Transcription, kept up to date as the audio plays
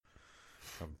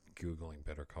Googling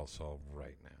Better Call Saul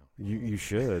right now. You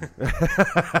should.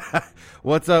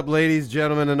 What's up, ladies,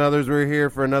 gentlemen, and others? We're here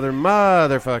for another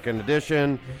motherfucking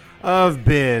edition of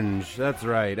Binge. That's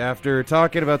right. After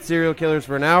talking about serial killers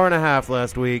for an hour and a half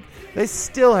last week, they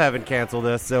still haven't canceled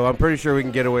us, so I'm pretty sure we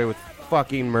can get away with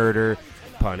fucking murder.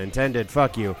 Pun intended.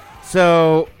 Fuck you.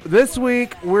 So this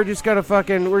week we're just gonna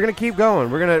we're gonna keep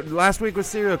going. Last week was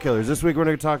serial killers. This week we're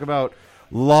gonna talk about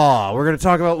law. We're gonna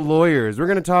talk about lawyers. We're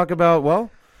gonna talk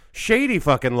about, shady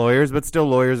fucking lawyers, but still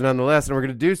lawyers nonetheless. And we're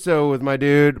going to do so with my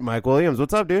dude, Mike Williams.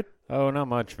 What's up, dude? Oh, not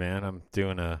much, man. I'm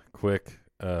doing a quick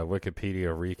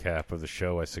Wikipedia recap of the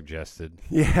show I suggested.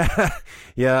 Yeah.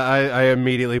 I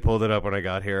immediately pulled it up when I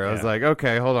got here. I was like,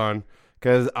 okay, hold on.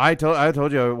 Because I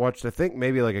told you I watched, I think,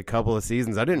 maybe like a couple of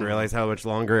seasons. I didn't realize how much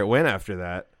longer it went after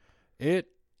that.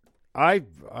 I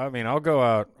mean, I'll go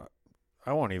out.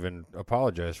 I won't even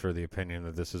apologize for the opinion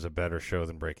that this is a better show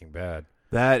than Breaking Bad.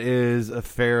 That is a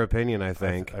fair opinion, I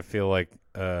think. I feel like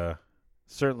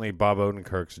certainly Bob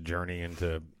Odenkirk's journey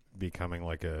into becoming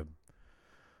like a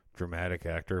dramatic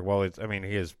actor. Well, he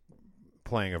is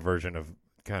playing a version of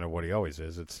kind of what he always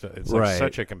is. It's like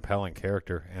such a compelling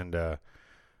character, and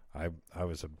I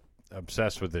was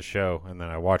obsessed with this show, and then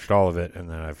I watched all of it, and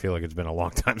then I feel like it's been a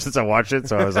long time since I watched it,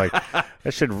 so I was like,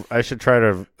 I should try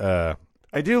to.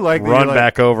 I do like run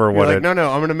back over what it... No,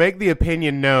 I'm going to make the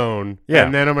opinion known,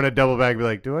 and then I'm going to double back and be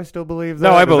like, do I still believe that?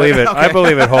 No, I believe it. Okay. I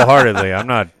believe it wholeheartedly. I'm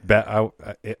not...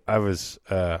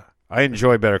 I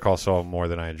enjoy Better Call Saul more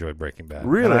than I enjoyed Breaking Bad.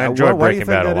 Really? And I enjoyed Breaking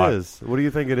Bad a lot. What do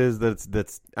you think it is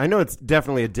that's... I know it's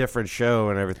definitely a different show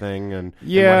and everything and what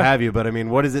have you, but I mean,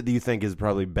 what is it do you think is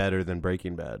probably better than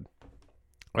Breaking Bad?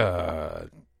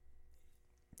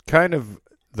 Kind of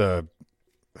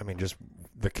just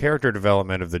the character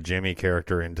development of the Jimmy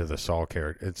character into the Saul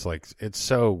character. It's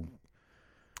so...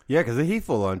 Yeah, because he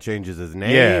full on changes his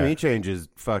name. Yeah. He changes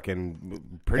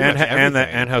fucking pretty much everything.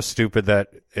 And how stupid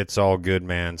that "it's all good,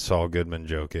 man" Saul Goodman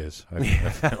joke is. I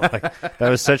feel like that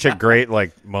was such a great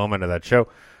moment of that show.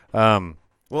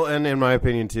 Well, and in my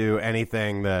opinion too,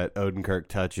 anything that Odenkirk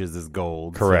touches is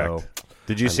gold. Correct. So,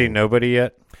 Did you see Nobody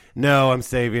yet? No, I'm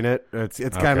saving it. It's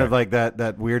kind of like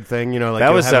that weird thing, like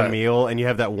that you have a meal and you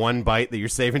have that one bite that you're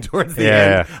saving towards the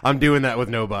end. Yeah. I'm doing that with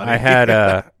Nobody. I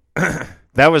had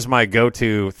that was my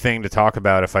go-to thing to talk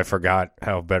about if I forgot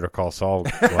how Better Call Saul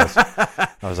was. I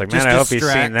was like, man, I hope he's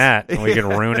seen that, and we can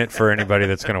ruin it for anybody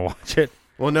that's going to watch it.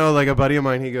 Well, no, like a buddy of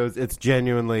mine, he goes, it's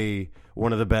genuinely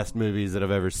one of the best movies that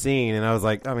I've ever seen. And I was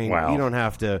like, you don't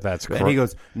have to. That's and he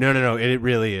goes, no, it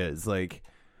really is. Like,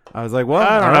 I was like, well,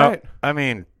 I don't know. Right. I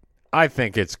mean, I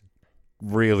think it's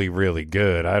really, really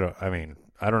good. I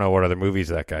don't know what other movies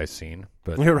that guy's seen,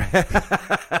 but you're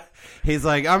right. He's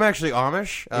like, I'm actually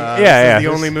Amish. This is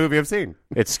the only movie I've seen.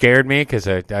 It scared me because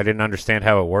I didn't understand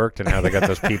how it worked and how they got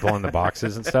those people in the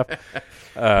boxes and stuff.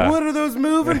 What are those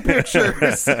moving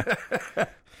pictures?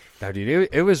 No, dude,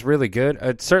 it was really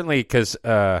good. Certainly because,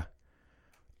 oh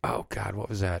God, what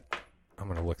was that? I'm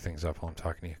going to look things up while I'm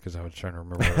talking to you because I was trying to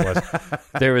remember what it was.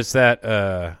 There was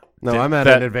that... No, I'm at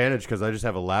an advantage because I just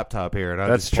have a laptop here.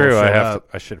 And that's true.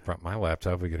 I should have brought my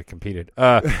laptop. We could have competed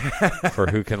for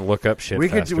who can look up shit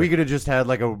faster. We could have just had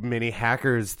like a mini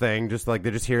hackers thing, just like they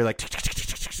just hear like,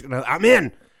 I'm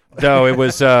in. No, it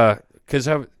was because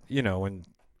when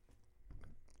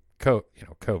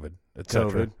COVID,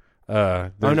 etc.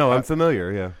 I'm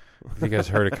familiar. Yeah. Have you guys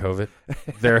heard of COVID?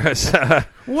 There is.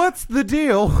 What's the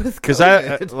deal with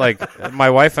COVID? Because my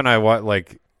wife and I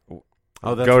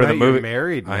Oh, that's go to right. the movie. You're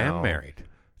married now. I am married,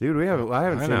 dude. I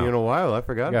haven't seen you in a while. I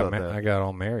forgot about that. I got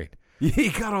all married.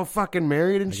 You got all fucking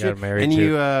married and shit. Got married and too.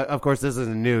 you, of course, this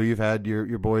isn't new. You've had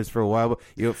your boys for a while.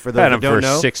 But for those that don't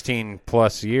know, 16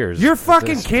 plus years. Your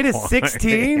fucking kid is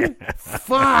 16.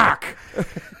 Fuck.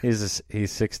 He's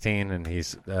 16 and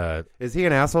he's. Is he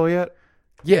an asshole yet?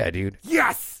 Yeah, dude.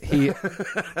 Yes.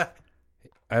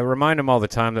 I remind him all the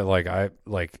time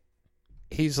that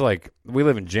he's like, we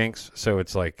live in Jinx, so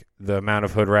it's like the amount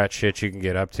of hood rat shit you can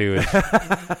get up to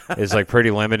is like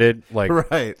pretty limited. Like,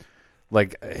 right.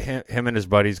 Like him and his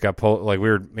buddies got pulled. Like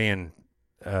me and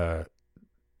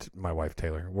my wife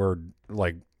Taylor, we're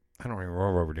like, I don't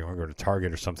remember what we're doing. We go to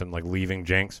Target or something, like leaving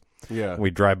Jinx. Yeah.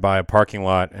 We drive by a parking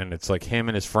lot, and it's like him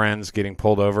and his friends getting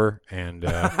pulled over, and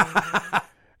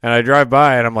and I drive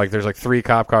by, and I'm like, there's like 3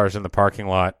 cop cars in the parking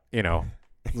lot,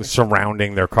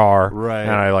 surrounding their car. Right.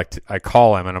 And I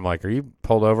call him, and I'm like, are you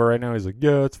pulled over right now? He's like,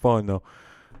 yeah, it's fine, though.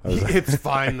 I was like, it's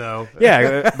fine, though.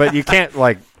 Yeah, but you can't,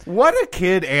 What a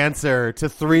kid answer to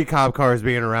 3 cop cars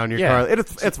being around your car.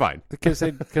 It's fine. Because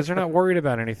they're not worried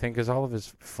about anything because all of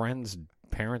his friends'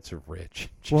 parents are rich.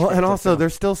 Well, and also, they're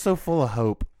still so full of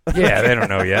hope. Yeah, they don't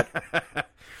know yet.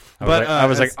 I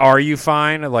was like, are you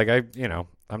fine? Like,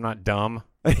 I'm not dumb.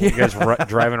 You guys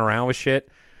driving around with shit.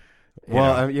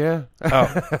 Yeah.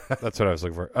 Oh, that's what I was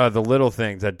looking for. The Little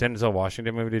Things, that Denzel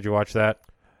Washington movie. Did you watch that?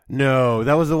 No,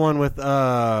 that was the one with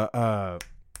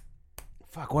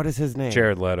fuck, what is his name?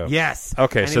 Jared Leto. Yes.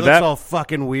 Okay, and so he looks all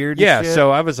fucking weird. Yeah, and shit.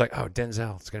 so I was like, oh,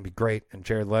 Denzel, it's gonna be great, and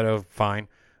Jared Leto, fine.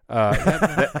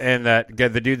 And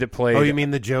the dude that played. Oh, you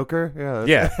mean the Joker?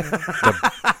 Yeah.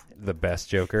 The best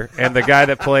Joker, and the guy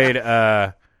that played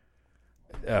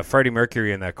Freddie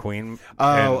Mercury in that Queen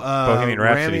Bohemian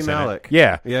Rhapsody. Rami Malek.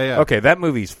 Yeah. Yeah. Okay, that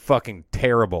movie's fucking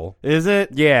terrible. Is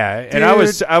it? Yeah, Dude. and I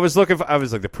was like,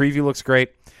 the preview looks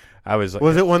great. I was like,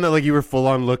 was it one that like you were full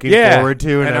on looking forward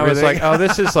to, and I was like, oh,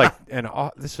 this is like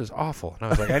this is awful, and I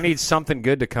was like, I need something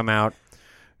good to come out,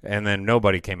 and then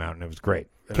nobody came out, and it was great.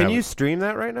 And can you stream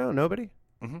that right now? Nobody.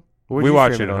 Mm-hmm. We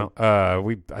watched it on.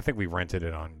 I think we rented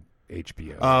it on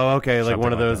HBO. Oh, okay, like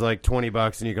one of those that. like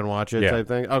 $20 and you can watch it type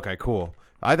thing. Okay, cool.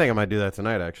 I think I might do that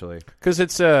tonight actually. Because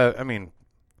it's I mean,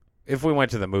 if we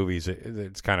went to the movies,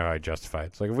 it's kind of how I justify it.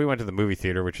 It's like if we went to the movie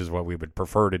theater, which is what we would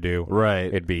prefer to do, right?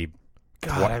 It'd be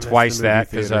God, twice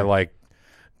that because I like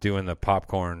doing the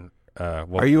popcorn.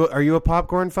 Are you a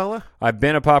popcorn fella? I've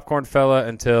been a popcorn fella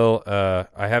until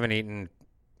I haven't eaten.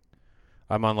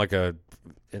 I'm on like a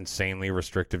insanely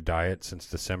restrictive diet since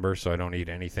December, so I don't eat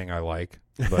anything I like.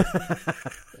 But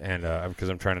and because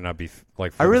I'm trying to not be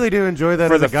like. I really do enjoy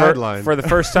that as a guideline. For the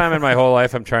first time in my whole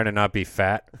life, I'm trying to not be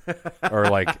fat or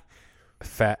like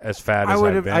fat as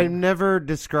I've been. I never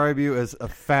describe you as a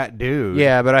fat dude.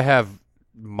 Yeah, but I have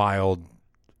mild.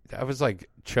 I was like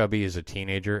chubby as a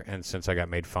teenager, and since I got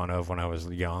made fun of when I was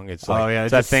young, it's like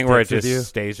it's that thing where it just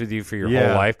stays with you for your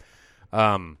whole life.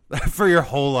 For your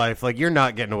whole life, like you're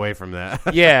not getting away from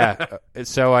that. Yeah.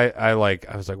 So I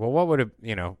was like, well, what would it,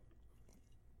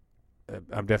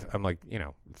 I'm like,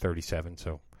 37.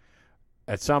 So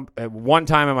at one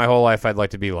time in my whole life, I'd like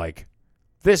to be like,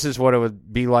 this is what it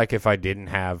would be like if I didn't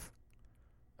have,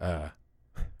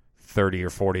 30 or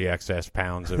 40 excess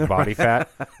pounds of body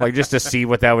fat, like just to see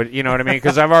what that would, you know what I mean?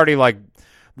 Because I've already like,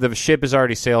 the ship has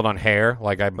already sailed on hair.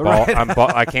 Like I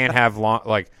can't have long,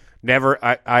 like, never,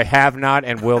 I have not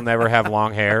and will never have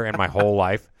long hair in my whole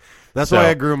life. That's why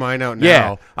I grew mine out now.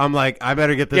 Yeah. I'm like, I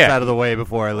better get this out of the way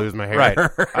before I lose my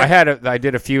hair. Right. I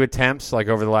did a few attempts like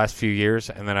over the last few years,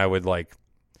 and then I would like,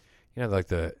 like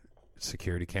the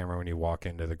security camera when you walk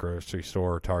into the grocery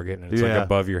store or Target, and it's like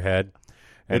above your head.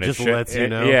 And it just lets you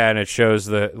know. Yeah, and it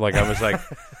shows I was like,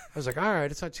 all right,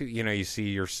 it's not too, you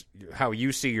see how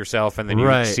you see yourself, and then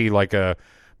you see like a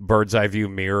bird's eye view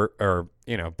mirror, or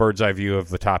bird's eye view of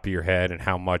the top of your head and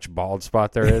how much bald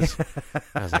spot there is.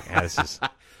 I was like, this is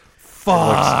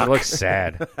fuck. It looks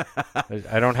sad.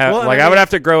 I don't have I would have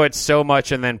to grow it so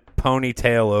much and then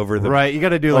ponytail over the right. You got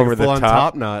to do like a full on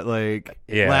top knot, like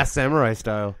Last Samurai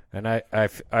style. And I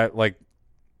like,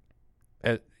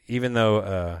 even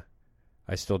though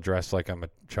I still dress like I'm a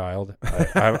child.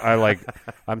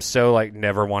 I'm so like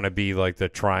never want to be like the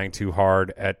trying too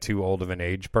hard at too old of an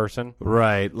age person.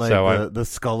 Right. Like so the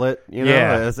skullet,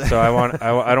 Yeah. So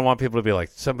I don't want people to be like,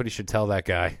 somebody should tell that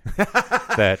guy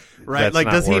that. Right. That's like,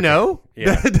 not does working. He know?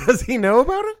 Yeah. Does he know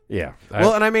about it? Yeah.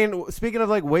 Well, and I mean, speaking of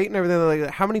like weight and everything, like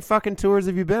how many fucking tours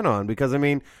have you been on? Because I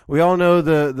mean, we all know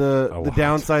the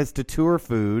downsides to tour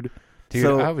food.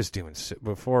 Dude, I was doing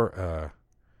before.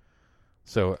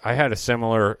 So I had a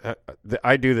similar.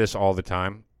 I do this all the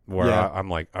time, where I'm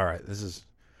like, all right, this is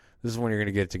when you're going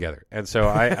to get it together. And so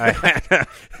I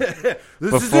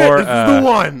this is the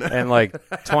one. And like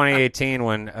 2018,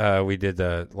 when we did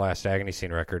the last Agony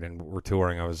Scene record and we're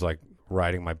touring, I was like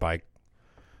riding my bike,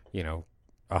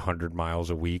 100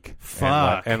 miles a week.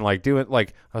 Fuck. And like doing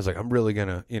like I was like, I'm really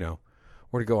gonna, we're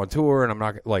gonna go on tour, and I'm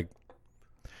not like.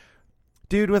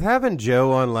 Dude, with having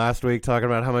Joe on last week talking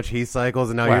about how much he cycles,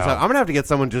 and now you're talking, I'm going to have to get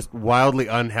someone just wildly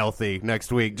unhealthy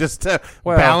next week just to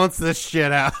balance this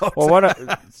shit out. Well,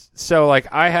 so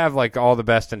like I have like all the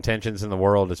best intentions in the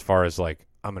world as far as like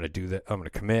I'm going to do that. I'm going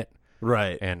to commit.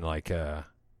 Right. And like I'm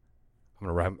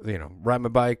going to ride my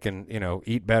bike and,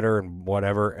 eat better and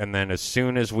whatever. And then as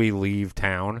soon as we leave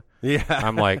town,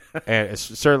 I'm like, and it's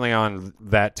certainly on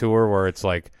that tour where it's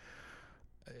like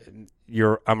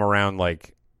I'm around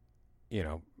like,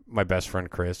 my best friend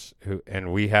Chris,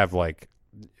 and we have like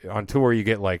on tour you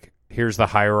get like, here's the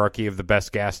hierarchy of the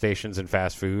best gas stations and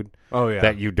fast food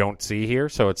that you don't see here.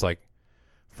 So it's like,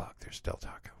 fuck, there's Del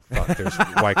Taco. Fuck, there's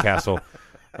White Castle.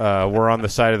 We're on the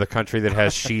side of the country that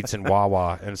has Sheetz and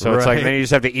Wawa. And so it's like, then you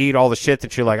just have to eat all the shit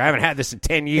that you're like, I haven't had this in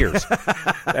 10 years.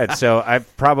 And so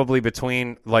I've probably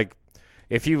between like,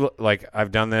 if you like,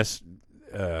 I've done this,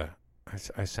 I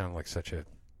sound like such a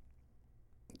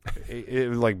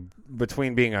like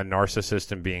between being a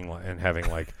narcissist and having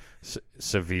like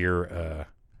severe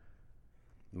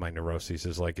my neuroses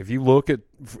is like if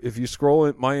you scroll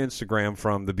at my Instagram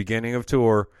from the beginning of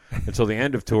tour until the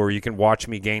end of tour, you can watch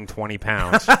me gain 20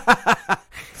 pounds.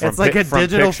 It's like a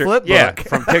digital flip book. Yeah,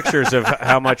 from pictures of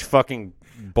how much fucking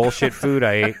bullshit food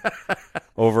I ate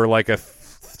over like a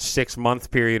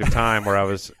 6-month period of time where I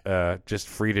was just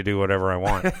free to do whatever I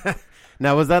want.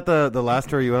 Now, was that the last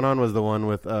tour you went on? Was the one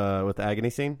with the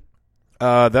Agony Scene?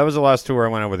 That was the last tour I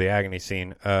went on with the Agony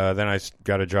Scene. Then I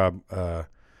got a job.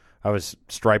 I was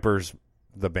Striper's,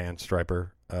 the band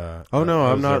Striper. Oh no,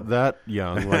 I'm not that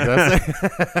young. Like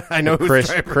that's I know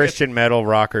Christian metal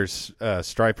rockers.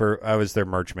 Striper. I was their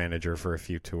merch manager for a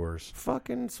few tours.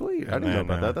 Fucking sweet. I didn't know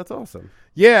about that. That's awesome.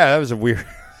 Yeah, that was a weird,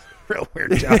 real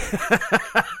weird job.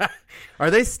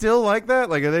 Are they still like that?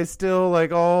 Like, are they still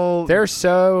like all? They're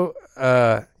so.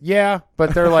 Yeah,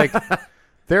 but they're like,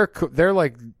 they're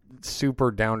like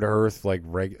super down to earth. Like,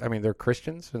 I mean, they're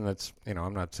Christians, and that's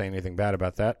I'm not saying anything bad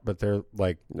about that, but they're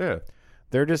like,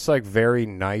 they're just like very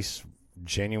nice,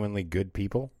 genuinely good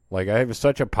people. Like, I have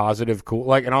such a positive, cool,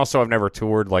 like, and also I've never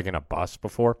toured like in a bus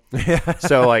before.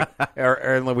 So like,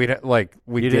 or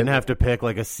we didn't have to pick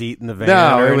like a seat in the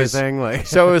van or anything. Like,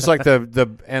 so it was like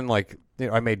and like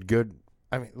I made good.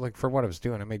 I mean, like for what I was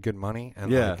doing, I made good money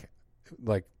and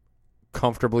like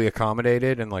comfortably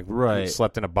accommodated and like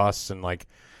slept in a bus and like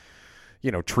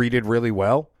treated really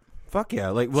well. Fuck yeah,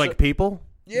 like people.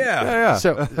 Yeah.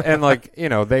 So and like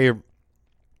they're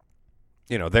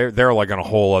like on a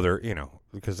whole other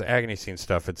because the Agony Scene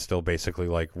stuff, it's still basically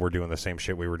like we're doing the same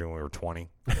shit we were doing when we were 20.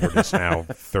 We're just now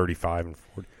 35 and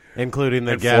 40. Including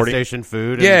the gas station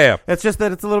food. Yeah. It's just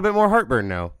that it's a little bit more heartburn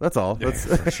now. That's all. Yeah,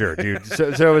 for sure, dude. So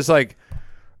it was like,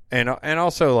 and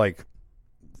also like,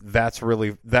 that's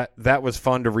really, that was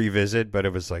fun to revisit, but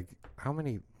it was like, how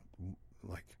many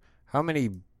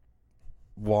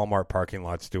Walmart parking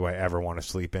lots do I ever want to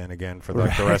sleep in again for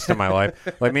like the rest of my life?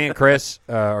 Like me and Chris,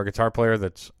 our guitar player,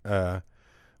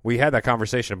 we had that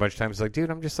conversation a bunch of times. Like, dude,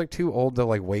 I'm just like too old to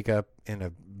like wake up in a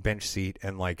bench seat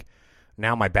and like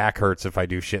now my back hurts if I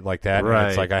do shit like that. Right. And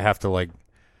it's like I have to like,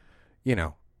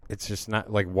 it's just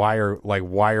not like why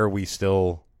are we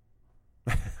still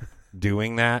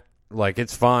doing that? Like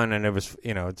it's fun and it was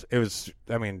it was.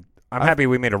 I mean, I'm happy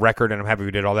we made a record and I'm happy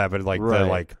we did all that, but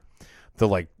like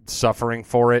the suffering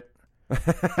for it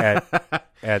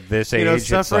at this age,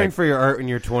 suffering like, for your art in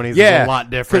your 20s is a lot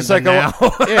different than now.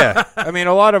 Yeah, I mean,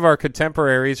 a lot of our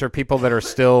contemporaries are people that are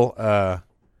still,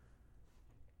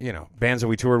 bands that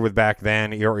we toured with back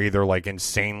then. You're either like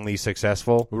insanely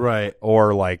successful, right,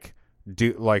 or like do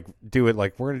it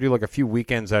like we're gonna do like a few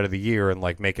weekends out of the year and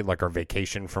like make it like our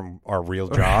vacation from our real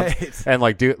jobs, right. And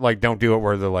like don't do it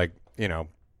where they're like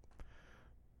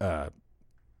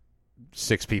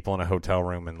 6 people in a hotel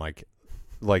room and like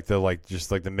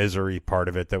the misery part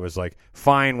of it that was like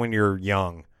fine when you're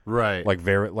young, right? Like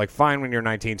very like fine when you're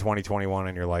 19, 20, 21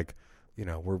 and you're like,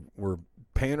 we're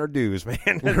paying our dues, man.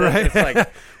 Right? It's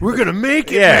like we're gonna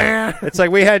make it, man. It's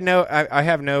like we had I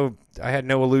had no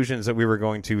illusions that we were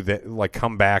going to like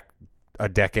come back a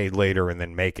decade later and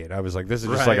then make it. I was like, this is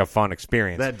just like a fun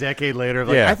experience. That decade later,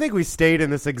 like, I think we stayed in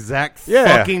this exact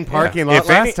fucking parking lot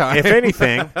time. If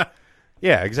anything.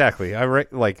 Yeah, exactly. I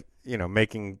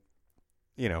making,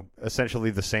 essentially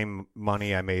the same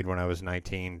money I made when I was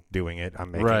 19 doing it.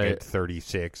 I'm making it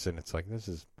 36, and it's like this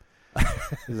is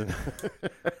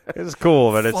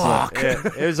cool, but it's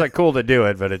like, it was like cool to do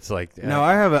it, but it's like no.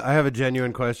 I have a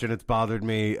genuine question. It's bothered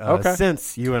me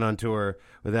since you went on tour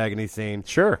with Agony Scene.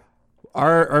 Sure,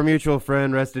 our mutual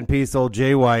friend, rest in peace, old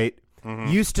Jay White.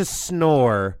 Mm-hmm. Used to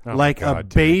snore like a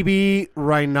baby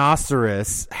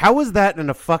rhinoceros. How was that in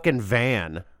a fucking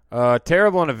van?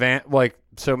 Terrible in a van. Like,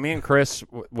 so me and Chris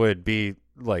would be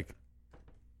like,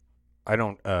 I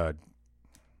don't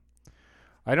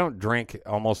drink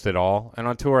almost at all. And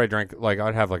on tour, I drank, like,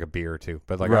 I'd have like a beer or two.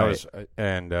 But like I was,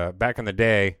 and back in the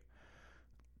day,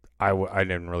 I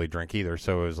didn't really drink either.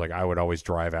 So it was like I would always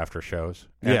drive after shows.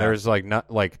 And there's like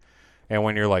not like, and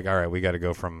when you're like, all right, we got to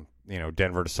go from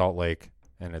Denver to Salt Lake,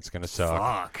 and it's gonna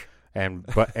suck.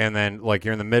 Fuck. And then like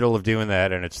you're in the middle of doing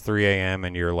that, and it's 3 a.m.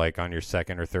 and you're like on your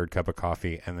second or third cup of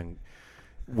coffee, and then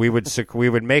we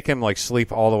would make him like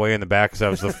sleep all the way in the back because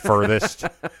that was the furthest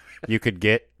you could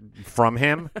get from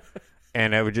him,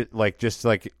 and it would just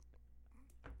like,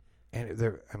 and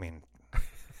there. I mean,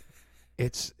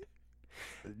 it's.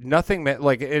 Nothing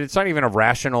like it's not even a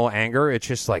rational anger. It's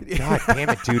just like, God damn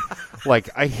it, dude. Like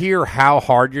I hear how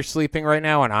hard you're sleeping right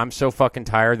now, and I'm so fucking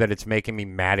tired that it's making me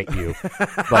mad at you.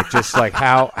 Like just like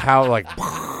how like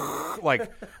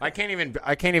I can't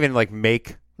even like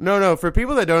make No. For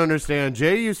people that don't understand,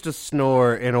 Jay used to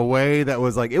snore in a way that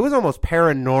was like, it was almost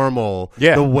paranormal.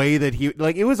 Yeah. The way that he,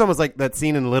 like, it was almost like that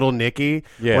scene in Little Nicky.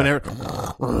 Yeah.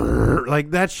 Whenever,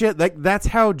 like that shit, like that's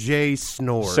how Jay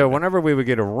snored. So whenever we would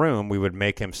get a room, we would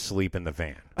make him sleep in the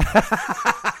van.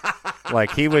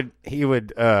 Like he would,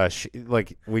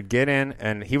 like we'd get in,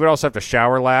 and he would also have to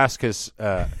shower last because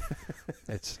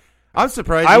it's. I'm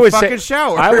surprised I you would fucking say,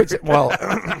 shower. I would say, well,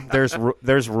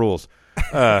 there's rules.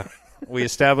 We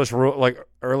established like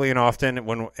early and often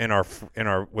when in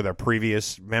our with our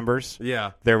previous members.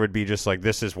 Yeah. There would be just like,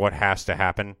 this is what has to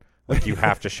happen. Like you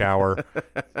have to shower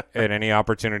at any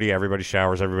opportunity. Everybody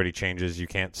showers. Everybody changes. You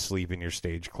can't sleep in your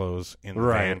stage clothes in the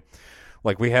van.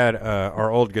 Like we had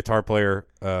our old guitar player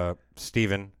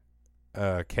Stephen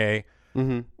K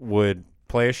would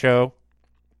play a show,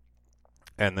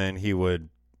 and then he would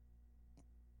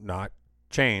not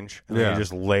change, and then he'd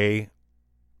just lay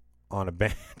on a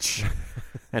bench,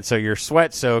 and so you're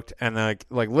sweat soaked, and like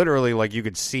literally like you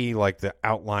could see like the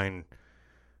outline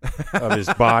of his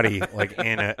body like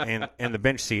in the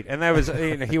bench seat, and that was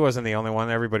he wasn't the only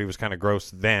one. Everybody was kind of gross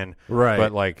then, right?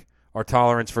 But like our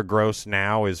tolerance for gross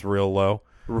now is real low,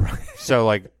 right? So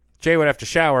like Jay would have to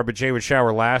shower, but Jay would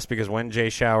shower last because when Jay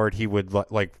showered, he would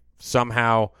like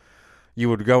somehow you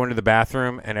would go into the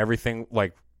bathroom and everything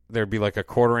like. There'd be like a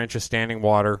quarter inch of standing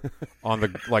water on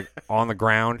the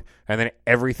ground, and then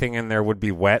everything in there would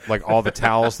be wet, like all the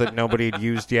towels that nobody had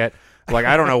used yet. Like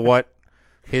I don't know what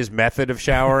his method of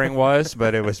showering was,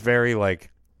 but it was very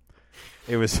like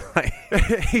it was like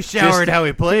he showered how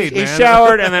he played. He man.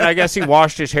 showered, and then I guess he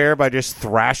washed his hair by just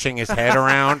thrashing his head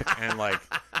around and like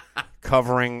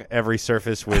covering every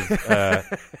surface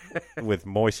with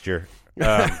moisture.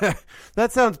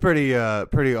 That sounds pretty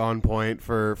on point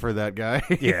for that guy.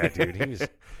 Yeah, dude.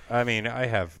 I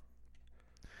have.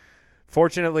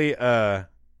 Fortunately,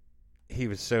 he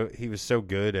was so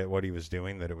good at what he was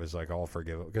doing that it was like all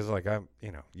forgivable. Because like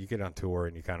you get on tour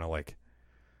and you kind of like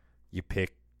you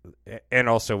pick, and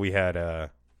also we had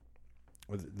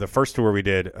the first tour we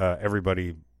did.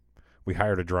 Everybody, we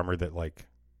hired a drummer that like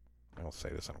I'll say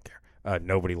this, I don't care.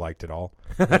 Nobody liked it all,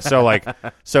 and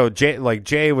so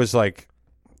Jay was like.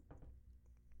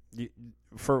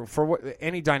 For what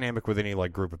any dynamic with any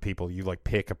like group of people, you like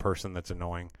pick a person that's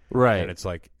annoying, right? And it's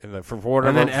like for whatever,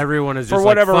 and then everyone is just for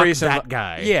whatever fuck reason that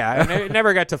guy. Yeah, and it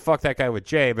never got to fuck that guy with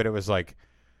Jay, but it was like,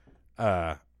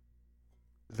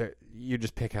 you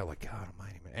just pick out like God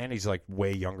Almighty, man, and he's like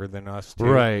way younger than us, too.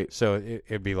 Right? So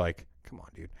it'd be like, come on,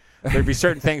 dude. There'd be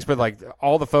certain things, but like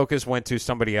all the focus went to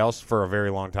somebody else for a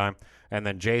very long time, and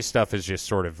then Jay's stuff is just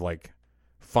sort of like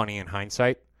funny in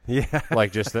hindsight. Yeah,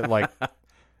 like just that like.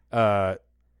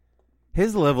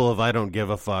 His level of I don't give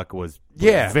a fuck was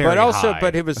very but also high.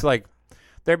 But it was like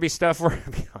there'd be stuff where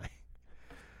it'd be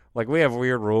like we have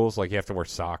weird rules, like you have to wear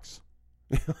socks.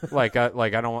 like I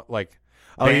don't want like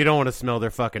you don't want to smell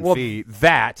their fucking feet.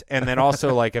 That, and then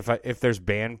also like if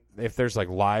there's like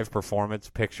live performance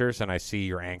pictures and I see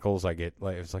your ankles, I get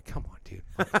like it's like come on, dude,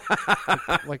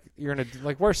 like you're gonna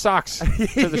like wear socks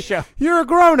to the show. You're a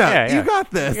grown up. Yeah. You got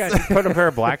this. You gotta put a pair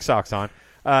of black socks on.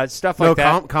 Stuff like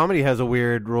that. Comedy has a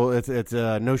weird rule. It's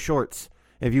no shorts.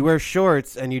 If you wear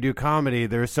shorts and you do comedy,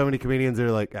 there are so many comedians that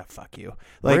are like, fuck you.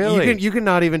 Like really? you can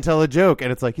not even tell a joke,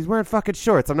 and it's like he's wearing fucking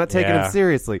shorts. I'm not taking him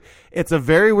seriously. It's a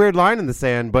very weird line in the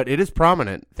sand, but it is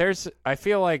prominent. I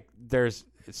feel like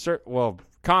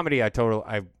comedy.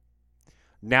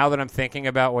 Now that I'm thinking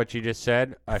about what you just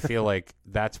said, I feel like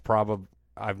that's probably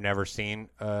I've never seen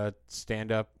a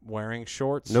stand up wearing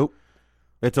shorts. Nope.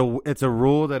 It's a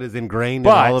rule that is ingrained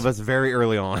in all of us very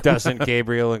early on. Doesn't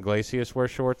Gabriel Iglesias wear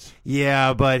shorts?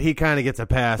 Yeah, but he kind of gets a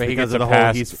pass because of the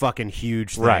whole he's fucking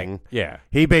huge thing. Right. Yeah.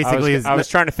 He basically I was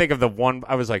trying to think of the one.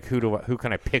 I was like, who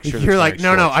can I picture? You're like,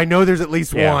 no, I know there's at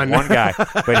least one guy,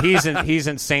 but he's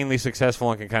insanely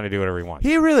successful and can kind of do whatever he wants.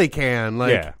 He really can.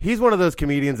 Like, he's one of those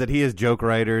comedians that he has joke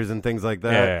writers and things like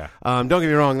that. Yeah. Don't get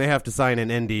me wrong; they have to sign an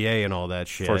NDA and all that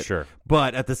shit for sure.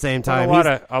 But at the same time,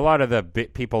 a lot of the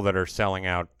people that are selling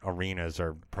out arenas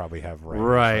probably have writers,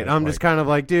 right. I'm just kind of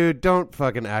like, dude, don't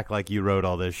fucking act like you wrote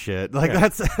all this shit. Like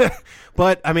that's.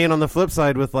 But I mean, on the flip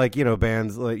side, with like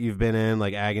bands like you've been in,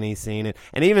 like Agony Scene,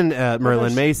 and even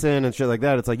Merlin Mason and shit like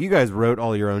that, it's like you guys wrote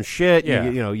all your own shit. Yeah.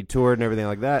 You toured and everything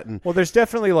like that. And there's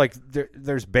definitely like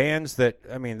there's bands that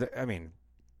I mean, I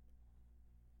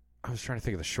was trying to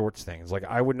think of the shorts things. Like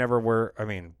I would never wear. I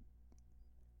mean.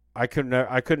 I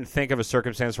couldn't think of a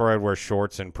circumstance where I'd wear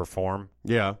shorts and perform.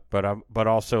 Yeah, but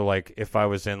also like if I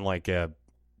was in like a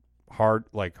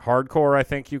hardcore, I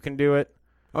think you can do it.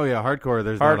 Oh yeah, hardcore.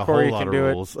 There's not a whole lot of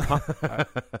rules.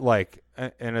 Like,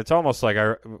 and it's almost like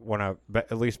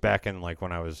at least back in like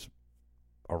when I was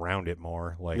around it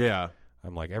more. Like, yeah.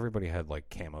 I'm like, everybody had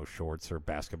like camo shorts or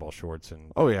basketball shorts,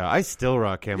 and oh yeah, I still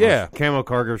rock camo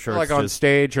cargo shorts, like on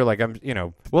stage, or like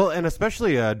Well, and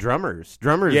especially drummers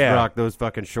rock those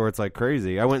fucking shorts like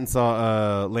crazy. I went and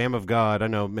saw Lamb of God. I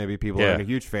know maybe people aren't a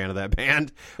huge fan of that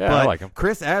band, but I like him.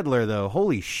 Chris Adler though,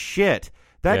 holy shit,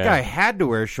 that guy had to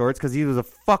wear shorts because he was a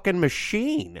fucking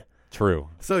machine. True.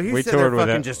 So he's sitting there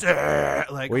fucking just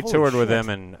like we toured with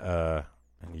them in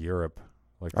Europe.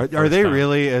 Like are they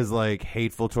really as like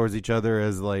hateful towards each other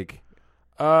as like?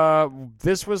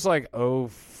 This was like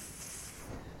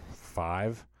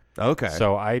 05. Okay.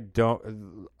 So I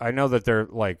know that they're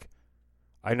like,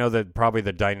 I know that probably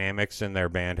the dynamics in their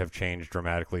band have changed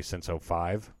dramatically since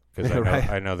 05. Because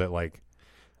I know that like.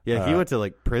 Yeah, he went to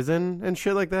like prison and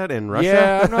shit like that in Russia.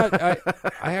 Yeah, I'm not.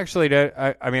 I actually did.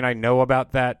 I mean, I know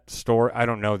about that story. I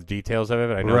don't know the details of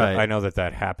it. But I know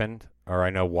that happened, or I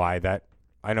know why that.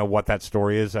 I know what that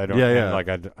story is. I don't. Yeah. Like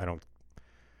I don't.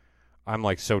 I'm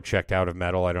like so checked out of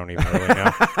metal. I don't even really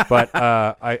know. But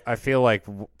I feel like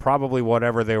probably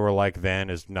whatever they were like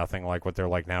then is nothing like what they're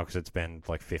like now because it's been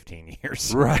like 15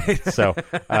 years. Right. So,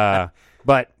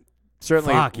 but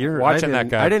certainly watching that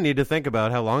guy. I didn't need to think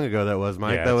about how long ago that was,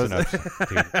 Mike. Yeah, that was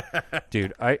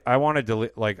dude. I want to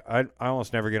delete. Like I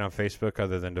almost never get on Facebook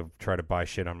other than to try to buy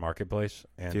shit on Marketplace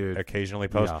and occasionally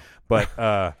post. Yeah.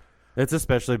 But it's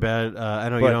especially bad. I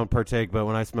know you don't partake, but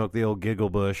when I smoke the old giggle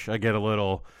bush, I get a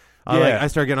little. I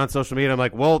start getting on social media. I'm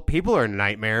like, well, people are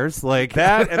nightmares, like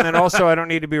that, and then also I don't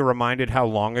need to be reminded how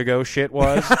long ago shit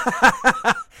was.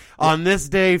 On this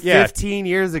day, 15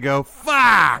 years ago. Fuck.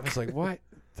 I was like, what?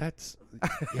 That's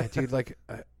dude. Like,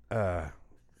 I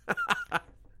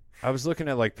was looking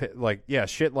at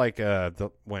shit like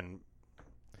when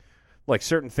like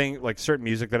certain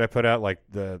music that I put out, like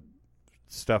the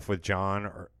stuff with John,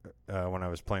 or when I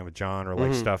was playing with John, or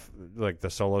like stuff like the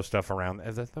solo stuff around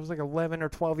that was like 11 or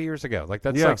 12 years ago. Like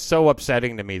that's like so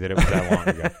upsetting to me that it was that long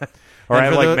ago. Or I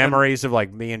have like memories of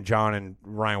like me and John and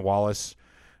Ryan Wallace.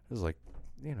 It was like,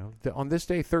 on this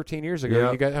day 13 years ago,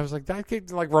 I was like, I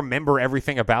could like remember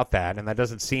everything about that, and that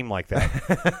doesn't seem like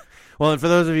that. Well, and for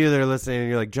those of you that are listening, and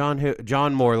you're like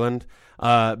John Moreland.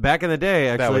 Back in the day,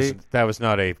 actually, that was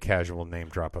not a casual name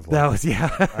drop of. That was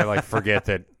I like forget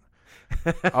that.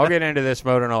 I'll get into this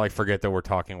mode and I'll like forget that we're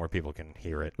talking where people can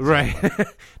hear it. So. Right.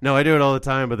 No, I do it all the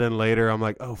time, but then later I'm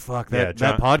like, oh fuck, that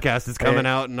podcast is coming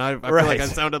out, and I feel like I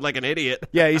sounded like an idiot.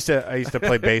 Yeah, I used to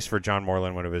play bass for John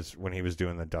Moreland when he was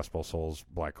doing the Dust Bowl Souls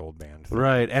Black Gold band thing.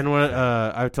 Right. And when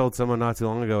I told someone not too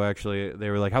long ago, actually, they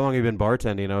were like, how long have you been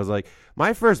bartending? I was like,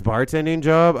 my first bartending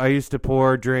job, I used to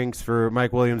pour drinks for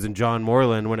Mike Williams and John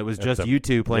Moreland when it was just you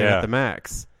two playing at the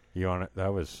Max. You on it?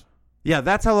 That was. Yeah,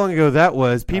 that's how long ago that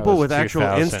was. People with actual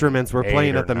instruments were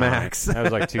playing at the Max. That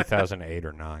was like 2008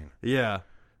 or 9. Yeah,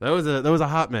 that was a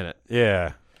hot minute.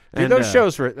 Yeah, dude, those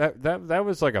shows were that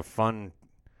was like a fun.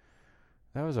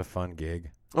 That was a fun gig.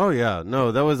 Oh yeah,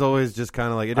 no, that was always just kind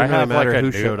of like it didn't really matter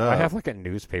who showed up. I have like a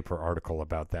newspaper article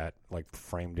about that, like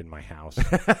framed in my house.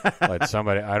 Like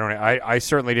somebody, I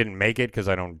certainly didn't make it because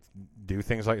I don't do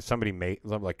things like somebody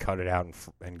cut it out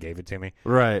and gave it to me.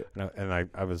 Right, and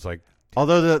I was like.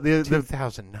 Although the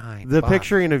 2009, the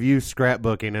picturing of you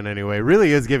scrapbooking in any way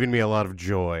really is giving me a lot of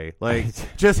joy. Like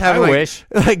just having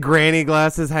like granny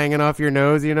glasses hanging off your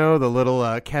nose, the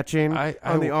little catching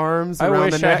on the arms. I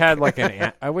wish the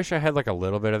neck. I wish I had like a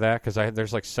little bit of that because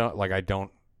there's like so like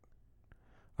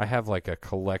I have like a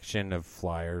collection of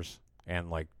flyers and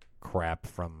like crap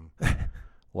from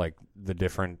like the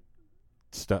different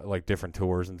stuff, like different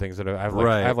tours and things that I have.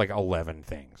 I have like 11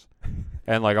 things.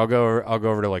 And like I'll go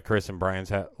over to like Chris and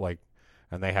Brian's and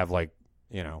they have like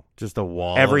just a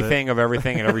wall everything of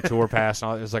everything and every tour pass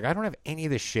and all. It's like I don't have any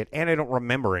of this shit and I don't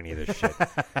remember any of this shit.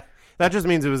 That just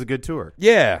means it was a good tour.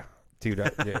 Yeah, dude.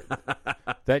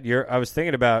 That year I was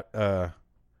thinking about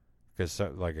because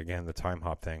like again the time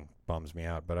hop thing bums me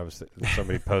out. But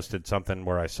somebody posted something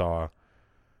where I saw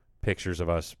pictures of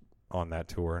us on that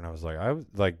tour and I was like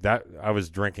I was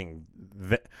drinking.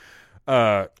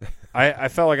 I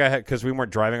felt like I had because we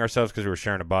weren't driving ourselves because we were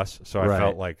sharing a bus, so I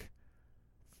felt like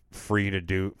free to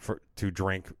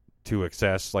drink to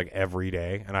excess like every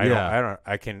day, and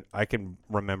I can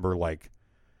remember like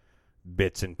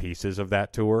bits and pieces of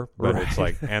that tour, but it's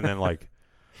like and then like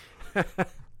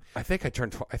I think I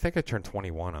turned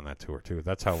 21 on that tour too.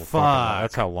 That's how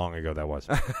Fuck. long ago that was.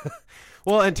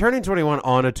 Well, and turning 21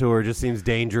 on a tour just seems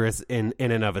dangerous in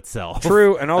and of itself.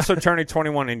 True, and also turning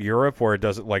 21 in Europe where it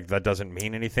doesn't that doesn't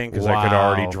mean anything because I could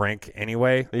already drink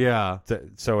anyway. Yeah.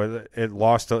 So it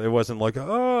lost. It wasn't like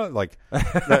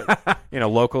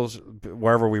locals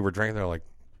wherever we were drinking, they're like,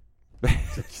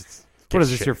 what is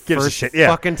this, your first Yeah.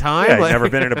 fucking time? Yeah, you've never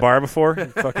been in a bar before?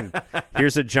 Fucking,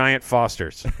 here's a giant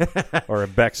Foster's or a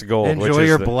Beck's Gold. Enjoy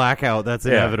your blackout. That's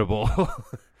inevitable.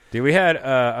 Dude, we had,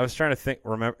 I was trying to think,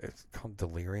 remember, it's called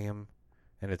Delirium,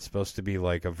 and it's supposed to be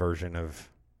like a version of,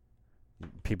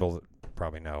 people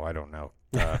probably know, I don't know.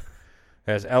 It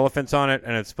has elephants on it,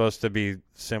 and it's supposed to be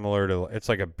similar to, it's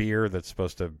like a beer that's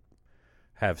supposed to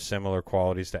have similar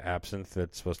qualities to absinthe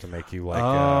that's supposed to make you like...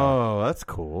 oh, that's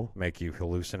cool. Make you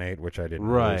hallucinate, which I didn't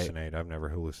right. hallucinate. I've never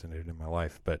hallucinated in my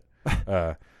life, but...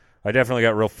 I definitely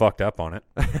got real fucked up on it.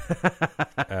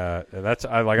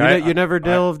 You never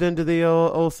delved into the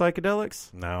old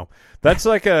psychedelics? No, that's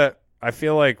like I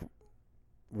feel like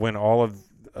when all of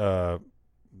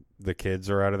the kids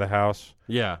are out of the house.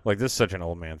 Yeah, like this is such an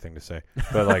old man thing to say,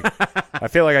 but like I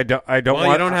feel like I don't.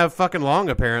 Well, you don't have fucking long,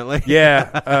 apparently.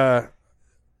 Yeah.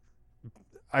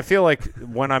 I feel like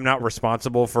when I'm not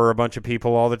responsible for a bunch of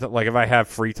people all the time, like if I have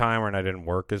free time and I didn't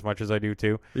work as much as I do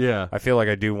too. Yeah, I feel like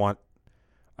I do want.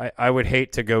 I would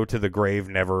hate to go to the grave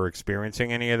never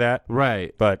experiencing any of that.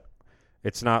 Right. But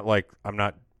it's not like I'm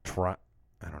not trying.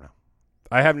 I don't know.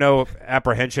 I have no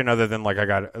apprehension other than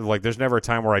like there's never a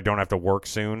time where I don't have to work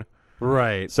soon.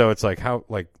 Right. So it's like how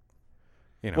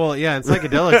Well, yeah, and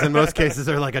psychedelics in most cases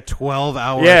are like a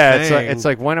 12-hour thing. It's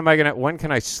like when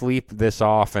can I sleep this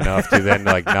off enough to then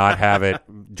like not have it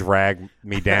drag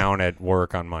me down at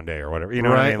work on Monday or whatever. You know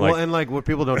what I mean? Well, and like what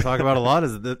people don't talk about a lot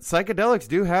is that psychedelics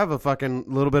do have a fucking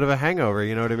little bit of a hangover,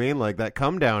 you know what I mean? Like that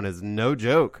come down is no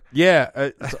joke. Yeah,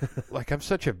 like I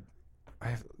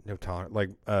have no tolerance.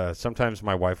 Like sometimes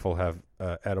my wife will have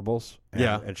edibles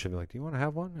and she'll be like, "Do you want to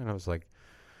have one?" And I was like,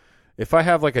 if I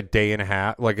have like a day and a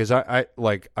half, like,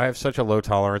 I have such a low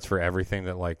tolerance for everything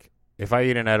that like, if I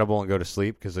eat an edible and go to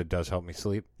sleep, because it does help me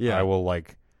sleep, I will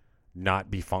like not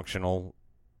be functional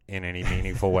in any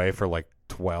meaningful way for like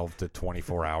 12 to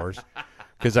 24 hours.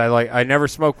 Because I never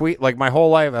smoke weed. Like my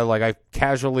whole life, I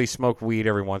casually smoke weed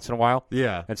every once in a while.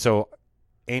 Yeah. And so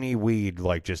any weed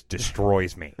like just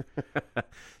destroys me.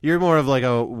 You're more of like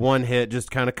a one hit, just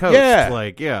kind of coast. Yeah.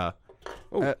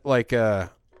 Like, yeah.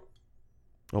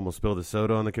 Almost spilled the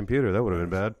soda on the computer. That would have been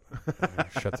bad.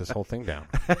 Shut this whole thing down.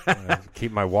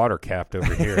 Keep my water capped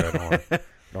over here. I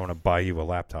don't want to buy you a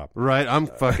laptop. Right. I'm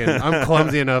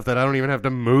clumsy enough that I don't even have to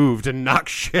move to knock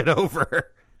shit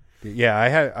over.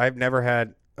 Yeah, I've never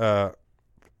had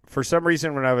for some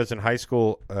reason when I was in high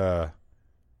school,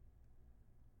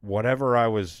 whatever I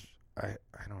was I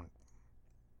don't.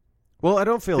 Well, I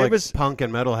don't feel like punk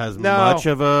and metal has much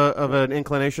of an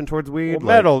inclination towards weed.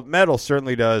 Well, metal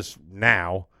certainly does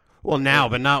now. Well, now,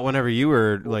 but not whenever you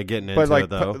were like getting into it,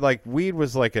 though. Like weed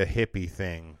was like a hippie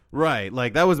thing, right?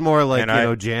 Like that was more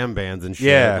like jam bands and shit.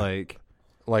 Yeah,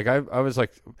 like I was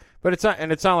like, but it's not,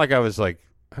 and it's not like I was like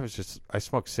I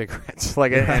smoked cigarettes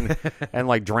like and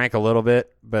like drank a little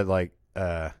bit, but like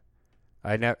it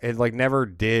like never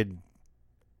did.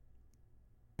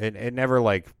 It never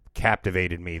like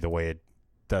captivated me the way it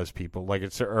does people. Like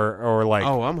it's or like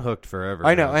I'm hooked forever.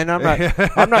 I know, and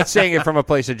I'm not saying it from a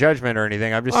place of judgment or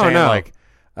anything. I'm just saying like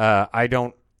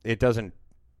it doesn't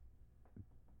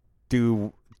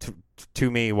do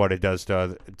to me what it does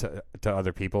to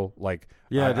other people. Like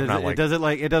it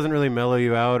doesn't really mellow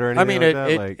you out or anything.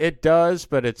 I mean, it does,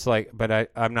 but it's like,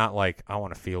 but I'm not like I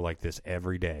want to feel like this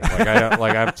every day. Like I don't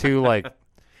like I'm too like.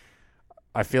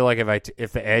 I feel like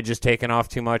if the edge is taken off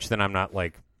too much, then I'm not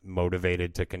like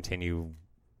motivated to continue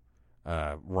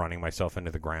running myself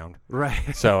into the ground.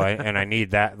 Right. So I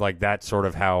need that, like that's sort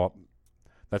of how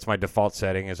that's my default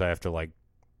setting is I have to like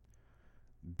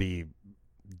be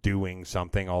doing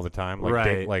something all the time. Like,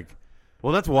 right.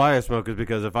 Well, that's why I smoke is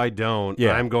because if I don't,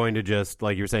 I'm going to just,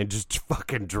 like you were saying, just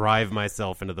fucking drive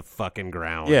myself into the fucking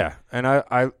ground. Yeah. And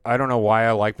I don't know why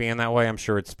I like being that way. I'm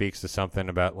sure it speaks to something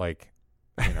about like,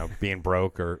 being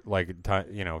broke or like,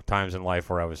 times in life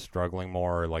where I was struggling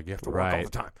more or like you have to work all the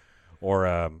time. Or,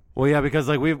 well, yeah, because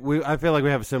like I feel like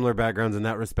we have similar backgrounds in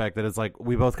that respect that it's like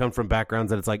we both come from backgrounds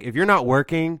that it's like if you're not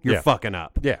working, you're fucking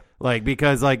up. Yeah. Like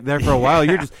because like there for a while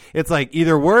you're just it's like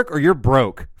either work or you're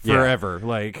broke forever. Yeah.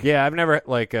 Like I've never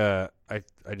like I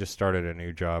just started a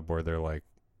new job where they're like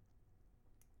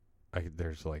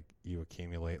there's like you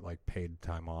accumulate like paid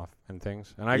time off and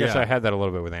things. And I guess I had that a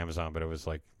little bit with Amazon, but it was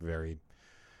like very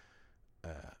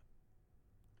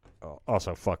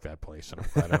also fuck that place, and I'm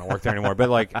glad I don't work there anymore. But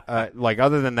like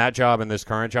other than that job and this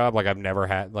current job, like I've never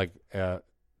had like the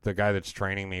guy that's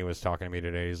training me was talking to me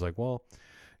today. He's like, well,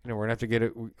 we're gonna have to get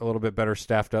it a little bit better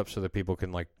staffed up so that people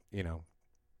can like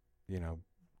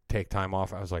take time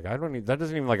off. I was like, that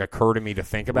doesn't even like occur to me to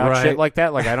think about shit like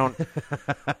that. Like I don't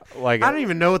like I don't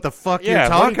even know what the fuck you're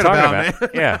talking about, man.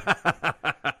 Yeah.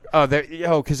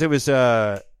 Because it was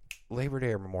Labor Day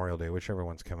or Memorial Day, whichever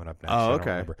one's coming up next. Oh, I okay.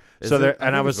 don't remember.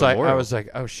 I was like,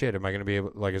 oh shit, am I going to be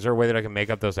able? Like, is there a way that I can make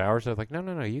up those hours? I was like,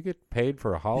 no, you get paid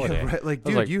for a holiday. Yeah, right. Like,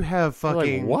 dude, you have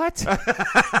fucking what?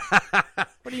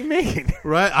 What do you mean?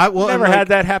 Right? I never had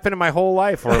that happen in my whole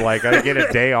life. Where like I get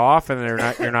a day off and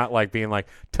you're not like being like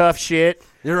tough shit.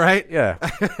 You're right. Yeah.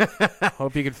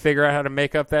 Hope you can figure out how to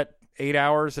make up that 8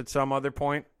 hours at some other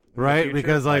point. Right,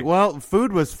 because like, well,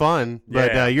 food was fun,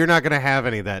 but you're not going to have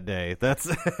any that day. That's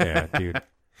yeah, dude.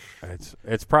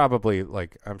 It's probably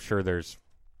like I'm sure there's.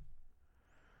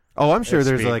 Oh, I'm sure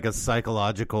there's like a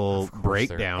psychological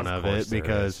breakdown of it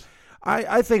because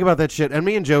I think about that shit, and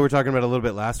me and Joe were talking about it a little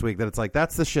bit last week. That it's like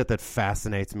that's the shit that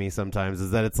fascinates me sometimes.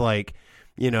 Is that it's like,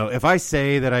 if I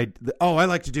say that I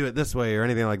like to do it this way or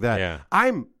anything like that,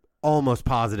 I'm almost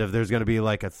positive there's going to be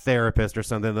like a therapist or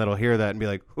something that'll hear that and be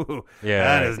like, ooh,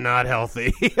 that is not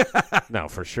healthy. No,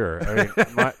 for sure. I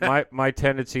mean, my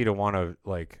tendency to want to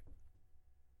like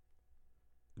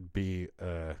be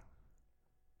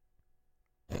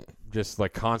just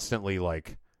like constantly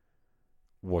like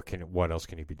what else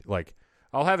can you be like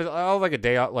I'll have a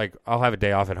day off, like I'll have a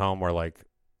day off at home where like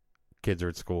kids are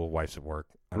at school, wife's at work,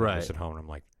 I'm just at home, and I'm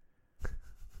like,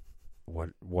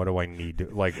 what do I need to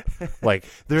like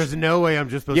there's no way I'm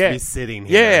just supposed to be sitting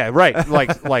here. Yeah, right. Like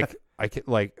I can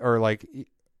like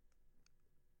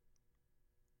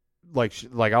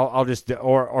I'll just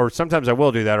or sometimes I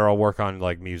will do that, or I'll work on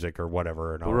like music or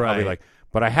whatever, and I'll be like,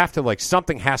 but I have to like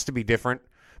something has to be different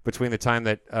between the time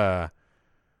that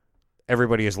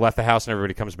everybody has left the house and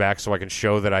everybody comes back, so I can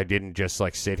show that I didn't just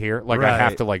like sit here. Like I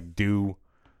have to like do.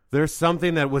 There's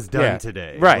something that was done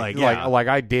today, right? Like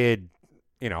I did.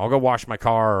 I'll go wash my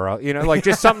car, or like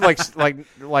just something like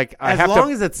I have to. As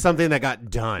long as it's something that got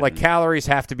done, like calories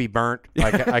have to be burnt.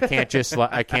 Like I can't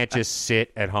just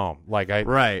sit at home.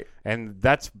 And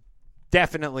that's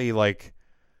definitely like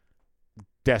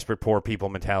desperate poor people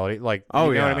mentality. Like, you know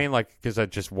what I mean? Like, because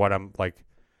that's just what I'm like.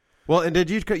 Well, and did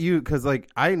you because like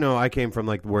I know I came from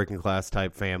like the working class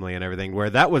type family and everything where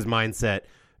that was mindset.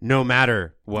 No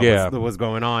matter what was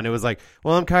going on, it was like,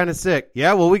 well, I'm kind of sick.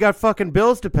 Yeah, well, we got fucking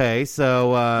bills to pay,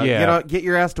 so get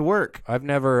your ass to work. I've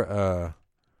never,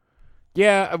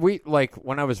 we like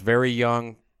when I was very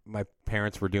young, my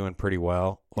parents were doing pretty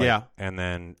well. And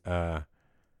then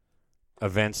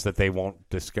events that they won't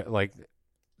discuss, like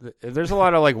there's a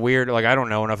lot of like weird, like I don't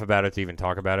know enough about it to even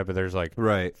talk about it, but there's like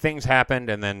things happened,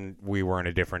 and then we were in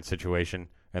a different situation,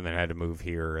 and then had to move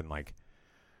here, and like.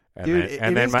 And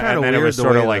then it was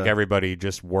sort of like everybody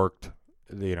just worked.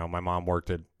 My mom worked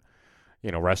at,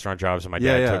 restaurant jobs, and my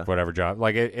dad took whatever job.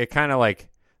 Like it kind of like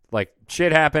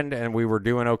shit happened, and we were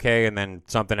doing okay, and then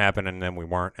something happened, and then we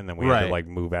weren't, and then we had to like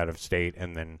move out of state,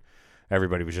 and then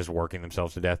everybody was just working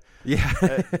themselves to death.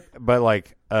 Yeah, but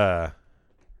like, it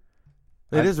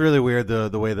is really weird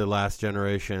the way the last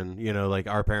generation, like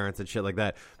our parents and shit like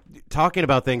that, talking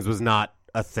about things was not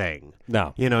a thing.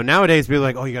 No. Nowadays people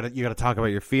are like, oh, you gotta talk about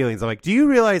your feelings. I'm like, do you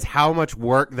realize how much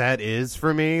work that is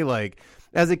for me? Like,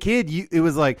 as a kid, it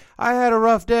was like, I had a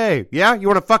rough day. Yeah? You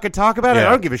want to fucking talk about it? I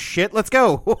don't give a shit. Let's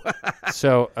go.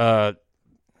 So,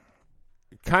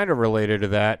 kind of related to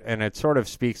that, and it sort of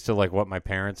speaks to like what my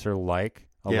parents are like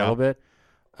a little bit.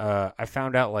 I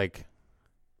found out like,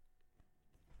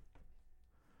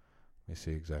 let me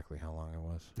see exactly how long it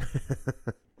was.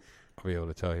 I'll be able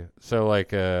to tell you. So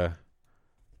like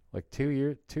 2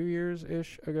 years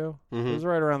ish ago. Mm-hmm. It was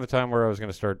right around the time where I was going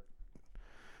to start.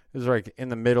 It was like in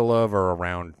the middle of or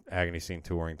around Agony Scene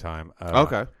touring time.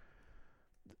 Okay.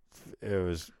 It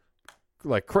was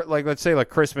like let's say like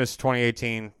Christmas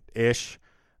 2018 ish.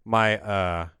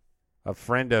 My a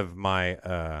friend of my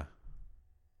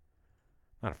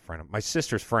not a friend of my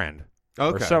sister's friend.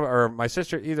 Okay. Or my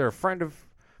sister, either a friend of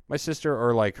my sister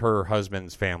or like her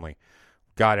husband's family,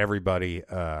 got everybody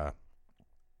a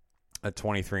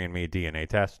 23andMe DNA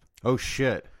test. Oh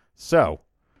shit! So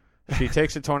she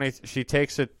takes a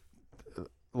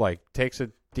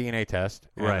DNA test,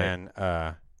 and then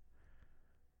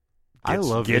I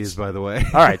love these, by the way.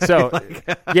 All right, so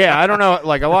I don't know.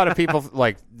 Like a lot of people,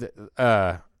 like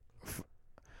oh,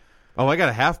 I got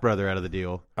a half brother out of the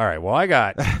deal. All right, well, I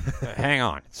got. Hang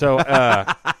on. So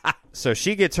so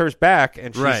she gets hers back,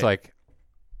 and she's like,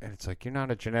 and it's like, you're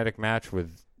not a genetic match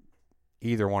with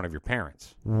either one of your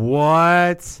parents.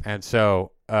 What? And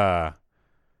so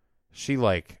she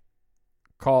like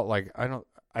called, like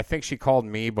I think she called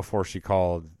me before she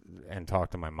called and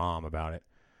talked to my mom about it.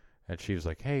 And she was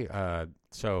like, "Hey,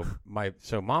 so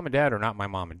mom and dad are not my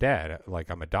mom and dad. Like,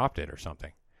 I'm adopted or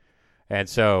something." And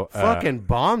so fucking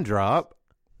bomb drop.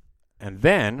 And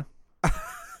then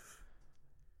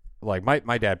like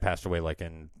my dad passed away like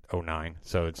in 2009.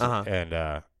 So it's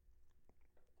and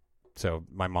so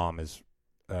my mom is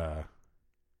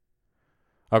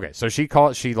okay, so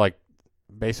she like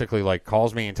basically like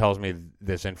calls me and tells me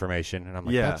this information, and I'm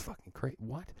like, that's fucking great.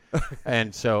 What?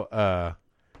 And so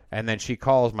and then she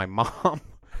calls my mom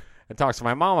and talks to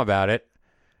my mom about it,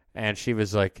 and she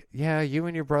was like, "Yeah, you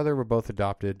and your brother were both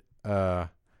adopted.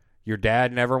 Your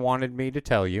dad never wanted me to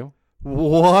tell you."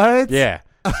 What? Yeah.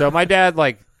 So my dad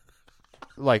like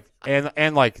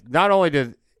and like not only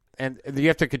did, and you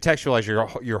have to contextualize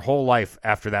your whole life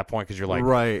after that point, because you're like,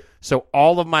 right. So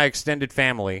all of my extended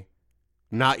family,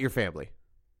 not your family.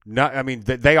 Not, I mean,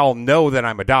 they all know that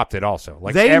I'm adopted. Also,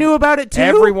 like they knew about it too.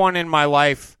 Everyone in my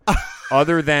life,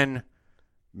 other than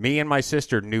me and my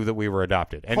sister, knew that we were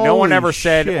adopted, and no one ever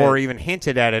said or even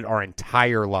hinted at it our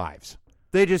entire lives.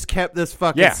 They just kept this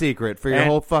fucking secret for your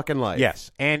whole fucking life. Yes,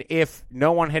 and if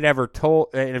no one had ever told,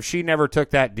 and if she never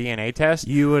took that DNA test,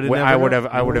 you would have. I would have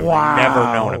never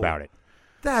known about it.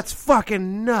 That's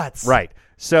fucking nuts. Right.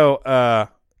 So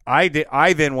I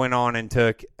then went on and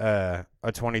took a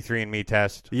 23andMe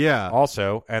test. Yeah.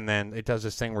 Also, and then it does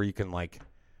this thing where you can like,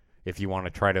 if you want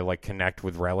to try to like connect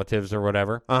with relatives or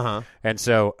whatever. And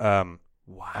so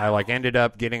I like ended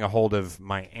up getting a hold of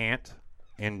my aunt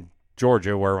in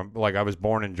Georgia, where like I was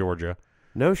born in Georgia.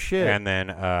 No shit. And then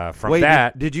from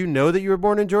that, did you know that you were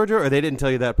born in Georgia, or they didn't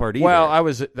tell you that part either? Well, I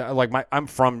was like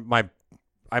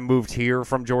I moved here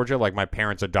from Georgia. Like my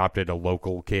parents adopted a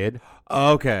local kid.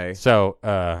 Okay. So,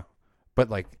 but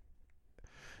like,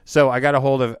 so I got a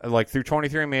hold of like through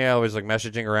 23andMe. I was like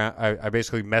messaging around. I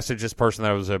basically messaged this person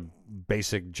that I was a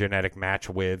basic genetic match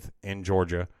with in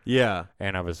Georgia. Yeah.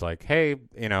 And I was like, hey,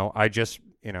 I just,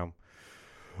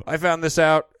 I found this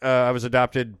out. I was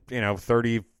adopted,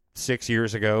 36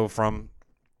 years ago from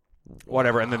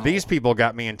whatever. Wow. And then these people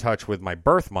got me in touch with my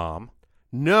birth mom.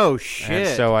 No shit.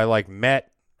 And so I like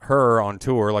met her on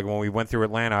tour. Like when we went through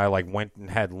Atlanta, I like went and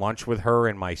had lunch with her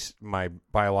and my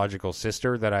biological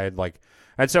sister that I had like.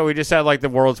 And so we just had like the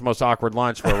world's most awkward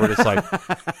lunch where we're just like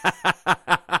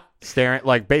staring,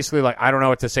 like basically like, I don't know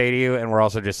what to say to you. And we're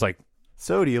also just like,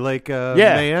 so do you like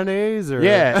mayonnaise or?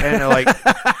 Yeah. And like,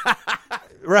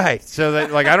 right. So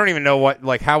that like, I don't even know what,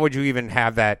 like, how would you even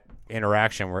have that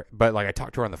interaction but like I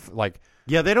talked to her on the, like,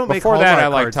 yeah, they don't make before that. I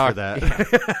like talked for that.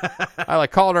 Yeah. I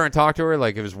like called her and talked to her.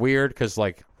 Like it was weird because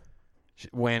like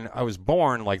when I was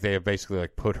born, like they have basically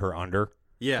like put her under.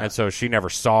 Yeah. And so she never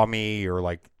saw me or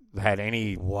like had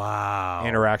any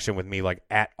interaction with me like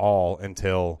at all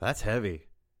until that's heavy.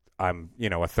 I'm, a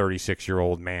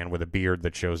 36-year-old man with a beard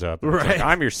that shows up. Right. Like,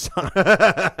 I'm your son.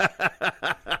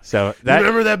 So that,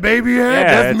 remember that baby head?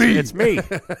 Yeah, that's me. It's me.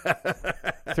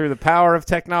 Through the power of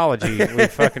technology, we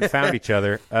fucking found each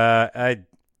other. I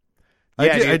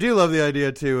do love the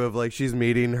idea too of like she's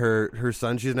meeting her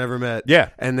son she's never met. Yeah.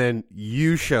 And then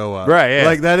you show up. Right, yeah.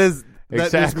 Like that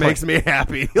exactly. just makes me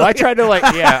happy. Well, I tried to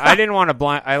I didn't want to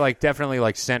I like definitely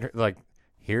like sent her like,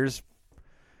 here's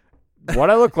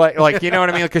what I look like. Like, you know what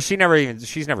I mean? Because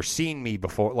she's never seen me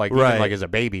before, like even like as a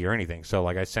baby or anything. So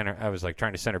like I was like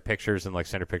trying to send her pictures and like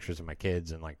send her pictures of my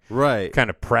kids and like kind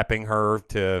of prepping her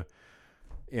to,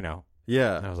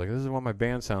 Yeah. And I was like, this is what my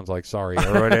band sounds like. Sorry.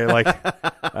 Or like,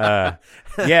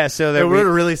 yeah. So it would have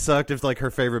really sucked if like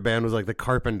her favorite band was like the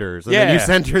Carpenters, and then you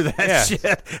sent her that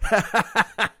shit.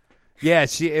 Yeah.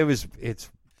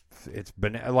 It's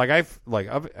been like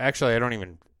actually I don't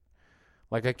even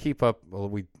like I keep up. Well,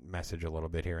 we message a little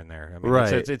bit here and there. I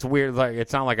mean, it's weird. Like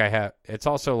it's not like I have. It's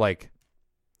also like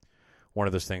one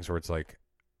of those things where it's like,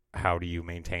 how do you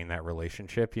maintain that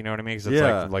relationship? You know what I mean? Because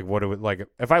it's like what it would like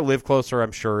if I live closer,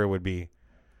 I'm sure it would be.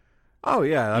 Oh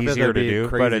yeah, easier to do.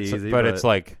 But it's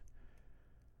like,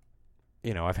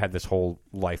 I've had this whole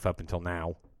life up until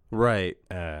now, right?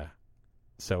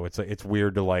 So it's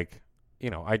weird to like,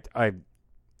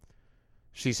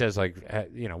 She says like,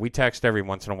 we text every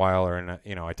once in a while, or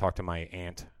I talk to my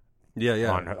aunt.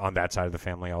 Yeah. On that side of the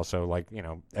family, also like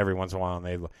every once in a while,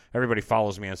 and everybody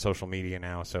follows me on social media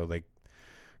now, so they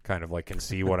kind of like can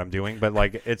see what I'm doing. But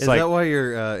like it's is like, that why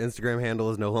your Instagram handle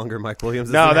is no longer Mike Williams?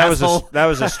 No, that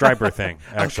was a Striper thing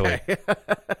actually.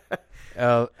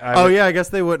 I guess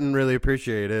they wouldn't really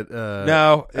appreciate it.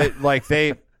 No, like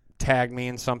they tag me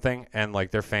in something, and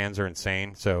like their fans are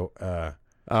insane. So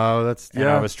Oh, that's And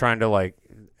I was trying to like,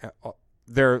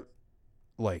 they're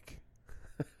like,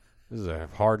 this is a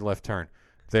hard left turn.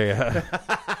 They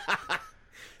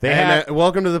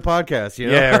welcome to the podcast. You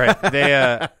know? Yeah,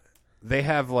 right. They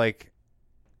have like,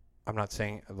 I'm not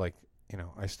saying like,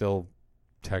 I still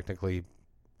technically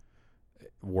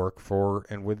work for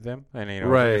and with them, and if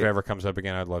it ever comes up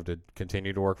again, I'd love to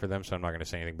continue to work for them, so I'm not going to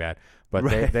say anything bad, but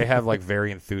they have like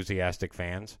very enthusiastic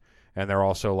fans, and they're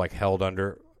also like held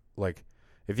under, like,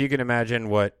 if you can imagine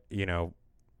what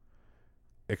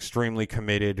extremely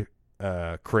committed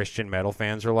Christian metal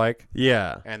fans are like,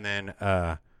 and then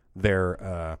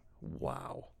they're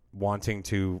wanting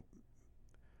to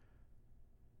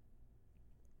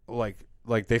like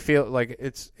they feel like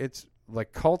it's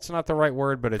like cult's not the right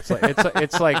word, but it's like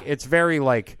it's very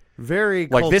like very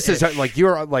like cult-ish. This is like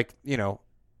you're like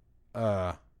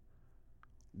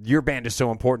your band is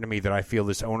so important to me that I feel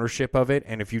this ownership of it,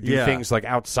 and if you do things like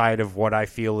outside of what I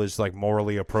feel is like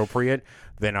morally appropriate,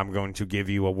 then I'm going to give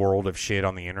you a world of shit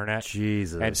on the internet.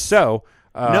 Jesus. And so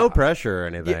no pressure or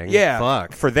anything.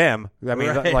 Fuck. For them. I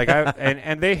mean, like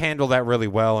and they handle that really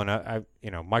well, and I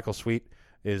Michael Sweet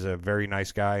is a very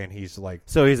nice guy, and he's like,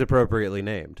 so he's appropriately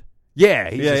named. Yeah,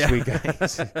 he's a sweet guy.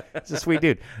 He's a sweet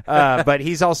dude. But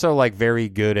he's also like very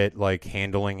good at like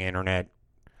handling internet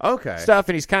stuff,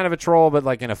 and he's kind of a troll, but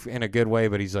like in a good way.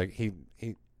 But he's like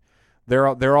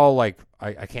they're all like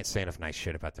I can't say enough nice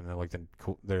shit about them. They're like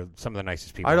they're some of the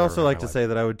nicest people. I'd also like to say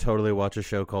that I would totally watch a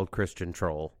show called Christian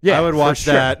Troll. Yeah, I would watch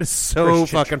that so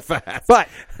Christian fucking fast. But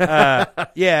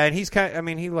yeah, and he's kind. I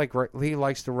mean, he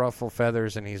likes to ruffle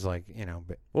feathers, and he's like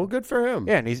well, good for him.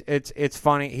 Yeah, and it's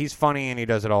funny. He's funny, and he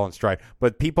does it all in stride.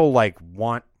 But people like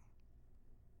want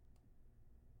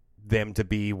them to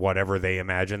be whatever they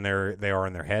imagine they are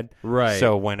in their head. Right.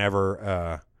 So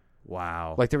whenever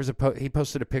wow, like there was he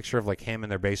posted a picture of like him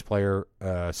and their bass player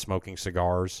smoking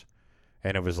cigars,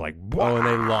 and it was like, wow. And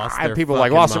they lost their people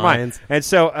like lost minds. their mind. And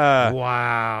so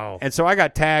wow. And so I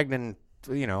got tagged, and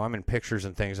I'm in pictures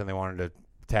and things, and they wanted to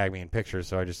tag me in pictures.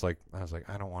 So I was like,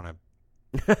 I don't want to.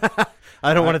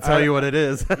 I don't want to tell you what it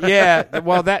is. Yeah,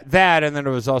 well that, and then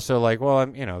it was also like, well,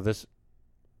 this.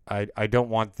 I don't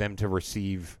want them to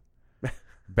receive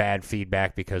bad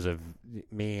feedback because of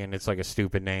me, and it's like a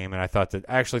stupid name, and I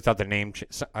actually thought the name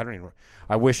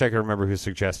I wish I could remember who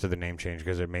suggested the name change,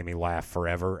 because it made me laugh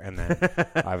forever, and then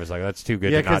I was like, that's too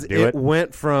good to not do it. It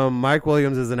went from Mike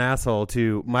Williams is an asshole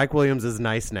to Mike Williams is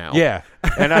nice now. Yeah,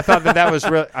 and I thought that was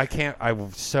real. I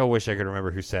so wish I could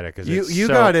remember who said it, because you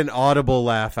got an audible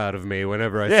laugh out of me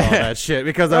whenever I saw that shit,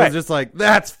 because I was just like,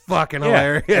 that's fucking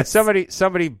hilarious. And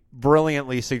somebody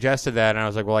brilliantly suggested that, and I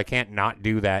was like, well, I can't not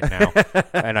do that now.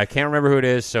 And I can't remember who it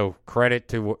is, so credit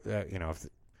to if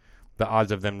the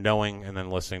odds of them knowing and then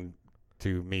listening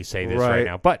to me say this right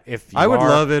now. But if I would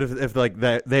love it if like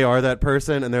that they are that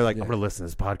person, and they're like, I'm gonna listen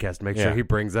to this podcast and make sure he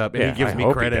brings up, and he gives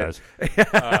me credit.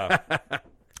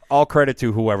 All credit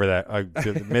to whoever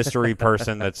the mystery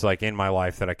person that's like in my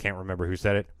life that I can't remember who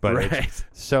said it, but it's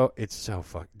so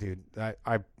fuck, dude.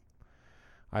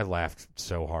 I laughed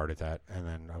so hard at that, and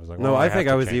then I was like, well, I think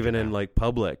I was even in like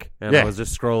public, and I was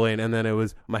just scrolling, and then it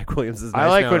was Mike Williams is nice. I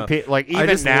like now. when like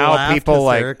even now people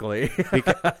hysterically. Like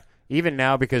even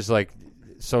now, because like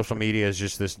social media is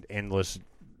just this endless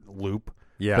loop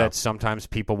that sometimes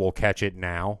people will catch it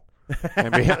now.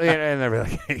 And they'll be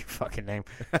like, hey, fucking name.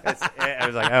 I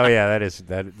was like, oh yeah,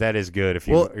 that is good if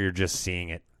you're just seeing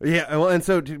it. Yeah, well, and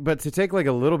so, but to take like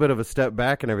a little bit of a step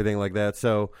back and everything like that.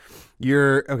 So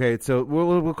you're okay. So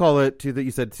we'll call it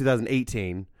you said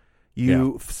 2018.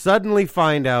 You suddenly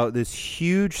find out this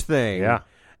huge thing. Yeah.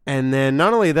 And then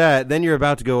not only that, then you're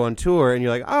about to go on tour, and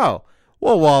you're like, oh,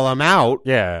 well, while I'm out,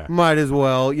 might as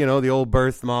well, the old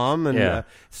birth mom. And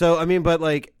so, I mean, but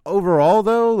like overall,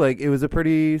 though, like it was a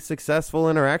pretty successful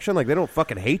interaction. Like they don't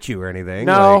fucking hate you or anything.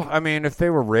 No, like, I mean, if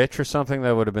they were rich or something,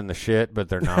 that would have been the shit, but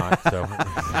they're not. So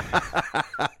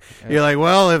you're like,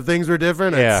 well, if things were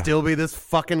different, I'd still be this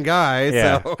fucking guy.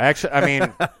 Yeah. So. Actually, I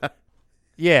mean,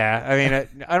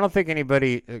 I don't think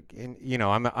anybody,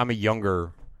 I'm a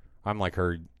younger, I'm like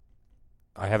her.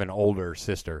 I have an older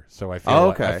sister, so I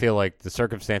feel like the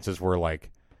circumstances were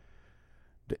like,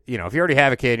 if you already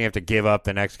have a kid and you have to give up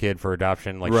the next kid for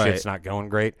adoption, like shit's not going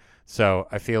great. So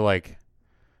I feel like,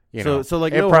 so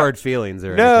like no hard feelings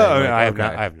or anything. No, I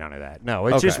have none of that. No,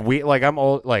 it's just we like I'm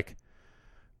old. Like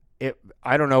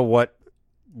I don't know what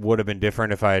would have been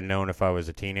different if I had known if I was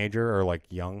a teenager or like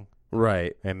young,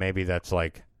 right? And maybe that's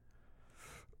like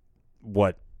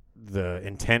what the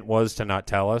intent was to not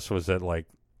tell us, was that like.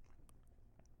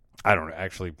 I don't know.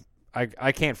 Actually,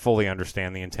 I can't fully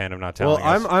understand the intent of not telling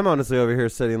us. I'm honestly over here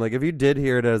sitting like, if you did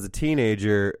hear it as a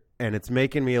teenager and it's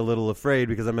making me a little afraid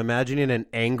because I'm imagining an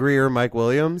angrier Mike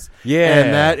Williams. Yeah.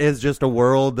 And that is just a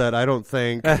world that I don't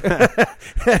think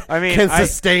can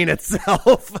sustain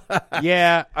itself.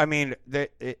 Yeah, I mean,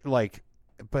 but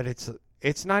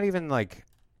it's not even like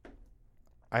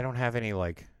I don't have any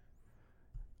like.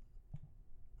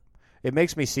 It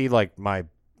makes me see like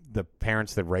the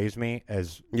parents that raised me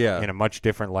as in a much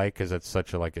different light because it's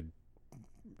such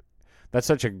that's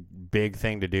such a big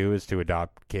thing to do is to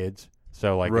adopt kids.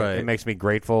 So like it makes me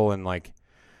grateful and like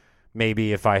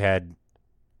maybe if I had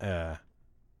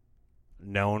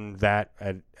known that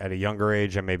at a younger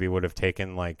age, I maybe would have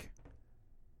taken like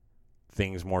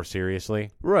things more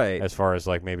seriously. Right. As far as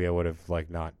like maybe I would have like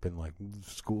not been like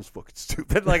school's fucking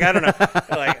stupid. Like I don't know.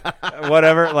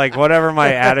 Like whatever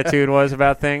my attitude was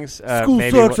about things. School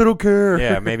maybe sucks, I don't care.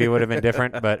 Yeah, maybe it would have been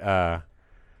different, but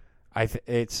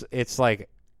it's like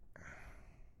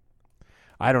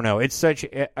I don't know. It's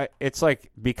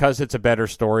like because it's a better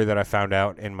story that I found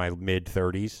out in my mid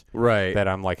 30s. Right. That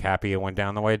I'm like happy it went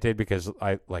down the way it did because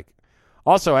I like.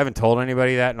 Also, I haven't told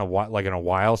anybody that in a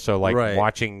while. So like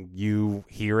watching you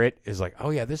hear it is like,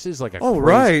 oh yeah, this is like a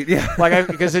crazy, yeah, like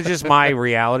because it's just my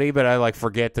reality. But I like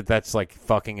forget that that's like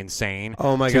fucking insane.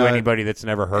 Oh my to God. Anybody that's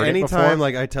never heard it before. Anytime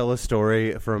like I tell a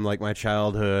story from like my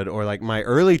childhood or like my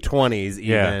early 20s,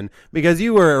 even because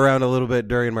you were around a little bit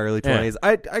during my early 20s,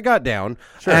 I got down,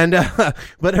 and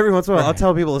but every once in a while I'll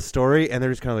tell people a story and they're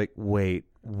just kind of like, wait.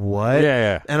 What?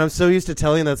 Yeah. And I'm so used to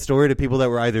telling that story to people that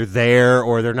were either there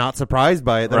or they're not surprised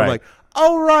by it that I'm like,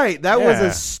 oh, right, that was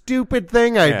a stupid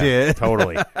thing I did.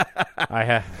 Totally. I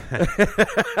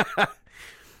have.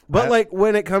 But like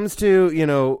when it comes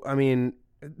to, I mean,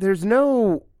 there's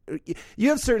no. You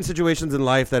have certain situations in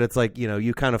life that it's like,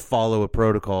 you kind of follow a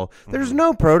protocol. There's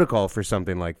no protocol for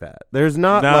something like that. There's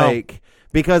not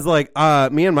because like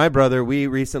me and my brother, we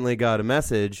recently got a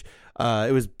message.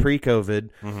 It was pre-COVID,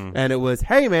 and it was,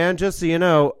 hey, man, just so you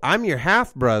know, I'm your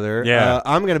half-brother. Yeah.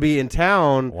 I'm going to be in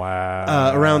town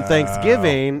wow. Around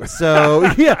Thanksgiving.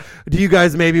 So, do you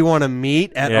guys maybe want to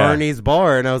meet at Arnie's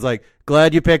bar? And I was like,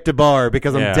 glad you picked a bar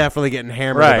because I'm definitely getting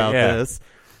hammered about this.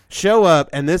 Show up,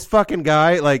 and this fucking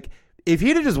guy, like, if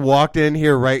he'd have just walked in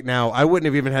here right now, I wouldn't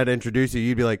have even had to introduce you.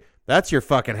 You'd be like, that's your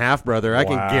fucking half-brother. I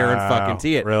can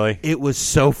guarantee it. Really? It was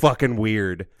so fucking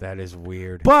weird. That is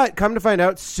weird. But come to find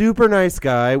out, super nice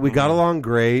guy. We got along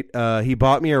great. He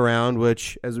bought me around,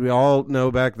 which, as we all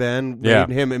know back then, made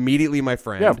him immediately my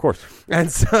friend. Yeah, of course.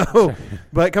 And so,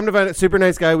 but come to find out, super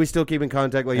nice guy. We still keep in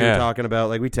contact like you were talking about.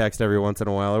 Like we text every once in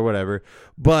a while or whatever.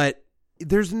 But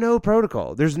there's no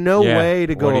protocol. There's no way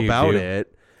to go about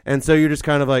it. And so you're just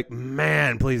kind of like,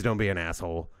 man, please don't be an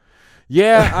asshole.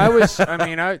 Yeah, I was,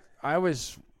 I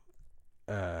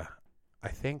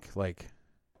think, like,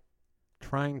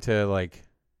 trying to, like,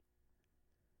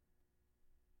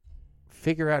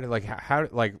 figure out, like, how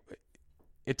like,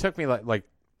 it took me, like,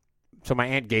 so my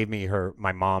aunt gave me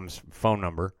my mom's phone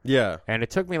number. Yeah. And it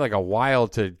took me, like, a while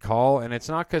to call, and it's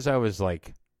not because I was,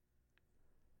 like,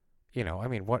 I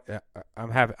mean, what I'm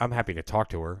happy to talk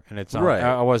to her, and it's not. Right.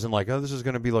 I wasn't like, oh, this is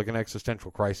going to be like an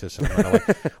existential crisis. And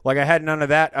like I had none of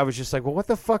that. I was just like, well, what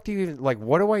the fuck do you even like?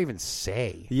 What do I even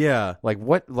say? Yeah. Like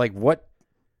what? Like do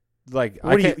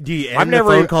you end the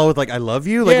phone call with like I love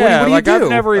you? Like yeah, what do you do? I've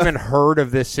never even heard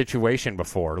of this situation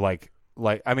before. Like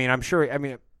I mean, I'm sure. I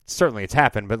mean, certainly it's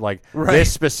happened, but like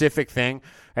this specific thing.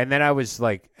 And then I was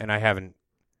like, and I had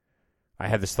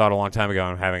this thought a long time ago.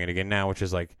 I'm having it again now, which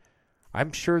is like.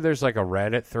 I'm sure there's like a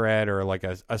Reddit thread or like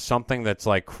a something that's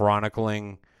like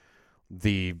chronicling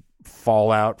the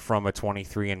fallout from a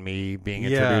 23andMe being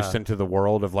introduced into the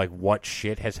world of like what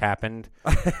shit has happened,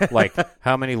 like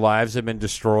how many lives have been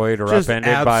destroyed or just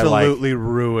upended absolutely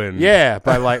ruined. Yeah,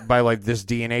 by like this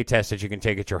DNA test that you can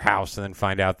take at your house and then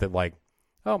find out that like,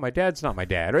 oh, my dad's not my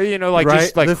dad, or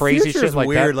just like the crazy shit like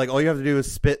weird. that. Like all you have to do is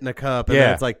spit in a cup, and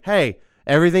then it's like, hey,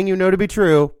 everything you know to be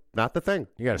true. Not the thing.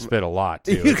 You got to spit a lot,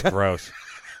 too. It's gross.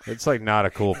 It's like not a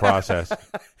cool process.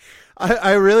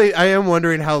 I am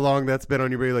wondering how long that's been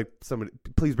on your brain. Like, somebody,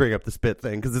 please bring up the spit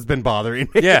thing because it's been bothering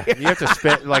me. Yeah, you have to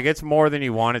spit. Like, it's more than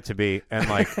you want it to be. And,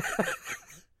 like...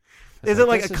 Is it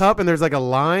like a cup and there's like a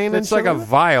line? It's like a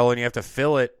vial and you have to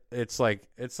fill it. It's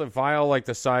a vial like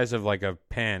the size of like a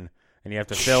pen. And you have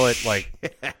to fill it like...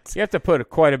 You have to put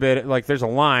quite a bit... Like, there's a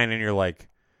line and you're like...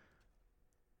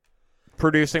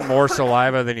 producing more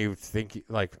saliva than you think.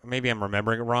 Like maybe I'm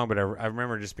remembering it wrong, but I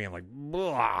remember just being like,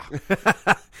 blah.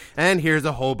 And here's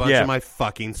a whole bunch of my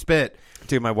fucking spit.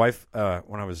 Dude, my wife,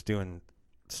 when I was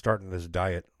starting this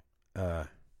diet, was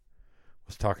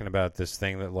talking about this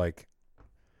thing that like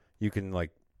you can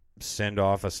like send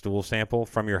off a stool sample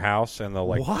from your house and they'll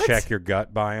like check your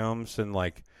gut biomes and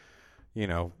like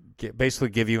basically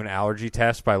give you an allergy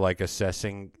test by like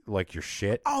assessing like your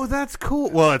shit. Oh, that's cool.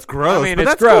 Well, it's gross. I mean, but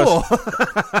it's that's gross.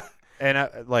 Cool. And I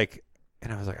was like,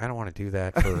 I don't want to do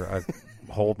that for a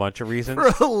whole bunch of reasons.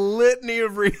 For a litany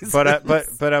of reasons. But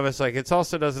I was like, it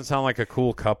also doesn't sound like a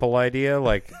cool couple idea.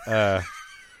 Like,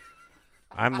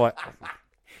 I'm like,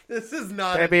 this is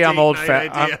not. Maybe I'm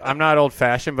I'm not old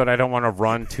fashioned, but I don't want to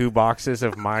run 2 boxes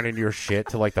of mine and your shit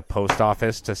to like the post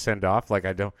office to send off. Like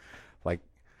I don't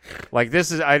like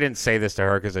this is. I didn't say this to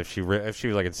her because if she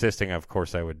was like insisting, of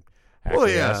course I would. Well,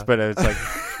 yeah. But it's like,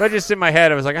 but just in my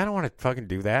head, I was like, I don't want to fucking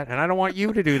do that, and I don't want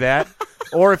you to do that.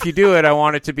 Or if you do it, I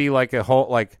want it to be like a whole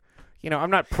like,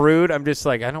 I'm not prude. I'm just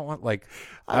like, I don't want like.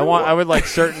 I would like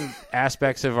certain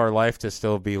aspects of our life to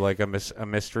still be like a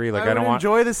mystery. Like I don't want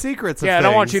enjoy the secrets. I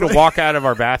don't want you to walk out of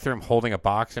our bathroom holding a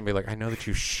box and be like, I know that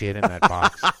you shit in that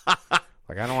box.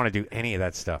 Like I don't want to do any of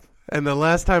that stuff. And the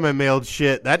last time I mailed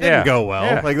shit, that didn't go well.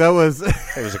 Yeah. Like that was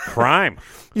it was a crime.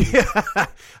 Yeah,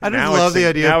 I just love the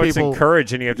idea of people. Now it's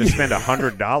encouraged, and you have to spend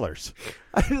 $100.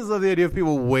 I just love the idea of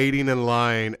people waiting in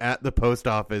line at the post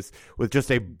office with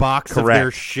just a box of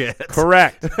their shit.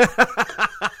 Correct.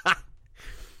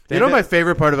 My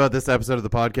favorite part about this episode of the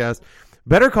podcast,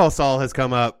 Better Call Saul has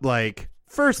come up like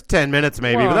first 10 minutes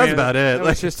maybe, but that's about it.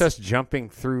 It's just us jumping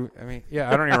through. I mean,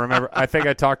 I don't even remember. I think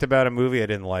I talked about a movie I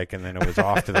didn't like, and then it was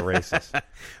off to the races.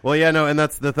 Well, yeah, no, and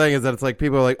that's the thing is that it's like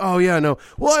people are like, oh, yeah, no,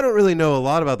 well, I don't really know a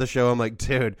lot about the show. I'm like,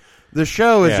 dude, the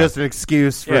show is just an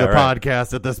excuse for the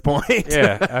podcast at this point.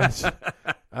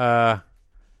 Yeah.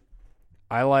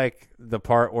 I like the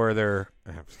part where they're...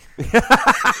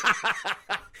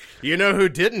 You know who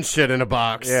didn't shit in a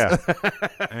box? Yeah.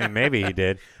 I mean, maybe he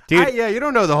did. Dude, you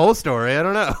don't know the whole story. I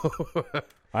don't know.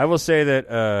 I will say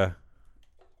that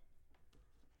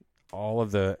all of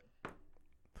the...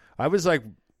 I was like...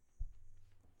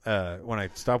 when I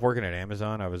stopped working at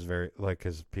Amazon, I was very... like,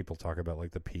 because people talk about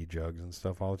like the pee jugs and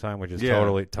stuff all the time, which is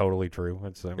totally true.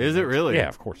 Is it really? Yeah,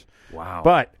 of course. Wow.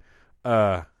 But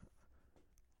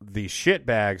the shit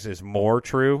bags is more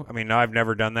true. I mean, no, I've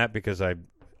never done that because I...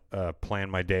 plan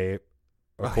my day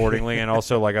accordingly, and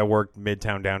also like I work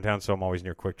midtown, downtown, so I'm always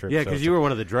near Quick Trip. Yeah, because you were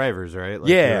one of the drivers, right? Like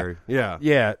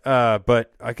yeah.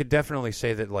 But I could definitely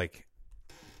say that like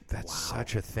that's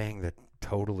such a thing that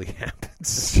totally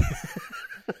happens.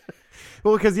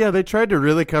 Well, because they tried to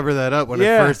really cover that up when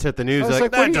it first hit the news. Like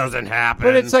that doesn't happen.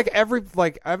 But it's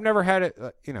like I've never had it.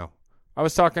 I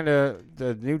was talking to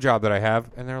the new job that I have,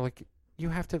 and they're like, you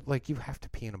have to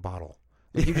pee in a bottle.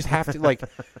 Like, you just have to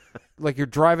like you're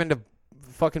driving to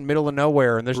fucking middle of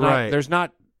nowhere, and there's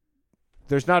not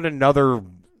another.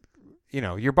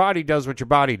 Your body does what your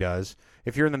body does.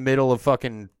 If you're in the middle of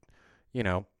fucking,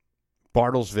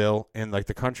 Bartlesville and like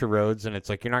the country roads, and it's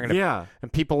like you're not gonna.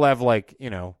 And people have like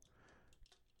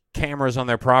cameras on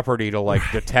their property to like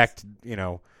detect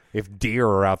if deer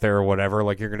are out there or whatever.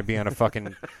 Like you're gonna be on a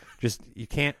fucking you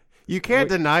can't. You can't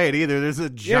deny it either. There's a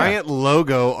giant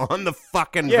logo on the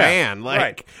fucking van,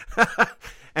 like,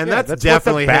 and that's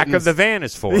definitely what the back of the van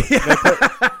is for.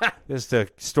 Is to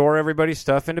store everybody's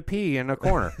stuff and to pee in a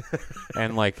corner,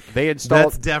 and like they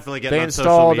installed. That's definitely getting on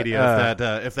social media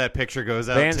if that picture goes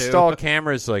out. They installed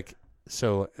cameras like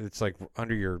so. It's like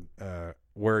under your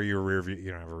where your rear view.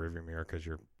 You don't have a rear view mirror because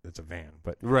it's a van,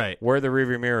 but where the rear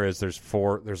view mirror is, there's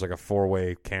like a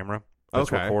 4-way camera. That's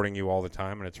recording you all the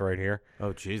time, and it's right here.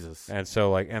 Oh, Jesus. And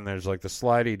so, and there's, the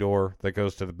slidey door that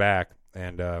goes to the back,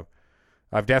 and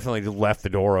I've definitely left the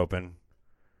door open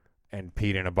and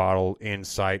peed in a bottle in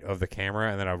sight of the camera,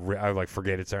 and then I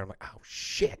forget it's there. I'm like, oh,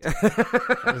 shit.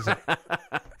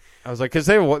 I was like, because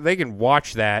they can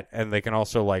watch that, and they can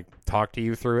also, talk to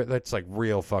you through it. That's,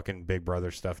 real fucking Big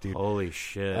Brother stuff, dude. Holy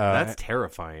shit. That's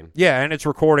terrifying. Yeah, and it's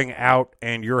recording out,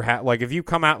 and you're, if you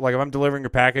come out, if I'm delivering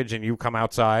your package and you come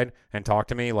outside and talk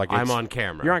to me, I'm on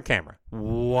camera. You're on camera.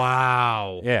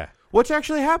 Wow. Yeah. Which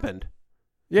actually happened.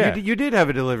 Yeah. You did have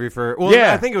a delivery for,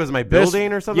 I think it was my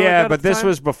building or something like that. Yeah, but this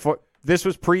was before, this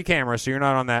was pre-camera, so you're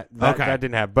not on that. That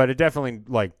didn't happen. But it definitely,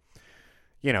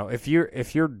 if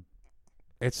you're,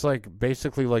 it's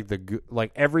basically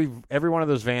every one of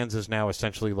those vans is now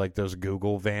essentially those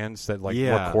Google vans that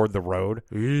record the road.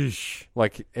 Eesh.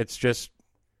 It's just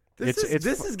this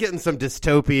is getting some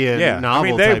dystopian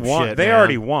novel type won. Shit. They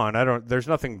already won. There's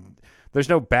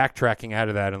no backtracking out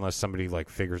of that unless somebody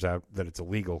figures out that it's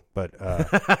illegal. But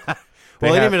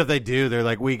even if they do,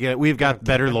 they're we've got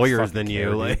better lawyers than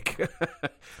you.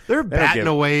 They're batting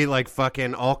away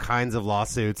fucking all kinds of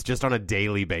lawsuits just on a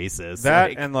daily basis.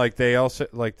 That and they also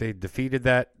they defeated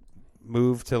that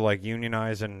move to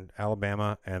unionize in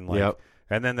Alabama and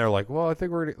and then they're well, I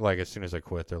think we're gonna, as soon as I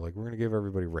quit, they're we're gonna give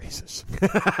everybody raises.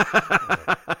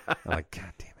 I'm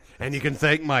God damn it. And you can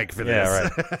thank Mike for this. Yeah,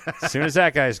 right. As soon as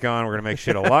that guy's gone, we're going to make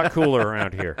shit a lot cooler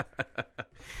around here.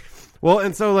 Well,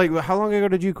 and so, like, how long ago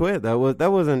did you quit? That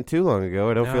wasn't too long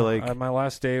ago. I don't feel like... my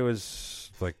last day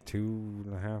was, like,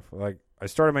 2.5. Like, I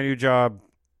started my new job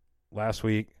last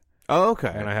week. Oh,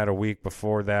 okay. And I had a week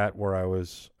before that where I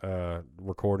was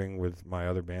recording with my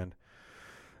other band.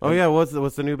 Oh, yeah. What's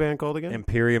the new band called again?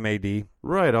 Imperium AD.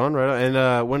 Right on.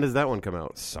 And when does that one come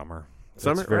out? Summer.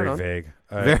 Summer? It's very right vague.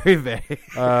 Very vague.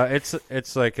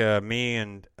 It's like me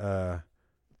and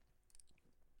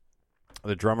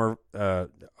the drummer,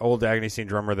 old Agony Scene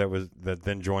drummer that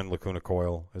then joined Lacuna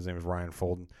Coil. His name is Ryan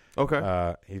Folden.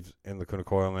 Okay. He's in Lacuna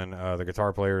Coil, and then the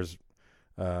guitar player's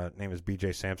name is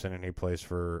BJ Sampson, and he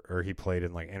played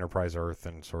in like Enterprise Earth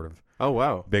and sort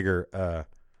of bigger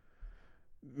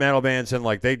metal bands, and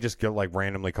like they just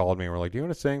randomly called me and were like, "Do you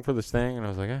want to sing for this thing?" And I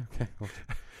was like, "Yeah, okay."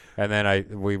 And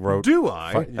then we wrote. Do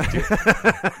I?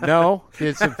 No,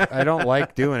 I don't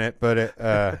like doing it, but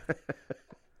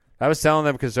I was telling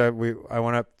them because I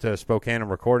went up to Spokane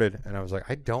and recorded, and I was like,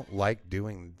 I don't like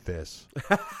doing this.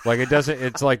 Like because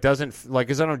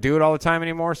I don't do it all the time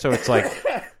anymore, so it's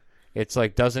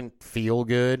like doesn't feel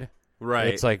good. Right.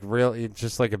 It's like it's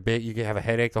just like a bit. You can have a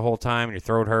headache the whole time, and your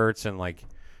throat hurts, and like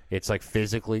it's like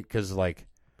physically because like.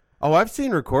 Oh, I've seen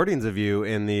recordings of you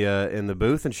in the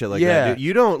booth and shit like that.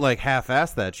 You don't like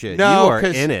half-ass that shit. No, you are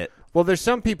in it. Well, there's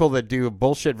some people that do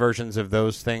bullshit versions of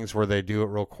those things where they do it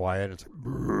real quiet. It's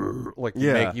like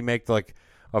you make like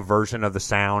a version of the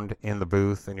sound in the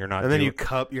booth, and you're not. And then you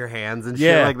cup your hands and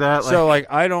shit like that. So like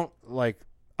I don't like.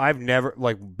 I've never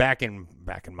like back in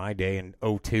my day in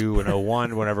 2002 and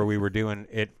 2001 whenever we were doing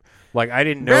it. Like I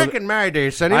didn't know. Back in my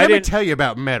day, Sonny, let me tell you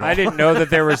about metal. I didn't know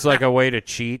that there was like a way to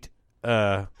cheat.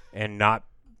 And not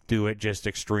do it just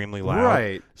extremely loud.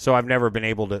 Right. So I've never been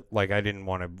able to, like, I didn't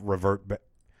want to revert back.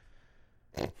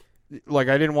 Like,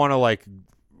 I didn't want to, like,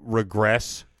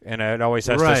 regress. And it always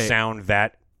has to sound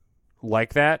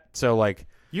like that. So, like.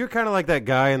 You're kind of like that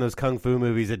guy in those kung fu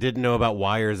movies that didn't know about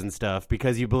wires and stuff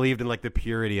because you believed in, like, the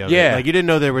purity of it. Like, you didn't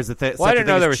know there was Well, I didn't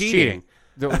know there was cheating.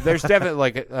 There's definitely,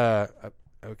 like,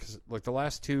 because, like, the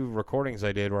last two recordings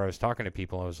I did where I was talking to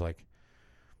people, I was like,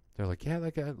 they're like, yeah,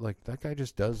 that guy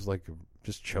just does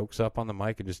just chokes up on the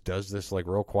mic and just does this like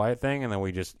real quiet thing, and then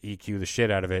we just EQ the shit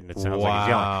out of it, and it sounds like he's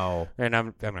yelling. And I'm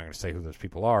not going to say who those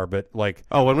people are, but like,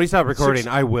 when we stop recording,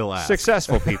 I will ask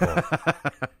successful people.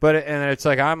 But and it's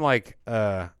like I'm like,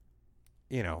 dude,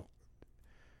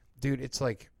 it's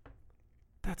like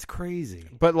that's crazy.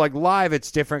 But like live,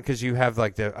 it's different because you have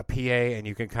like a PA, and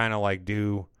you can kind of like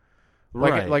do.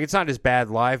 Like it's not as bad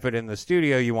live, but in the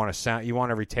studio you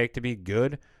want every take to be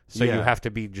good, so you have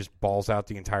to be just balls out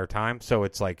the entire time. So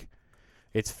it's like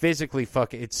it's physically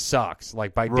it sucks.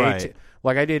 Like by day two,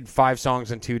 like I did 5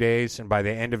 songs in 2 days, and by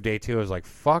the end of day 2 I was like,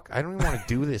 fuck, I don't even want to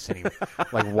do this anymore.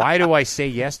 Like why do I say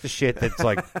yes to shit that's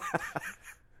like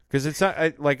because it's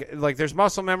not like there's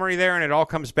muscle memory there and it all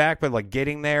comes back, but like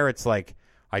getting there, it's like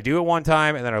I do it one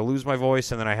time and then I lose my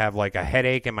voice and then I have like a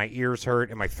headache and my ears hurt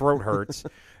and my throat hurts.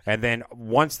 And then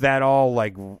once that all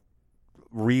like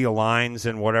realigns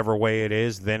in whatever way it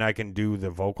is, then I can do the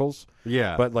vocals.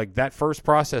 Yeah. But like that first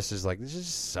process is like, this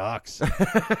just sucks.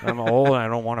 I'm old and I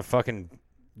don't want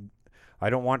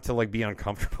to like be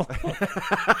uncomfortable.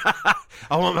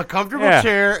 I want my comfortable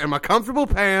chair and my comfortable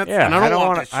pants. Yeah. And I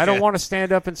don't want to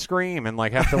stand up and scream and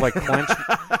like have to like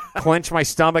clench my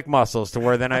stomach muscles to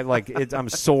where then I'm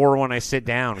sore when I sit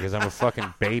down because I'm a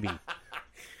fucking baby.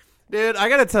 Dude, I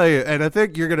got to tell you, and I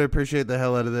think you're going to appreciate the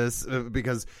hell out of this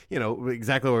because,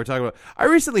 exactly what we're talking about. I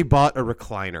recently bought a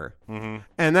recliner,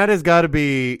 and that has got to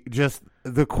be just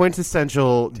the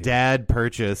quintessential dad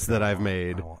purchase that I've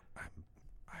made.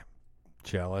 I'm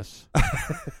jealous.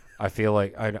 I feel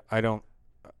like I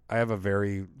have a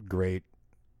very great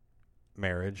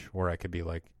marriage where I could be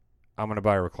like, I'm going to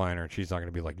buy a recliner, and she's not going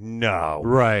to be like, no.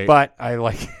 Right. But I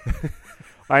like...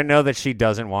 I know that she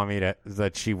doesn't want me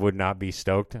that she would not be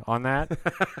stoked on that.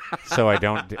 So I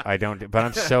don't, but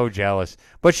I'm so jealous.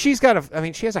 But she's got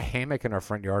she has a hammock in our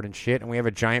front yard and shit, and we have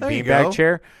a giant beanbag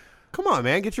chair. Come on,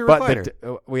 man, get your recliner.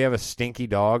 But we have a stinky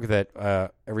dog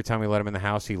that every time we let him in the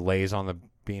house, he lays on the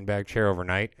beanbag chair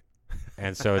overnight.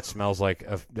 And so it smells like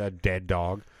a dead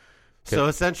dog. So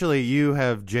essentially, you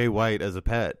have Jay White as a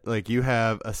pet. Like you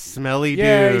have a smelly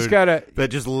dude that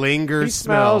just lingers. He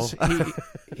smells.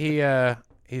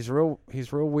 He's real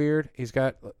weird. He's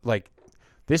got like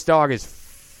this dog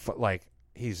is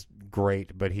he's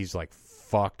great, but he's like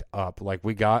fucked up. Like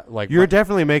we got like you're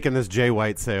definitely making this Jay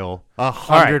White sale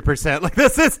 100%. Like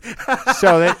this is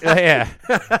so yeah.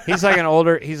 He's like an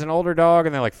older dog,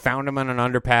 and they like found him in an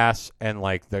underpass, and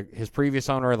like his previous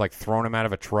owner had like thrown him out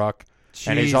of a truck,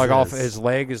 and he's like his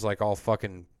leg is like all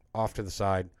fucking off to the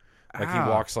side, like he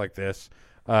walks like this.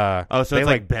 So it's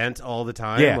like bent all the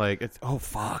time. Yeah. Like it's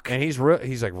fuck. And he's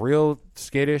like real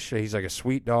skittish. He's like a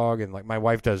sweet dog, and like my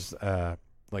wife does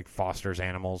like fosters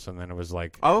animals, and then it was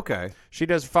like okay, she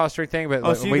does a fostering thing.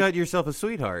 But so you got yourself a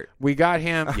sweetheart. We got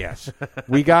him. Yes,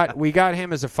 we got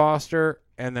him as a foster,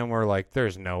 and then we're like,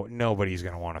 there's nobody's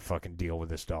gonna want to fucking deal with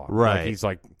this dog. Right? Like, he's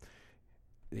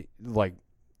like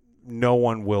no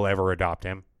one will ever adopt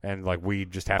him, and like we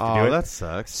just have to do it. Oh, that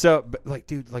sucks. So, but like,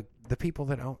 dude, like the people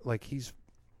that don't like he's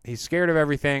scared of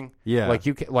everything. Yeah.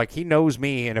 Like he knows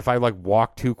me, and if I like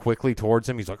walk too quickly towards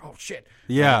him, he's like, "Oh shit."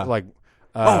 Yeah.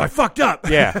 I fucked up.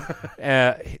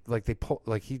 Yeah. Like they pull.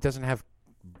 Like he doesn't have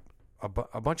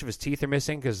a bunch of his teeth are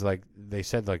missing because like they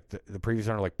said like the previous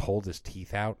owner like pulled his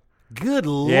teeth out. Good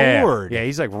Lord. Yeah.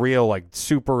 He's like real like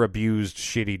super abused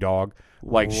shitty dog.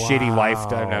 Like shitty life.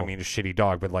 I mean a shitty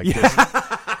dog, but like just,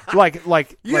 like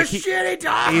shitty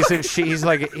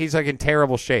dog. He's like in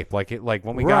terrible shape. Like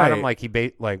when we got him, like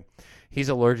he's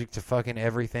allergic to fucking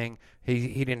everything.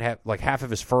 He didn't have like half of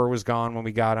his fur was gone when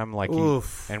we got him. Like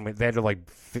and they had to like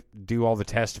do all the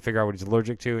tests to figure out what he's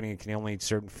allergic to, and he can only eat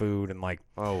certain food. And like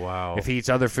if he eats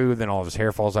other food, then all of his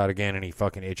hair falls out again, and he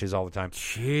fucking itches all the time.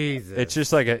 Jesus, it's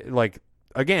just like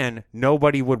again,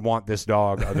 nobody would want this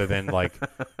dog other than like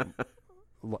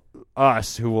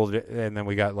us who will. And then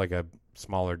we got like a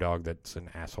smaller dog that's an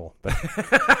asshole,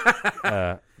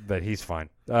 but he's fine.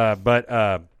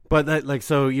 But that, like,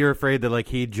 so you're afraid that like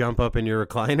he'd jump up in your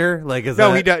recliner? Like,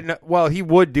 he does. No, well, he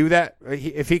would do that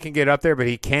if he can get up there, but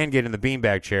he can get in the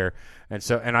beanbag chair, and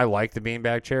I like the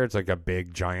beanbag chair. It's like a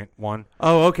big giant one.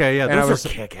 Oh, okay, yeah, and those are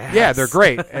kick ass. Yeah, they're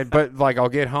great. But like, I'll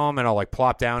get home and I'll like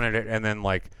plop down in it, and then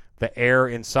like the air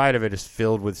inside of it is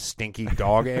filled with stinky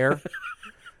dog air,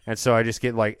 and so I just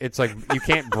get like it's like you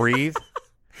can't breathe.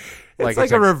 It's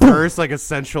like a reverse, like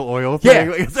essential oil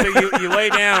thing. Yeah. So you lay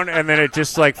down, and then it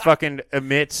just like fucking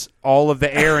emits all of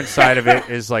the air inside of it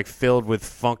is like filled with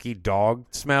funky dog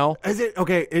smell. Is it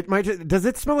okay? It might. Does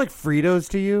it smell like Fritos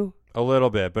to you? A little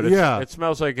bit, but it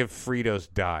smells like if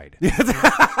Fritos died.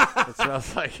 It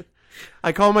smells like.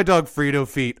 I call my dog Frito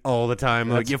Feet all the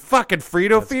time. Like, you fucking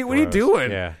Frito Feet. What are you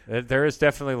doing? Yeah, there is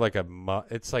definitely like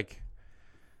it's like,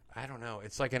 I don't know.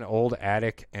 It's like an old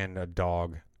attic and a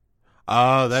dog.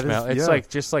 Oh, that smell. Is. It's like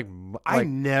just like I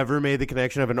never made the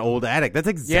connection of an old attic. That's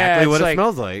exactly what it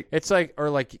smells like. It's like, or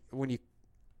like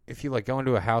if you like go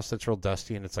into a house that's real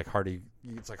dusty and it's like hard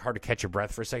to catch your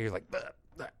breath for a second. You're like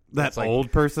that old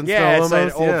like, person smell. Yeah, it's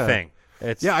almost. That old thing.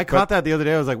 I caught that the other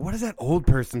day. I was like, "What does that old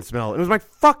person smell?" It was my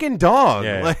fucking dog.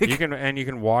 Yeah, like, you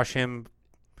can wash him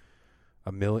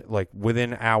like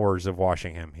within hours of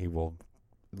washing him, he will.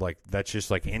 Like that's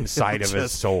just like inside of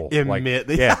his soul. Emit,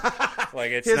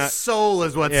 like it's his soul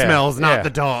is what smells, not the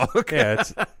dog. Yeah,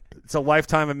 it's a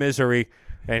lifetime of misery,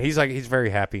 and he's very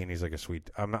happy, and he's like a sweet.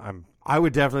 I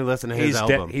would definitely listen to his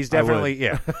album. He's definitely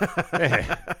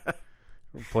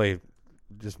play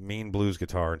just mean blues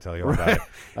guitar and tell you all about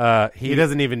it. He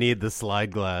doesn't even need the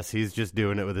slide glass. He's just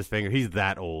doing it with his finger. He's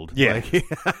that old. Yeah,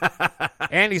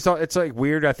 and it's like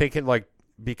weird. I think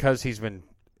because he's been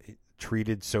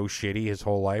treated so shitty his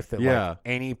whole life that like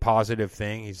any positive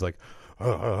thing he's like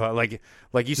like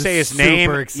you just say his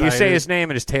name excited. You say his name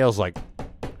and his tail's like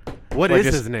what is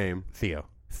his name? Theo,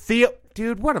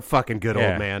 dude, what a fucking good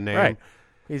old man name, right.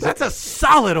 That's a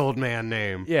solid old man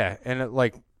name. Yeah, and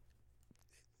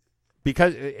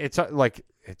because it's like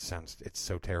it's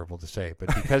so terrible to say, but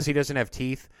because he doesn't have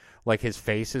teeth, like his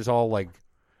face is all like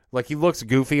he looks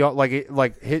goofy,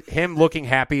 him looking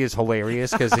happy is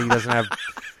hilarious because he doesn't have.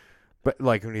 But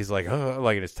like when he's like,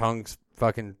 like his tongue's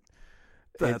fucking,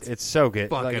 it's so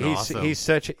good. Fucking awesome. He's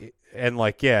such, and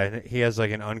like he has like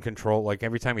an uncontrolled. Like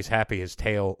every time he's happy, his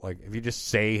tail. Like if you just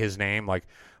say his name, like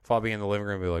if I'll be in the living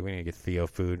room, and be like, we need to get Theo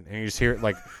food, and you just hear it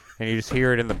and you just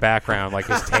hear it in the background, like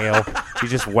his tail. He's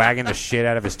just wagging the shit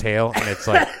out of his tail, and it's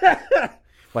like.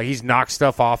 Like he's knocked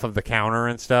stuff off of the counter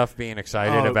and stuff, being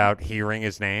excited about hearing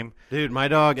his name. Dude, my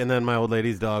dog and then my old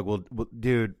lady's dog will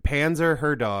dude, Panzer,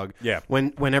 her dog. Yeah.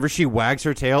 Whenever she wags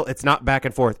her tail, it's not back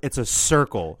and forth. It's a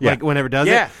circle. Yeah. Like whenever it does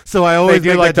it. So I always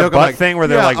do make like that the joke. butt thing where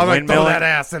they're like windmilling. Throw that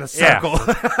ass in a circle.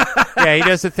 Yeah, he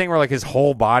does the thing where like his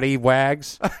whole body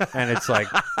wags, and it's like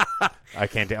I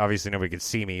can't. Obviously, nobody can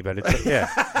see me, but it's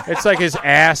it's like his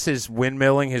ass is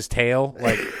windmilling his tail.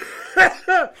 Like,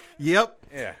 yep.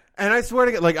 Yeah. And I swear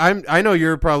to God, like I know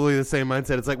you're probably the same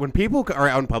mindset. It's like when people are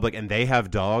out in public and they have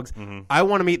dogs, I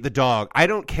want to meet the dog. I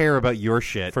don't care about your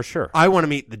shit. For sure. I want to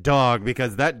meet the dog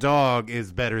because that dog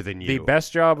is better than you. The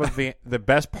best job of the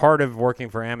best part of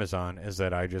working for Amazon is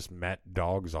that I just met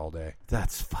dogs all day.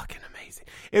 That's fucking amazing.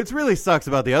 It really sucks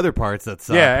about the other parts that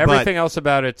suck. Yeah, everything else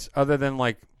about it, other than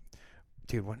like,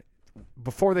 dude,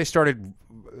 before they started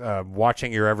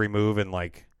watching your every move and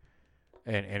like.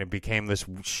 And it became this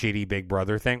shitty Big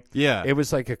Brother thing. Yeah, it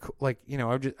was like I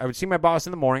would see my boss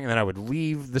in the morning, and then I would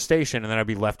leave the station, and then I'd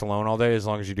be left alone all day. As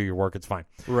long as you do your work, it's fine.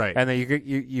 Right. And then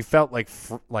you felt like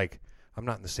I'm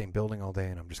not in the same building all day,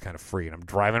 and I'm just kind of free, and I'm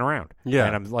driving around. Yeah.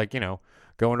 And I'm like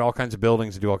going to all kinds of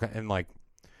buildings and do all kinds, and like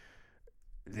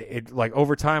it like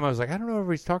over time I was like, I don't know,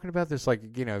 everybody's talking about this,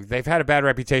 like they've had a bad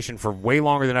reputation for way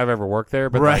longer than I've ever worked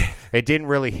there, but right. like, it didn't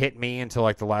really hit me until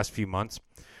like the last few months.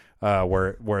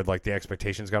 Where like the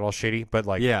expectations got all shitty, but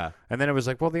like and then it was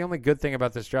like, well, the only good thing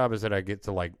about this job is that I get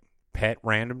to like pet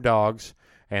random dogs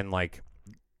and like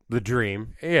the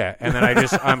dream, and then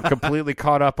I'm completely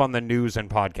caught up on the news and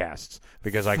podcasts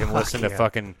because I can listen to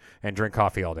fucking and drink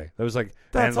coffee all day. That was like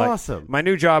that's awesome. My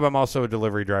new job, I'm also a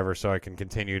delivery driver, so I can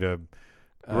continue to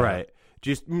right.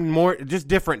 Just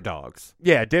different dogs.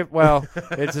 Yeah,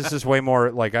 this is way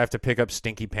more like I have to pick up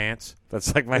stinky pants.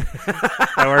 That's like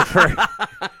I work for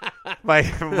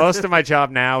most of my job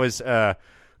now is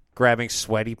grabbing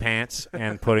sweaty pants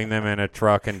and putting them in a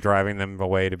truck and driving them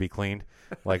away to be cleaned.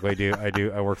 Like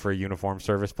I work for a uniform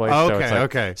service place. Okay, so it's like,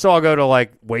 okay. So I'll go to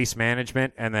like waste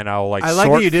management, and then I'll like. I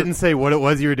like that you didn't say what it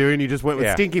was you were doing. You just went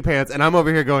with stinky pants, and I'm over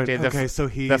here going, Dude, so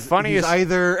he's funniest, he's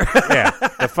either.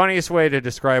 The funniest way to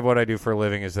describe what I do for a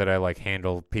living is that I like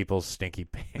handle people's stinky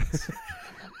pants.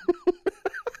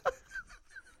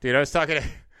 Dude, I was talking to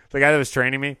the guy that was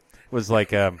training me was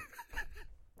like.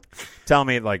 Telling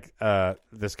me like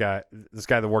this guy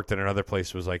that worked at another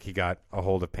place was like he got a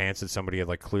hold of pants that somebody had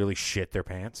like clearly shit their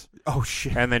pants. Oh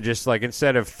shit! And then just like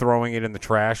instead of throwing it in the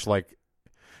trash, like,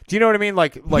 do you know what I mean?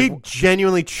 Like he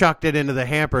genuinely chucked it into the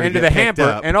hamper.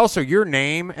 And also your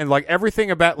name and like everything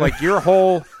about like your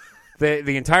whole.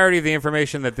 The entirety of the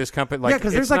information that this company like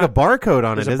because there's like a barcode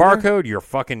on it. There's a barcode. Your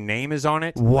fucking name is on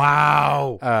it.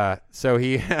 Wow. So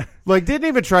he like didn't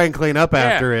even try and clean up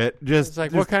after it. Just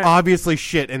like what kind obviously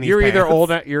shit in these. You're pants.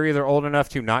 either old enough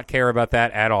to not care about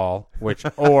that at all,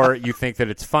 or you think that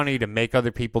it's funny to make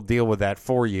other people deal with that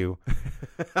for you.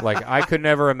 Like I could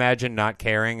never imagine not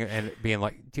caring and being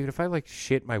like, dude, if I like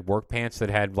shit my work pants that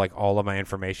had like all of my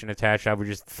information attached, I would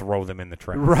just throw them in the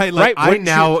trash. Right. Like I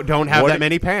now don't have that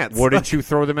many pants. Wouldn't you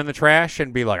throw them in the trash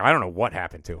and be like, I don't know what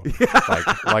happened to them.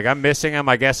 like I'm missing them.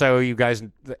 I guess I owe you guys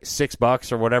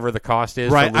 $6 or whatever the cost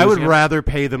is. Right. I would rather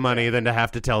pay the money than to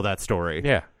have to tell that story.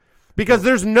 Yeah. Because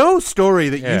there's no story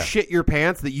that you shit your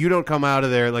pants that you don't come out of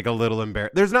there like a little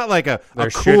embarrassed. There's not like a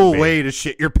cool way to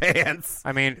shit your pants.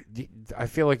 I mean, I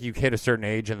feel like you hit a certain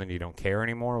age and then you don't care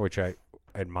anymore, which I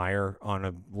admire on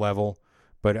a level.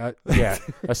 But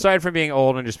aside from being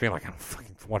old and just being like, I'm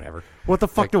fucking whatever. What the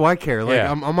fuck do I care? Like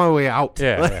I'm on my way out.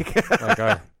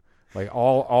 Yeah. Like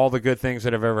all the good things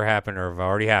that have ever happened or have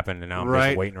already happened, and now I'm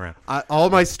just waiting around. All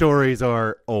my stories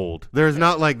are old. There's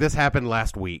not like this happened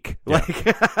last week. Yeah. Like,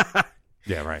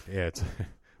 yeah, right. Yeah, it's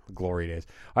glory days.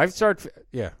 I've started.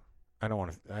 Yeah, I don't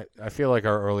want to. I feel like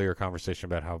our earlier conversation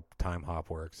about how time hop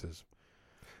works is.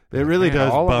 It really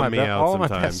does bum me out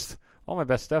sometimes. All my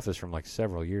best stuff is from like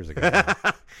several years ago.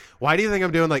 Why do you think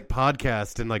I'm doing like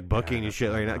podcast and like booking and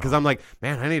shit like that? Because I'm like,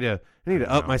 man, I need to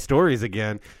up my stories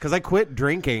again. Because I quit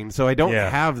drinking, so I don't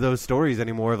have those stories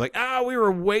anymore. Like, we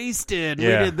were wasted. We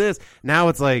did this. Now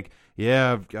it's like,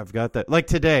 I've got that. Like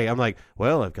today, I'm like,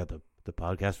 well, I've got the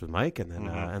podcast with Mike, and then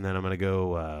I'm gonna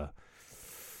go.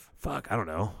 Fuck, I don't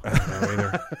know. I don't know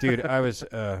either, dude. I was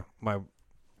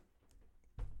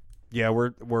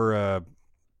we're.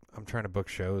 I'm trying to book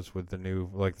shows with the new,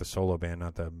 like the solo band,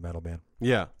 not the metal band.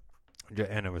 Yeah.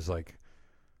 And it was like,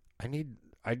 I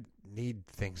need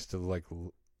things to like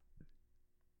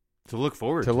to look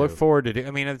forward to do.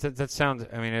 I mean, that sounds.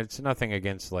 I mean, it's nothing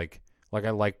against like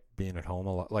I like being at home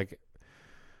a lot. Like,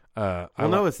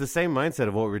 no, it's the same mindset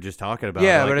of what we were just talking about.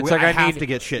 Yeah, but it's like I have to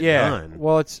get shit done.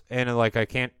 Well, it's and like I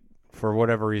can't. For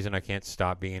whatever reason, I can't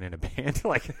stop being in a band.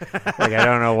 like I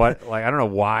don't know what. Like I don't know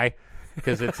why.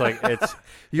 Because it's like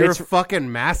you're a fucking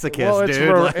masochist,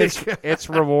 dude. It's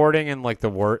rewarding and like the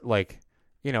word, like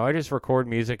I just record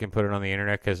music and put it on the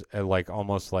internet because like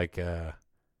almost like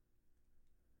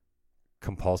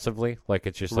compulsively, like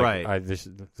it's just like this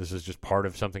is just part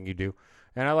of something you do,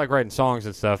 and I like writing songs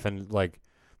and stuff, and like,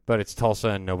 but it's Tulsa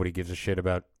and nobody gives a shit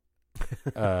about.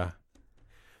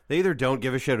 They either don't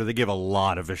give a shit or they give a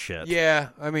lot of a shit. Yeah,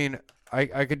 I mean,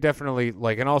 I could definitely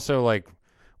like, and also like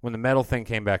when the metal thing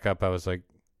came back up, I was like,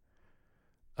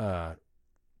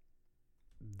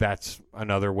 that's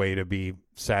another way to be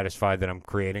satisfied that I'm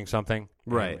creating something,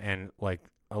 right? And like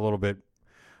a little bit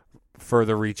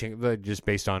further reaching, just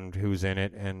based on who's in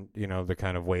it and the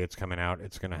kind of way it's coming out,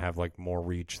 it's going to have like more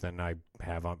reach than I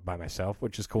have by myself,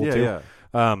 which is cool too.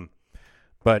 Yeah.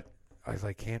 But I was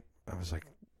like,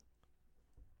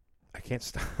 I can't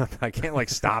stop. I can't like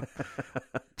stop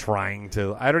trying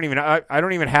to. I don't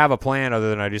even have a plan other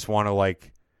than I just want to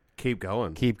like keep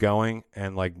going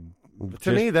and like.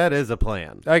 To me, that is a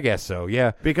plan. I guess so,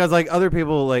 yeah. Because like other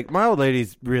people, like my old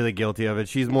lady's really guilty of it.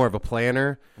 She's more of a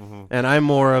planner, and I'm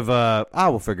more of a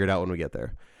we'll figure it out when we get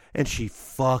there. And she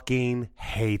fucking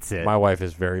hates it. My wife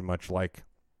is very much like,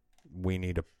 we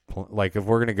need to like if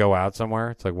we're gonna go out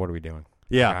somewhere, it's like, what are we doing?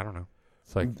 Yeah, like, I don't know.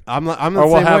 It's like I'm the or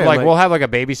we'll same have way. we'll have like a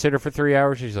babysitter for 3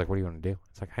 hours. She's like, what do you want to do?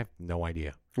 It's like, I have no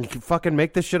idea. You can fucking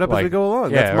make this shit up like, as we go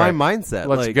along. Yeah, that's my mindset.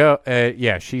 Let's like, go.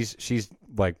 Yeah, she's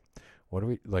like, what do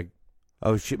we like?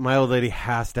 Oh, my old lady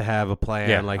has to have a plan.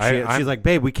 Yeah, like she's like,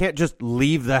 babe, we can't just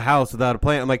leave the house without a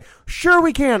plan. I'm like, sure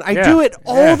we can. I Yeah, do it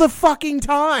all the fucking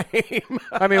time.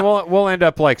 I mean, we'll end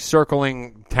up like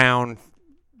circling town,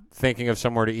 thinking of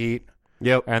somewhere to eat.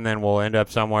 Yep. And then we'll end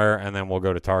up somewhere, and then we'll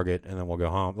go to Target, and then we'll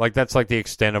go home. Like that's like the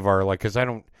extent of our like, because I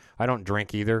don't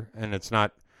drink either, and it's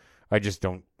not. I just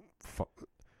don't.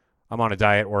 I'm on a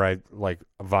diet where I like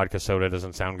vodka soda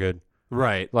doesn't sound good.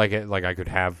 Right. Like I could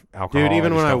have alcohol. Dude,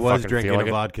 even when I was fucking drinking like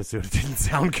a vodka soda, it didn't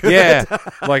sound good. Yeah.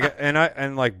 Like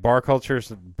and like bar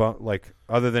culture's like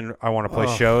other than I want to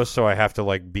play shows, so I have to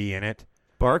like be in it.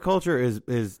 Bar culture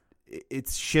is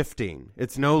it's shifting.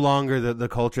 It's no longer the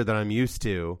culture that I'm used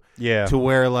to. Yeah. To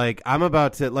where like I'm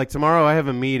about to like tomorrow I have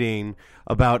a meeting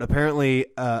about apparently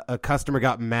a customer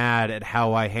got mad at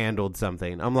how I handled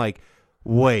something. I'm like,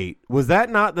 wait, was that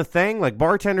not the thing? Like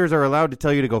bartenders are allowed to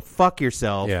tell you to go fuck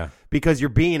yourself. Yeah. Because you're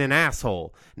being an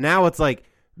asshole. Now it's like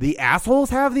the assholes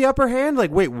have the upper hand.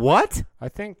 Like, wait, what? I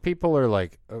think people are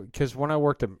like, because when I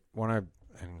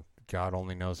and God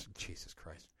only knows, Jesus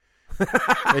Christ,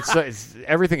 it's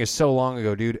everything is so long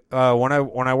ago, dude. When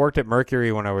I worked at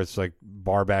Mercury, when I was like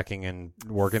bar backing and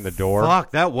working the door,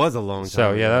 fuck, that was a long time.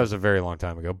 So yeah, ago. that was a very long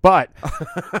time ago. But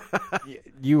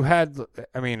you had,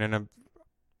 I mean, and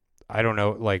I don't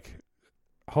know, like,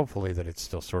 hopefully that it's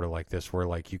still sort of like this, where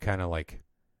like you kind of like.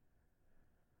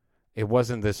 It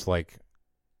wasn't this like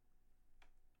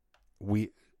the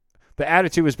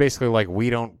attitude was basically like, we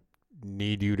don't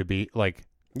need you to be like,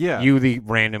 you the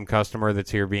random customer that's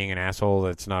here being an asshole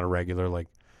that's not a regular. Like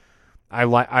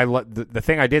the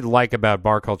thing I did like about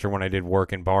bar culture when I did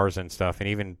work in bars and stuff, and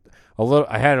even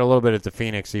I had a little bit at the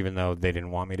Phoenix, even though they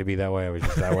didn't want me to be that way, I was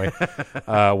just that way,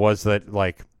 was that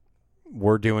like,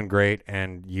 we're doing great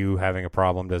and you having a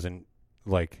problem isn't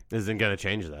gonna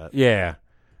change that. Yeah.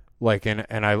 Like,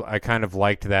 and I kind of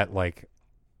liked that, like,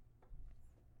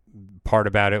 part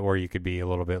about it where you could be a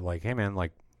little bit like, hey, man,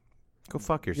 like, go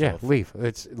fuck yourself. Yeah, leave.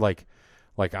 It's like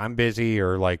I'm busy,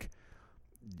 or like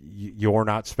you're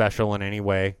not special in any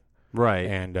way. Right.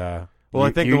 And, I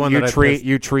think the one that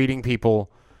you treating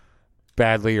people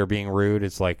badly or being rude,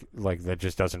 it's like that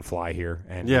just doesn't fly here.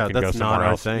 And yeah, you can that's go not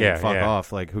our else. thing. Yeah, fuck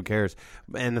off. Like, who cares?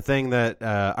 And the thing that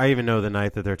I even know the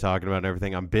night that they're talking about and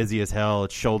everything, I'm busy as hell.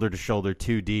 It's shoulder to shoulder,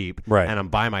 too deep, right? And I'm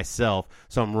by myself,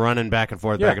 so I'm running back and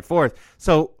forth.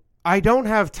 So I don't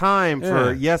have time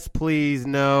for yes, please,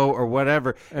 no, or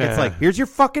whatever. It's like, here's your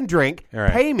fucking drink.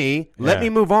 Right. Pay me. Let me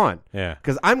move on. Yeah,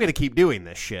 because I'm gonna keep doing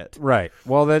this shit. Right.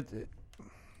 Well,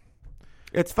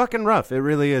 it's fucking rough. It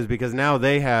really is, because now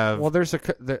they have there's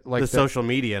the social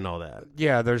media and all that.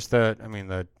 Yeah, there's the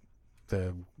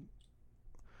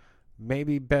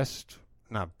maybe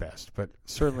not best, but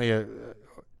certainly a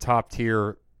top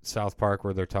tier South Park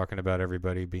where they're talking about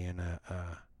everybody being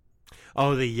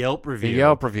the Yelp review. The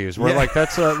Yelp reviews. Where like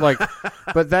that's like,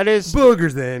 but that is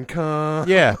boogers then come.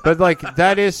 Yeah, but like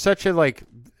that is such a like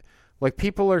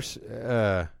people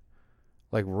are.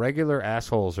 Like regular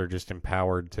assholes are just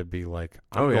empowered to be like,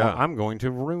 I'm going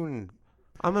to ruin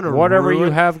whatever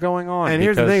you have going on. And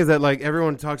here's the thing is that like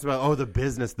everyone talks about the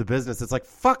business. It's like,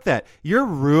 fuck that. You're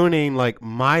ruining like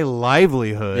my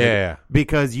livelihood. Yeah.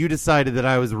 Because you decided that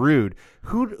I was rude.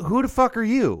 Who the fuck are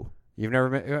you? You've never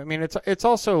been. I mean, it's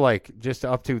also like just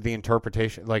up to the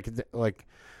interpretation. Like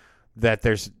that.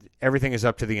 There's everything is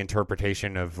up to the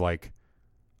interpretation of like,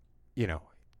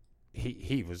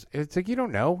 He was. It's like, you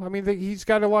don't know. I mean, he's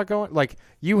got a lot going. Like,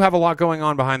 you have a lot going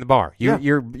on behind the bar.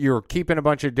 You're keeping a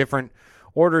bunch of different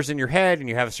orders in your head, and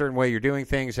you have a certain way you're doing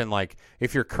things. And like,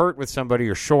 if you're curt with somebody,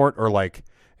 or short, or like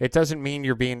it doesn't mean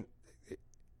you're being.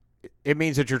 It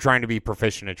means that you're trying to be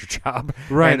proficient at your job.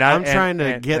 Right. And I'm trying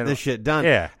to get this shit done.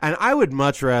 Yeah. And I would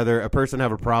much rather a person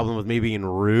have a problem with me being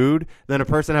rude than a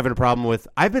person having a problem with,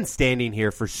 I've been standing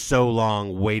here for so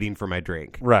long waiting for my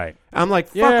drink. Right. I'm like,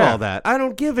 fuck all that. I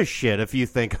don't give a shit if you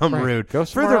think I'm rude. Go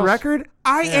for the else. record,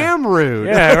 I am rude.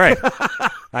 Yeah,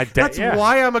 right. That's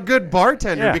why I'm a good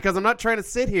bartender, because I'm not trying to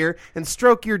sit here and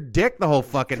stroke your dick the whole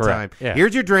fucking time. Yeah.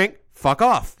 Here's your drink. Fuck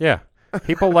off. Yeah.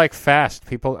 People like fast.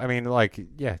 People, I mean, like,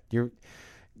 the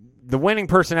winning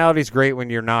personality is great when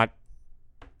you're not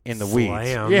in the weeds.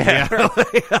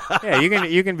 Yeah.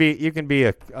 You can be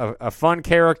a fun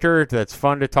character that's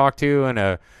fun to talk to, and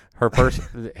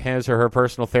his or her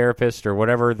personal therapist or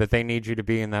whatever that they need you to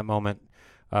be in that moment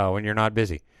when you're not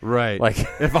busy. Right. Like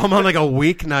if I'm on like a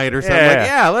weeknight or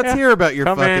something, let's hear about your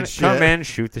fucking shit. Come in,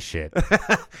 shoot the shit.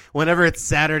 Whenever it's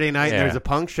Saturday night and there's a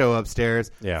punk show upstairs,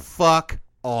 fuck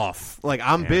off. Like,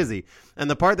 I'm busy. And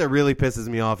the part that really pisses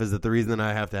me off is that the reason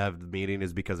I have to have the meeting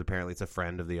is because apparently it's a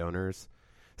friend of the owner's.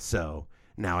 So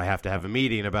now I have to have a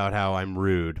meeting about how I'm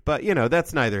rude. But,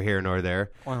 that's neither here nor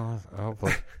there. Well,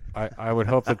 I would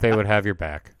hope that they would have your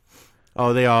back.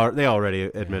 Oh, they already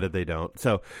admitted they don't.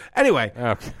 So, anyway.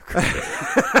 Okay.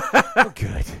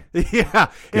 Good.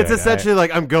 Yeah. Good. It's essentially like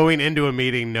I'm going into a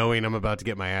meeting knowing I'm about to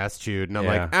get my ass chewed. And I'm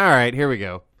like, all right, here we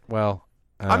go. Well,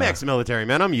 I'm ex-military,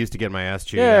 man. I'm used to getting my ass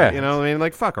chewed. Yeah. You know what I mean?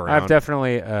 Like, fuck around. I've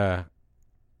definitely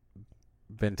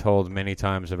been told many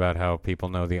times about how people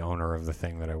know the owner of the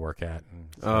thing that I work at.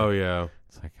 And yeah.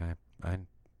 It's like, I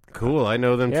cool. I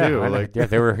know them too. Like,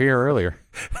 they were here earlier.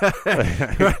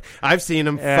 I've seen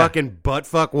them fucking butt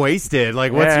fuck wasted.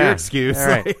 Like, what's your excuse?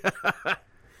 Right.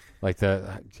 like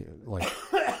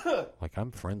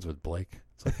I'm friends with Blake.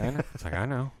 It's like, I know. I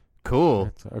know.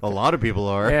 Cool. Okay. A lot of people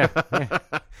are. Yeah.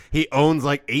 He owns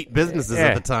like 8 businesses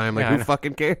at the time. Like, who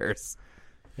fucking cares?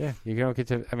 Yeah, you don't get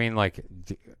to. I mean,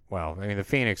 the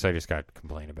Phoenix, I just got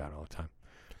complained about all the time.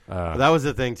 That was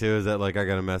the thing too, is that like I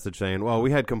got a message saying, "Well, we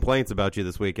had complaints about you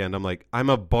this weekend." I'm like, "I'm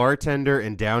a bartender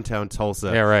in downtown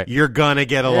Tulsa. Yeah, right. You're gonna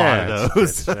get a lot of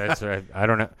those." That's right. I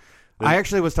don't know. I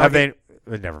actually was talking.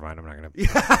 Never mind. I'm not gonna.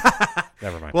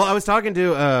 Never mind. Well, I was talking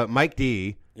to Mike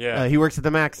D. Yeah. He works at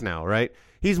the Max now, right?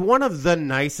 He's one of the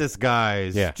nicest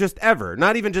guys just ever.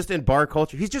 Not even just in bar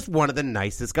culture. He's just one of the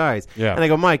nicest guys. Yeah. And I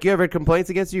go, Mike, you ever had complaints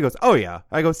against you? He goes, oh, yeah.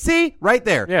 I go, see? Right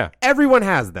there. Yeah. Everyone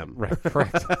has them. Right.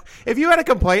 Correct. If you had a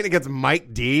complaint against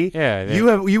Mike D,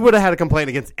 you would have had a complaint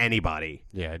against anybody.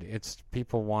 Yeah. It's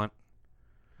people want.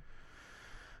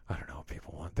 I don't know what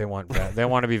people want. They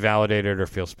want to be validated or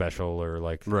feel special or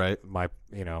like or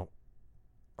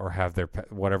have their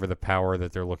whatever the power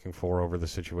that they're looking for over the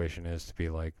situation is to be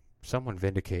like, someone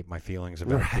vindicate my feelings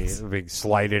about being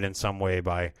slighted in some way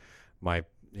by my,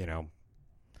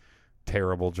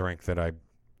 terrible drink that I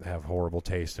have horrible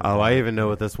taste in. I even know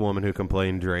what this woman who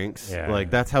complained drinks. Yeah.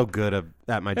 Like, that's how good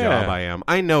at my job I am.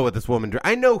 I know what this woman drinks.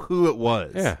 I know who it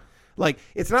was. Yeah. Like,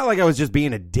 it's not like I was just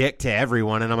being a dick to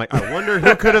everyone, and I'm like, I wonder who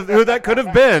that could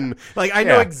have been. Like, I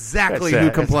know exactly who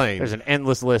complained. There's an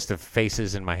endless list of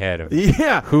faces in my head of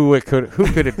who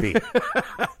could it be?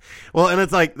 Well, and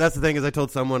it's like, that's the thing is I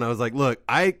told someone, I was like, look,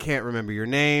 I can't remember your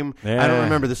name. I don't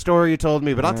remember the story you told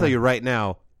me, but I'll tell you right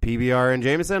now, PBR and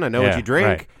Jameson, I know what you drink.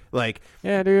 Right. Like,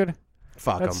 yeah, dude.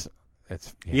 Fuck them.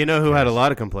 You know who had a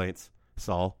lot of complaints?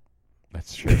 Saul.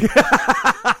 That's true.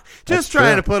 Just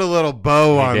trying to put a little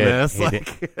bow on this.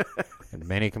 And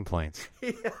many complaints.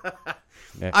 Yeah.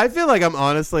 I feel like I'm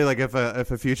honestly like if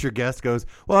a future guest goes,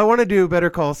 well, I want to do Better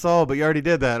Call Saul, but you already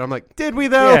did that. I'm like, did we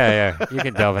though? Yeah. You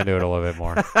can delve into it a little bit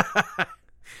more.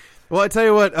 Well, I tell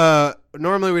you what.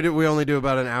 Normally we only do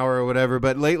about an hour or whatever,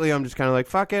 but lately I'm just kind of like,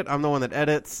 fuck it. I'm the one that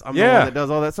edits. I'm the one that does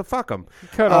all that. So fuck them.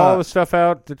 Cut all the stuff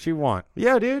out that you want.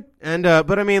 Yeah, dude. And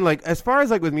but I mean, like as far as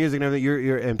like with music and everything,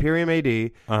 you're Imperium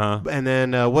AD. And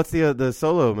then what's the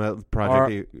solo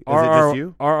project? Is it just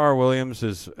you? R.R. Williams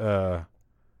is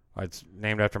it's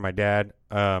named after my dad.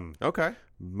 Okay.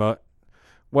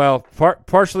 Well,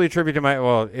 partially a tribute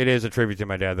to it is a tribute to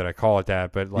my dad that I call it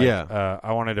that, but like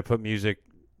I wanted to put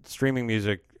streaming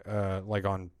music like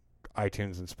on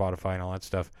iTunes and Spotify and all that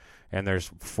stuff, and there's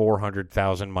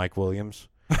 400,000 Mike Williams,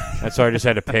 and so I just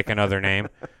had to pick another name,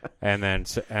 and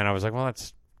I was like, well,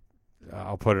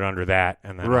 I'll put it under that,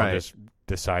 and then I'll just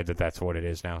decide that that's what it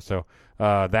is now. So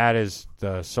that is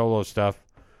the solo stuff.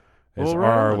 Is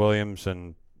R.R. Williams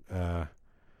and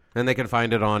they can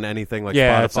find it on anything like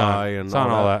Spotify it's on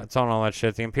all that. It's on all that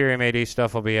shit. The Imperium AD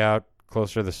stuff will be out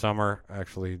closer to the summer.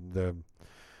 Actually, the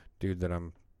dude that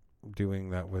I'm doing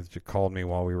that with called me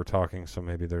while we were talking, so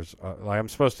maybe there's I'm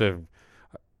supposed to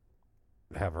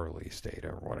have a release date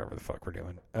or whatever the fuck we're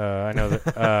doing. I know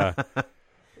that.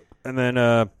 And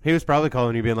then he was probably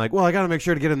calling you being like, well, I got to make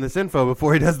sure to get him this info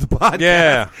before he does the podcast.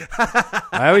 Yeah.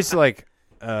 I always like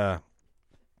I've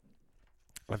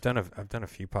done a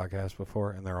few podcasts before,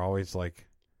 and they're always like,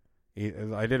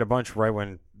 I did a bunch right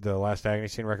when the last Agony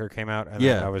Scene record came out, and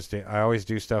then I always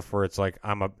do stuff where it's like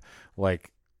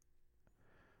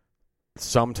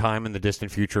sometime in the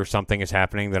distant future something is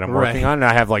happening that I'm working on, and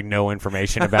I have like no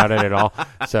information about it at all.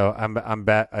 So I'm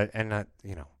bad, and not,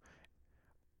 you know,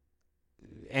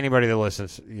 anybody that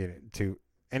listens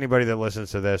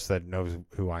to this that knows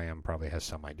who I am probably has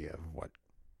some idea of what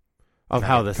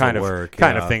how this kind will of work,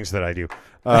 kind of things that I do.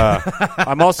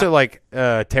 I'm also like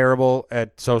terrible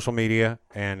at social media,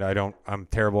 and I'm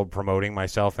terrible at promoting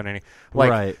myself in any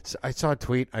I saw a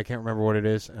tweet, I can't remember what it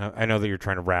is. I know that you're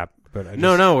trying to rap, but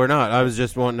no, we're not. I was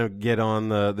just wanting to get on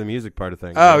the music part of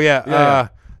things. Oh yeah.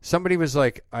 Somebody was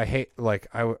like, I hate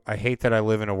that I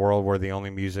live in a world where the only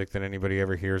music that anybody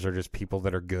ever hears are just people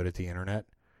that are good at the internet.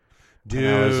 Dude.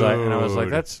 And I was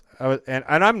like, and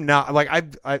I'm not like,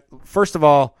 I first of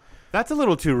all, that's a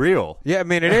little too real. yeah, I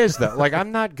mean it is though. Like,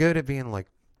 I'm not good at being like,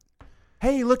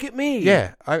 hey, look at me.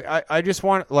 yeah, I just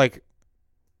want like,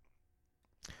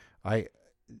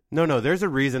 No, there's a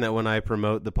reason that when I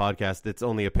promote the podcast, it's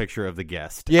only a picture of the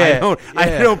guest. Yeah, I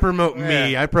don't promote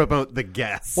me. I promote the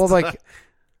guest. Well, like,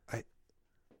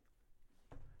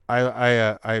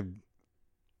 I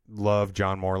love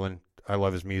John Moreland. I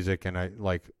love his music, and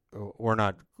we're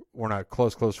not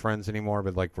close friends anymore,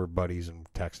 but like we're buddies and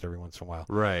text every once in a while.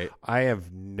 Right. I have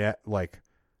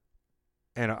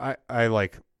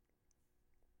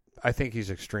I think he's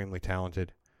extremely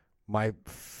talented. My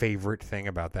favorite thing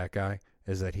about that guy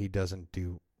is that he doesn't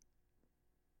do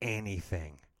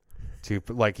anything to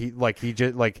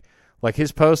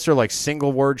his posts are like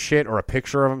single word shit or a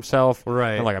picture of himself.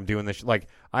 Right. And like, I'm doing this. Like,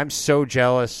 I'm so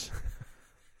jealous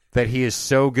that he is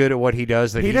so good at what he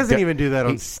does that he doesn't even do that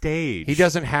on stage. He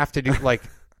doesn't have to do like.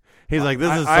 He's like,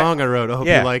 this is a song I wrote. I hope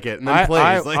you like it. And then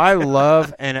plays. I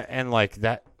love and like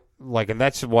that, like, and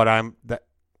that's what I'm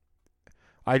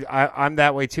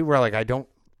that way too, where like I don't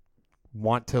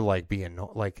want to like be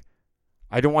like,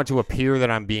 I don't want to appear that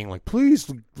I'm being like,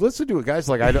 please listen to it, guys.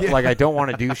 Like, I don't I don't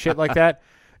want to do shit like that.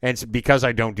 And it's because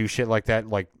I don't do shit like that,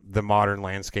 like the modern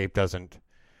landscape doesn't,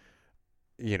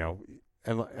 you know,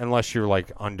 unless you're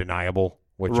like undeniable,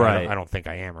 which I don't think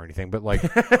I am or anything. But like,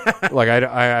 like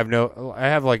I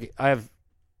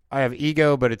have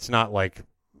ego, but it's not like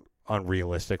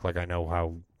unrealistic. Like, I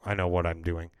know what I'm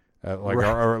doing,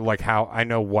 or like how I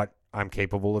know what I'm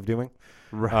capable of doing.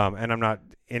 Right. And I'm not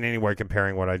in any way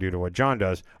comparing what I do to what John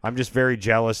does. I'm just very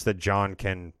jealous that John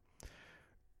can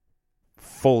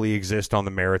fully exist on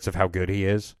the merits of how good he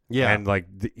is. Yeah. And like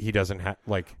he doesn't have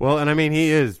like. Well, and I mean, he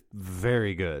is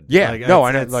very good. Yeah. Like, no,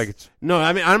 I know. Like, no,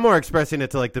 I mean, I'm more expressing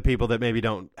it to like the people that maybe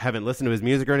haven't listened to his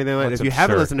music or anything like that. If you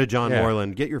haven't listened to John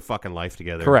Moreland, get your fucking life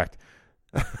together. Correct.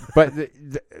 But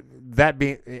that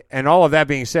being, and all of that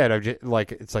being said, I've just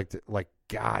like, it's like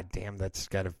God damn, that's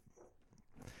gotta.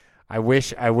 I wish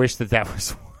that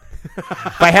was.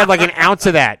 If I had like an ounce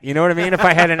of that, you know what I mean? If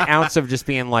I had an ounce of just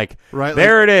being like, right,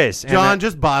 there like, it is. John,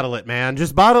 just bottle it, man.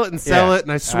 Just bottle it and sell it,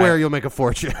 and I swear you'll make a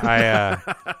fortune.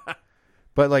 But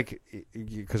like,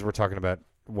 because we're talking about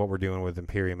what we're doing with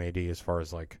Imperium AD as far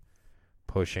as like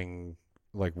pushing,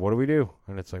 like, what do we do?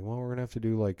 And it's like, well, we're going to have to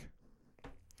do like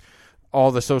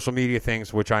all the social media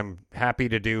things, which I'm happy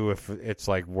to do if it's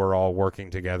like we're all working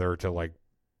together to like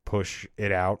push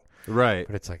it out. Right.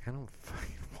 But it's like, I don't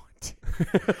fucking want to.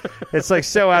 It's like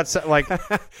so outside. Like, I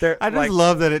just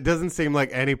love that it doesn't seem like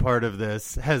any part of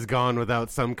this has gone without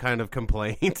some kind of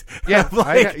complaint. Yeah.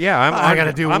 Like, I got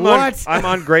to do what? I'm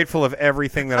ungrateful of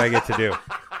everything that I get to do.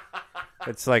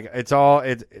 It's like,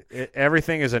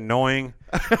 everything is annoying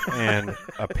and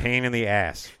a pain in the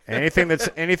ass. Anything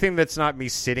that's not me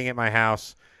sitting at my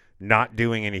house not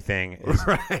doing anything is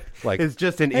like, it's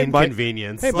just an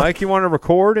inconvenience. Mike, you want to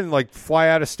record and like fly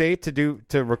out of state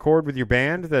to record with your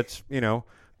band that's, you know,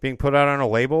 being put out on a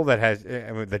label that has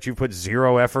that you put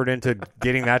zero effort into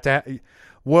getting that to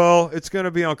well, it's going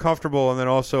to be uncomfortable, and then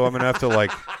also I'm going to have to like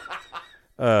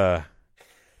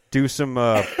do some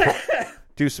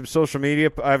social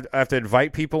media. I have to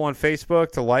invite people on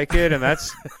Facebook to like it, and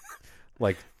that's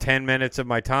like 10 minutes of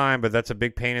my time, but that's a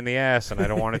big pain in the ass, and I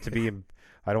don't want to be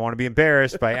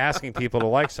embarrassed by asking people to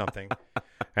like something.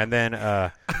 And then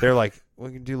they're like,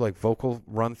 we can do like vocal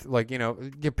run, like, you know,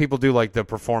 people do like the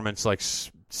performance, like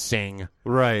sing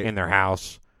right in their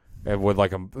house with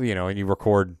like a, you know, and you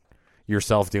record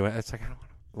yourself doing it. It's like, I don't want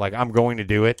to. Like, I'm going to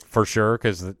do it for sure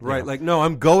because right. Like, no,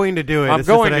 I'm going to do it. I'm it's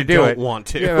going just that to I do don't it. Want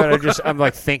to. Yeah, but I'm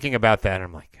like thinking about that, and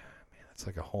I'm like, man, that's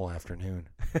like a whole afternoon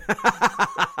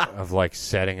of like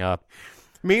setting up.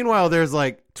 Meanwhile, there's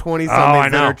like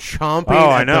 20-somethings that are chomping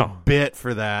at the bit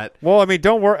for that. Well, I mean,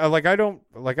 don't worry. Like,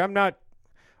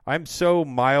 I'm so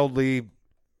mildly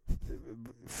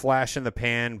flash in the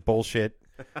pan bullshit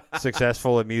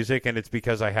successful at music, and it's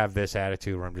because I have this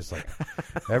attitude where I'm just like,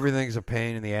 everything's a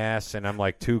pain in the ass, and I'm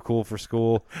like too cool for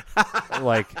school,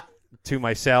 like to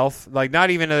myself, like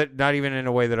not even in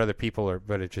a way that other people are,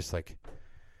 but it's just like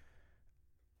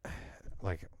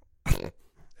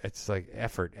it's like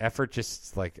effort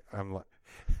just like I'm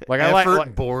like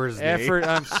effort bores me. Effort.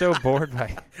 I'm so bored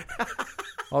by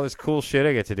all this cool shit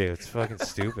I get to do. It's fucking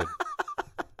stupid.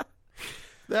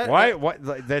 Why? What?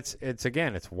 It's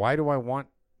why do I want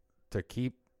to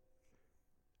keep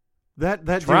that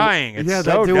trying? It's yeah,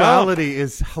 so that duality dumb.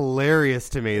 is hilarious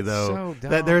to me, though. So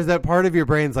dumb. That there's that part of your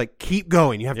brain's like, keep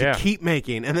going. You have to keep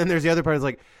making, and then there's the other part is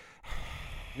like,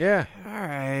 yeah, all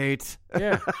right,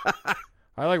 yeah.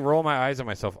 I like roll my eyes at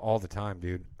myself all the time,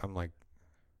 dude. I'm like,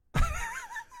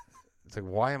 it's like,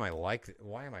 why am I like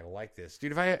this,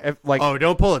 dude? If oh,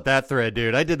 don't pull at that thread,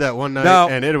 dude. I did that one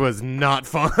night, and it was not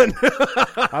fun.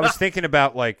 I was thinking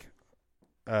about like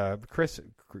Chris,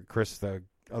 the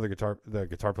guitar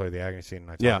player of the Agony Scene,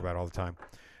 and I talk about it all the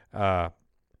time.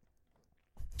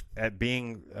 At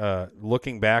being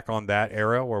looking back on that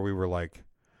era where we were like,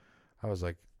 I was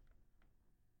like,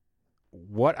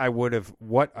 what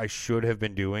I should have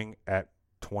been doing at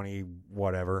 20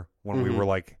 whatever when we were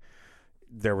like,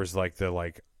 there was like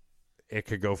it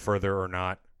could go further or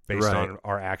not based on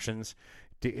our actions.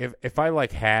 If I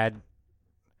like had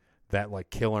that like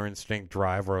killer instinct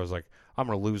drive where I was like, I'm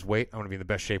going to lose weight, I'm going to be in the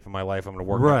best shape of my life, I'm going to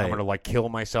work, I'm going to like kill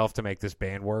myself to make this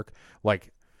band work,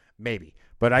 like maybe.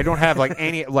 But I don't have like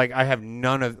any like I have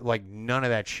none of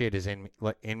that shit is in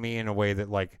me in a way that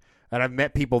like. And I've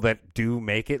met people that do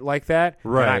make it like that.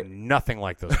 Right. And I'm nothing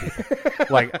like those people.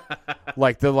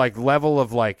 like the like level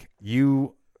of like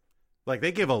you. Like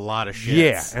they give a lot of shit.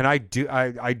 Yeah, and I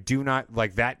do not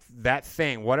like that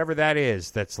thing, whatever that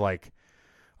is. That's like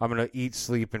I'm gonna eat,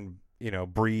 sleep, and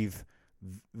breathe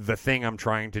the thing I'm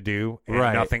trying to do, and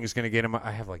nothing's gonna get him.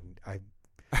 I have like I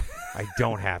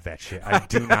don't have that shit. I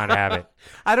do not have it.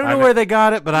 I don't know where they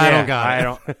got it, but I don't got it. I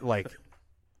don't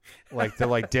like to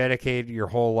like dedicate your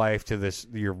whole life to this,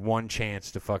 your one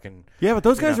chance to fucking. Yeah, but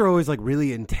those guys are always like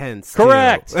really intense.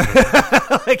 Correct.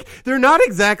 Like they're not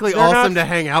exactly awesome to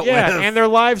hang out with. Yeah, and their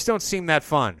lives don't seem that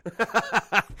fun.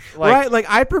 Right? Like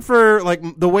I prefer like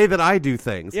the way that I do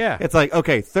things. Yeah. It's like,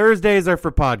 okay, Thursdays are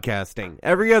for podcasting.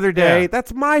 Every other day,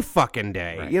 that's my fucking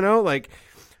day. Right.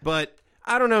 But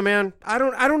I don't know, man. I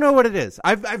don't know what it is.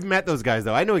 I've met those guys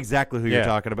though. I know exactly who you're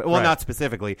talking about. Well, not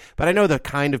specifically, but I know the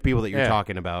kind of people that you're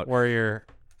talking about. Where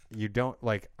you don't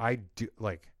like I do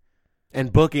like,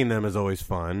 and booking them is always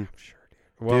fun. Sure, dude.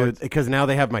 Well, dude, because now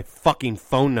they have my fucking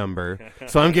phone number,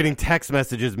 so I'm getting text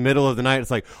messages middle of the night.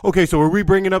 It's like, okay, so are we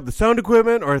bringing up the sound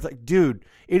equipment? Or it's like, dude,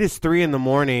 it is 3 a.m.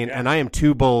 and I am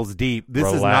 2 bowls deep.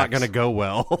 This is not going to go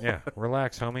well. Yeah,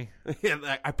 relax, homie.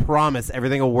 I promise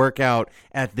everything will work out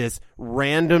at this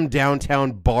random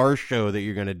downtown bar show that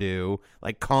you're going to do.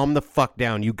 Like, calm the fuck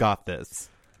down. You got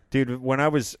this. Dude, when I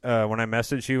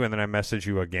messaged you and then I messaged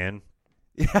you again,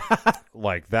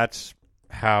 like, that's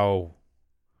how...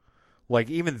 Like,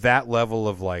 even that level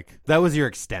of, like... That was your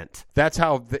extent. That's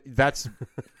how... That's...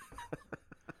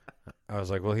 I was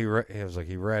like, well, he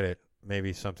read it.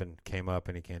 Maybe something came up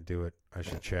and he can't do it. I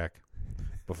should check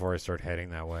before I start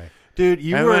heading that way. Dude,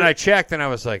 when I checked, and I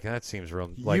was like, that seems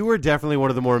real... Like, you were definitely one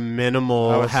of the more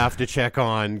minimal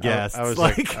have-to-check-on guests. I was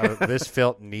like this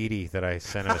felt needy that I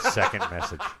sent him a second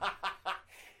message.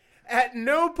 At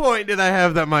no point did I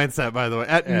have that mindset, by the way.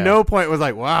 At no point was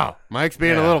like, wow, Mike's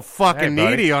being a little fucking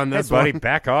needy on this buddy, one.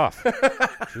 Back off.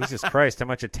 Jesus Christ, how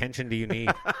much attention do you need?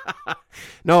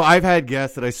 No, I've had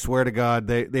guests that I swear to God,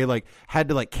 they like had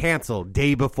to like cancel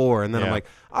day before, and then I'm like,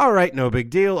 all right, no big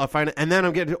deal. I'll find it. And then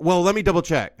I'm getting, well, let me double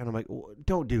check. And I'm like, well,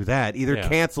 don't do that. Either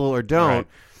cancel or don't. Right.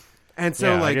 And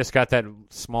so like, I just got that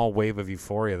small wave of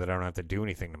euphoria that I don't have to do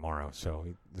anything tomorrow. So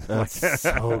that's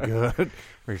so good.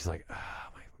 We're just like,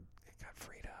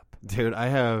 dude, I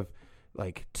have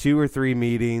like 2 or 3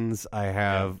 meetings. I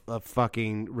have a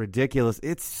fucking ridiculous.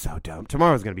 It's so dumb.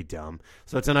 Tomorrow's going to be dumb.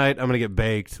 So tonight I'm going to get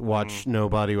baked, watch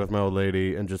Nobody with my old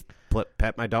lady, and just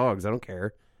pet my dogs. I don't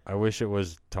care. I wish it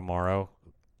was tomorrow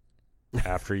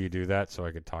after you do that so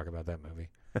I could talk about that movie.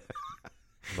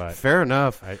 But fair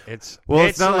enough. It's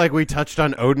not like we touched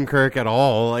on Odenkirk at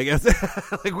all. I guess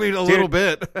like we a little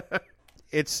bit.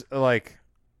 It's like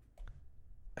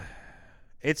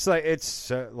It's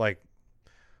like.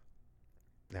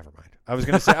 Never mind. I was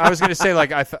gonna say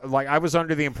like I was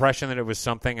under the impression that it was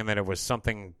something and that it was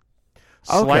something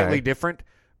slightly different,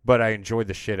 but I enjoyed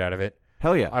the shit out of it.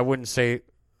 Hell yeah. I wouldn't say.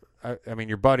 I mean,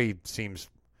 your buddy seems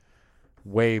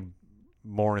way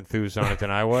more enthused on it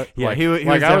than I was. Yeah, like, he was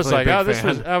I was like, definitely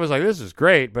a big fan. I was like, this is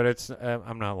great, but it's.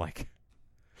 I'm not like.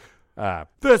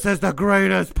 This is the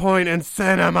greatest point in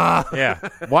cinema. Yeah,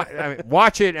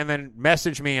 watch it and then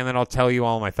message me, and then I'll tell you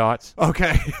all my thoughts.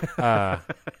 Okay.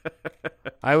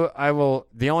 I will.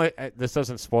 The only this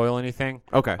doesn't spoil anything.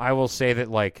 Okay. I will say that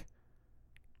like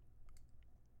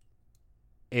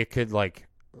it could like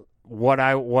what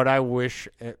I wish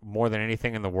more than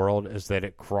anything in the world is that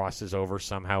it crosses over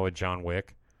somehow with John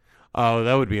Wick. Oh,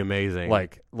 that would be amazing.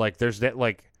 Like there's that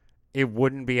like. It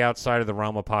wouldn't be outside of the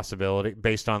realm of possibility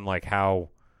based on like how,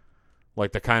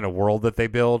 like the kind of world that they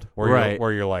build.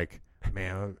 Where you're like,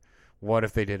 man, what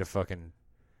if they did a fucking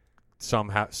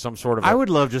some sort of? I would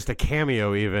love just a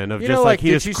cameo, even of You just know, like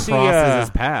he did just you see, crosses his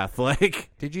path. Like,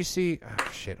 did you see?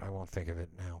 Oh, shit, I won't think of it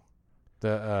now.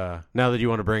 The now that you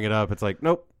want to bring it up, it's like,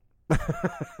 nope.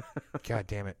 God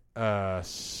damn it. The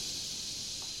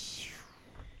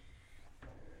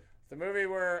movie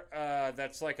where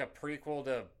that's like a prequel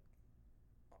to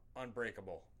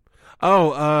Unbreakable.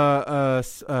 Oh,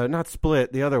 not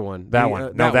Split. The other one. That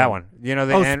one. That one. You know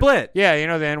the end. Split. Yeah, you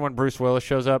know the end when Bruce Willis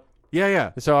shows up.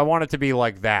 Yeah. So I want it to be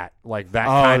like that, kind of.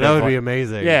 Oh, that would like, be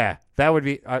amazing. Yeah, that would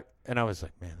be. And I was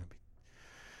like, man,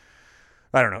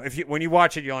 I don't know. When you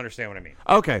watch it, you'll understand what I mean.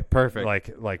 Okay, perfect.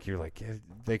 Like you're like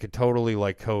they could totally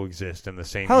like coexist in the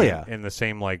same. Hell yeah. In the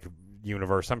same like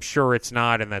universe. I'm sure it's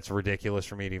not, and that's ridiculous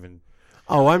for me to even.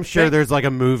 Oh, I'm sure there's like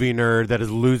a movie nerd that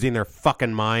is losing their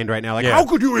fucking mind right now. Like, how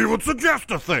could you even suggest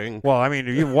a thing? Well, I mean,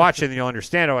 if you watch it and you'll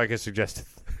understand how I could suggest it.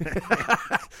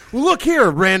 Look here,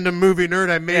 random movie nerd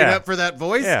I made up for that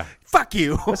voice. Yeah. Fuck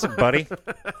you. Listen, buddy.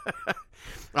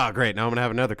 Oh, great. Now I'm going to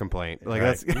have another complaint. Like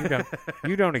right. that's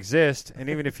you don't exist, and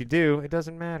even if you do, it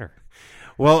doesn't matter.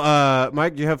 Well,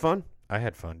 Mike, do you have fun? I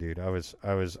had fun, dude.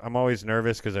 I'm always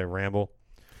nervous because I ramble.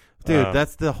 Dude,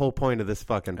 that's the whole point of this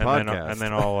fucking podcast. And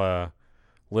then I'll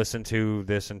listen to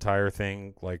this entire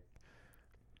thing like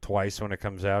twice when it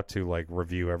comes out to like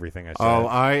review everything I said. Oh,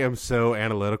 I am so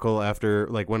analytical after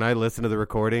like when I listen to the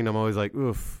recording, I'm always like,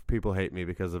 oof, people hate me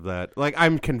because of that. Like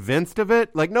I'm convinced of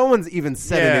it. Like no one's even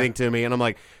said anything to me and I'm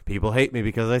like, people hate me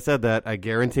because I said that. I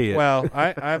guarantee it. Well,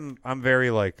 I'm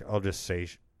very like I'll just say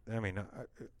I mean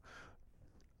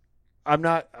I'm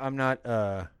not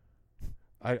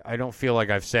I don't feel like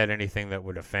I've said anything that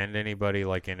would offend anybody,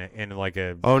 like in like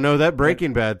a. Oh no, that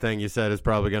Breaking Bad thing you said is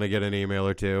probably going to get an email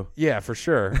or two. Yeah, for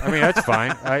sure. I mean, that's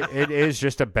fine. It is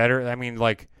just a better. I mean,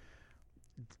 like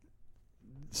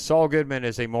Saul Goodman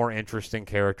is a more interesting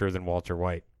character than Walter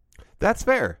White. That's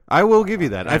fair. I will give you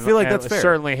that. I feel like that's fair.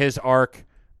 Certainly, his arc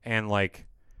and like.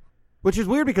 Which is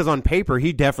weird because on paper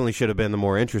he definitely should have been the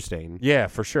more interesting. Yeah,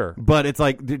 for sure. But it's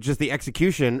like just the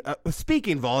execution,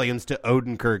 speaking volumes to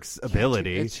Odenkirk's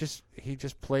ability. It's just he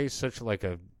just plays such like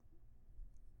a.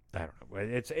 I don't know.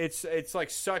 It's like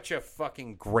such a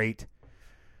fucking great.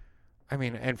 I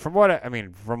mean, and from what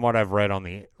I've read on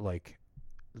the like,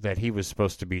 that he was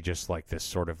supposed to be just like this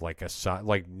sort of like a side,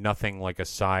 like nothing like a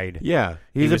side. Yeah,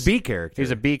 he's a B character. He's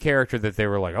a B character that they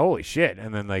were like, holy shit,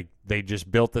 and then like they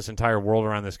just built this entire world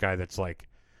around this guy that's like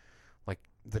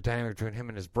the dynamic between him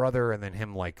and his brother, and then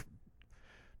him like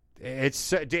it's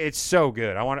so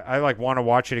good. I want to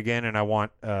watch it again, and I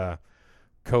want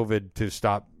COVID to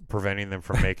stop preventing them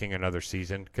from making another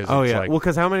season. Cause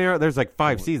because how many are there's like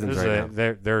 5 seasons right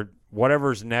now. They're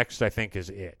whatever's next, I think, is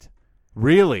it.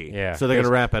 Really? Yeah. So they're going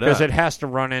to wrap it up. Because it has to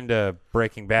run into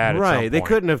Breaking Bad at some point. They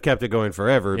couldn't have kept it going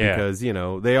forever because, you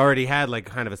know, they already had like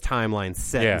kind of a timeline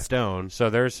set in stone. So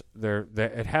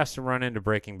it has to run into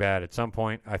Breaking Bad at some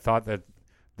point. I thought that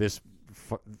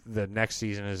the next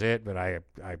season is it, but I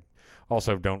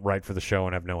also don't write for the show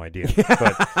and have no idea.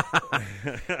 But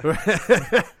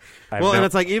and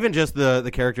it's like even just the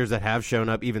characters that have shown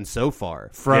up even so far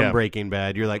from Breaking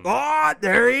Bad, you're like, oh,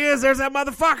 there he is. There's that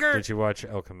motherfucker. Did you watch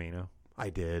El Camino? I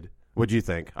did. What'd you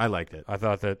think? I liked it. I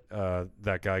thought that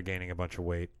that guy gaining a bunch of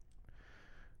weight.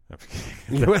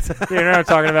 You know what I'm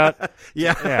talking about?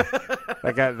 Yeah.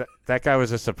 That guy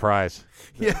was a surprise.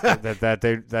 Yeah.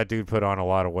 That dude put on a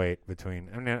lot of weight between.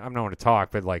 I mean, I'm not going to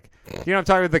talk, but like, you know, I'm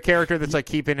talking about the character that's like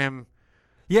keeping him.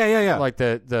 Yeah. Like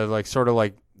the like sort of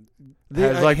like.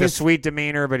 The sweet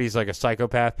demeanor, but he's like a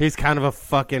psychopath. He's kind of a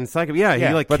fucking psycho. Yeah,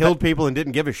 he like killed people and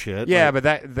didn't give a shit. Yeah, like,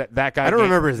 but that guy. I don't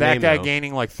remember his name. That guy though.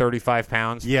 gaining like 35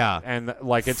 pounds. Yeah, and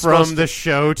like it's from the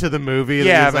show to the movie.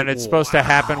 Yeah, but it's supposed to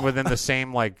happen within the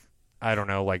same like I don't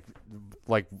know like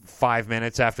like 5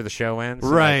 minutes after the show ends.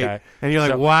 Right. And you're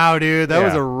like, wow, dude, that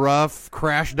was a rough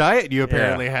crash diet you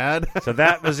apparently had. So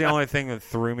that was the only thing that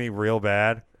threw me real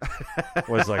bad.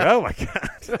 Was like, oh my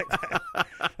God.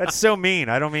 That's so mean.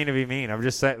 I don't mean to be mean. I'm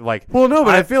just saying, like. Well, no,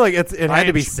 but I feel like it had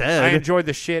to be said. I enjoyed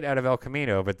the shit out of El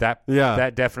Camino, but that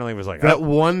definitely was like. That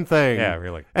one thing. Yeah,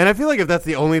 really. And I feel like if that's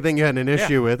the only thing you had an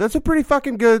issue with, that's a pretty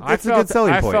fucking good, that's a good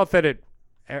selling point. I felt that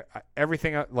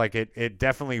everything, like, it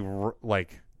definitely,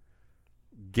 like,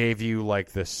 gave you,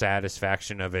 like, the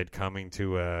satisfaction of it coming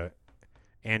to a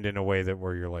end in a way that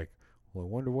where you're like, well, I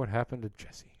wonder what happened to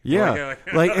Jesse. Yeah,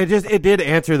 like it did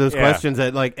answer those questions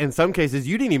that, like, in some cases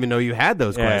you didn't even know you had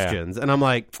those questions, and I'm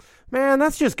like, man,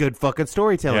 that's just good fucking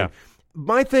storytelling. Yeah.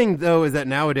 My thing though is that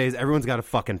nowadays everyone's got a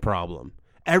fucking problem.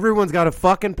 Everyone's got a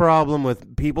fucking problem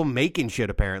with people making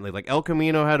shit. Apparently, like El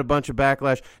Camino had a bunch of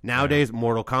backlash. Nowadays,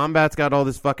 Mortal Kombat's got all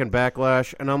this fucking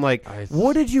backlash, and I'm like,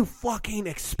 what did you fucking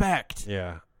expect?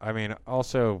 Yeah, I mean,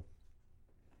 also,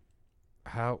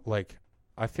 how, like,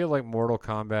 I feel like Mortal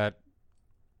Kombat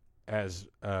as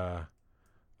a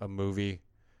movie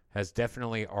has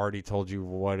definitely already told you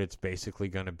what it's basically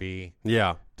going to be.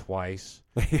 Yeah, twice.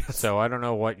 Yes. So I don't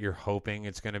know what you're hoping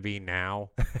it's going to be now.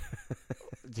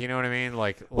 Do you know what I mean?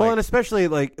 Like, well, and especially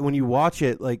like when you watch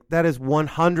it, like that is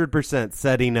 100%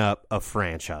 setting up a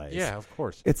franchise. Yeah, of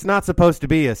course. It's not supposed to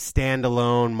be a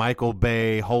standalone Michael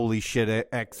Bay holy shit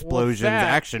explosions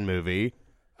action movie.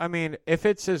 I mean, if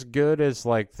it's as good as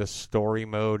like the story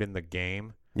mode in the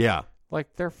game, yeah.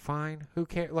 Like, they're fine. Who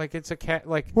cares? Like, it's a cat.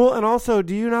 Like, well, and also,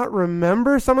 do you not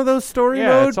remember some of those story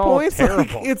mode it's all points?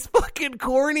 terrible. Like, it's fucking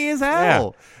corny as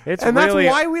hell. Yeah, and really,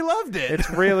 that's why we loved it. It's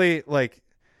really like,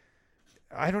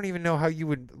 I don't even know how you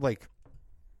would like.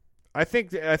 I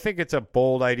think it's a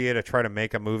bold idea to try to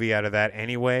make a movie out of that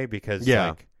anyway, because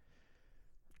like,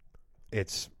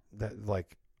 it's that,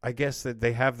 like, I guess that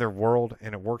they have their world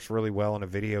and it works really well in a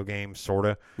video game,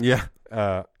 sorta. Yeah.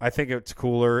 I think it's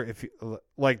cooler if you,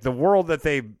 like, the world that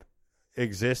they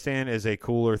exist in is a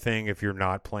cooler thing if you're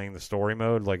not playing the story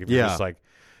mode. Like, if you're just like,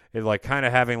 it, like, kind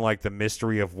of having like the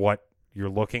mystery of what you're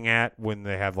looking at when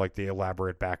they have like the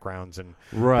elaborate backgrounds and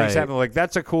things happen. Like,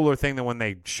 that's a cooler thing than when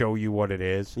they show you what it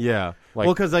is. Yeah. Like,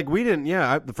 well, because like we didn't.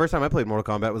 Yeah, the first time I played Mortal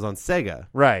Kombat was on Sega.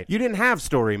 Right. You didn't have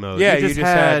story mode. Yeah, you just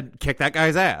had kick that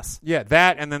guy's ass. Yeah,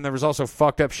 that, and then there was also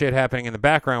fucked up shit happening in the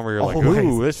background where you're like,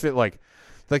 ooh, this fit like.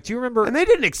 Like, do you remember? And they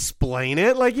didn't explain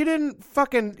it. Like, you didn't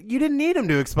need them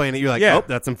to explain it. You're like, oh,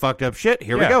 that's some fucked up shit.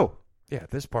 Here we go. Yeah,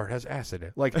 this part has acid in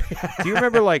it. Like, do you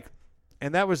remember, like,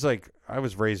 and that was like, I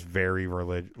was raised very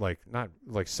religious, like, not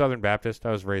like Southern Baptist.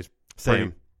 I was raised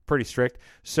pretty strict.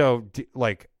 So,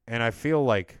 like, and I feel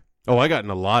like. Oh, I got in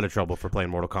a lot of trouble for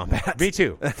playing Mortal Kombat. Me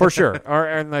too, for sure.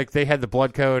 And like, they had the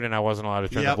blood code, and I wasn't allowed to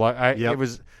turn the blood. It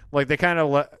was like they kind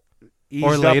of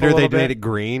or later they made it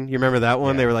green. You remember that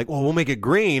one? Yeah. They were like, well, we'll make it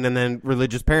green, and then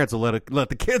religious parents will let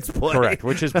the kids play. Correct,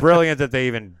 which is brilliant that they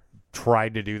even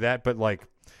tried to do that. But, like,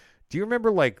 do you remember,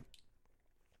 like,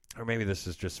 or maybe this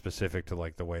is just specific to,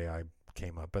 like, the way I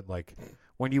came up, but, like,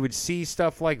 when you would see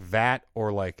stuff like that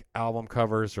or, like, album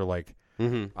covers or, like,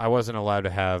 I wasn't allowed to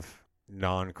have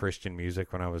non-Christian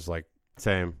music when I was, like.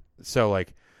 Same. So,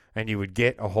 like, and you would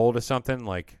get a hold of something,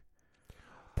 like,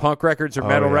 punk records or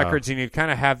metal records, and you'd kind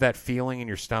of have that feeling in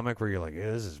your stomach where you're like,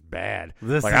 this is bad.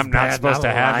 I'm not supposed to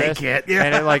have this. Yeah.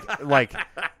 And it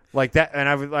like that, and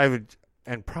I would,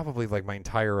 and probably like my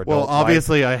entire adult life. Well,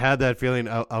 obviously, I had that feeling.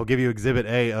 I'll give you Exhibit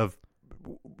A of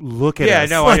look at us. Yeah,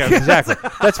 no, I know exactly.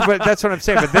 That's what I'm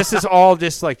saying. But this is all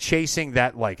just like chasing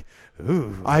that, like.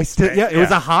 Ooh, it was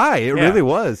a high. It really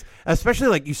was. Especially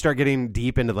like you start getting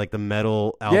deep into like the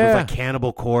metal albums, like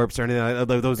Cannibal Corpse or anything like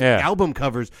that. Those album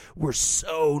covers were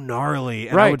so gnarly,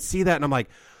 and I would see that, and I'm like,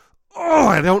 oh,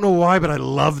 I don't know why, but I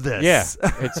love this. Yeah,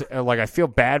 it's like I feel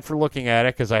bad for looking at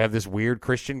it because I have this weird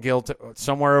Christian guilt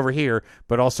somewhere over here,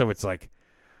 but also it's like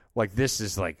this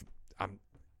is like I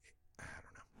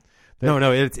don't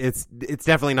know. No, it's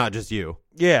definitely not just you.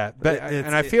 Yeah, but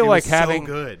and I feel like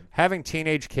having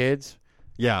teenage kids,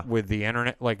 with the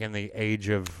internet, like in the age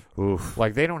of,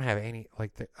 like they don't have any,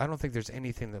 like I don't think there's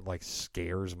anything that like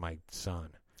scares my son.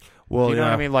 Well, you know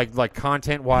what I mean, like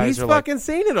content wise, he's fucking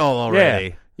seen it all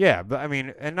already. Yeah, but I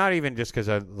mean, and not even just because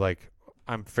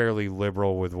I'm fairly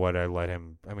liberal with what I let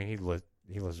him. I mean, he listens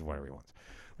to whatever he wants.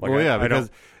 Like, because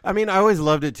I mean, I always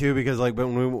loved it too because like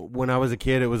when I was a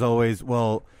kid, it was always,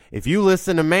 well, if you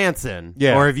listen to Manson,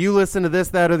 or if you listen to this,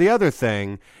 that, or the other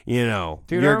thing, you know,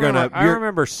 dude, I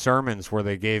remember sermons where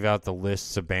they gave out the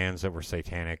lists of bands that were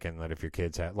satanic and that if your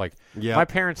kids had, like, my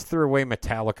parents threw away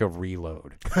Metallica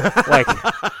Reload. Like,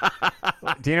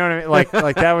 Do you know what I mean?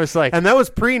 Like that was like, and that was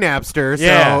pre-Napster.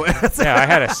 yeah, So yeah. I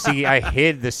had a CD. I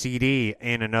hid the CD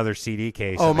in another CD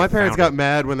case. oh, and my they parents found got it.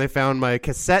 mad when they found my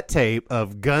cassette tape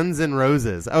of Guns N'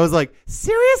 Roses. I was like,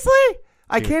 seriously?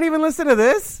 I Dude. can't even listen to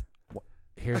this?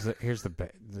 Here's the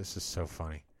this is so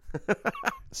funny.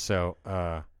 So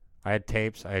I had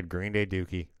tapes. I had Green Day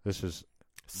Dookie. This was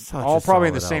all probably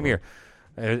in the same year.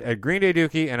 I had Green Day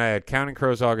Dookie, and I had Counting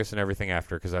Crows August and everything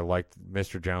after because I liked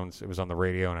Mr. Jones. It was on the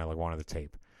radio, and I wanted the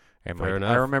tape. And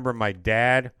I remember my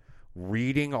dad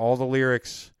reading all the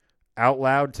lyrics out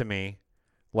loud to me.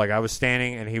 Like I was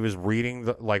standing, and he was reading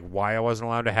why I wasn't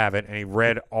allowed to have it, and he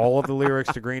read all of the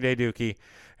lyrics to Green Day Dookie,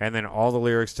 and then all the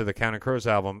lyrics to the Counting Crows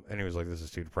album, and he was like, "This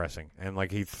is too depressing," and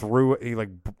like he threw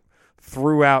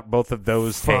out both of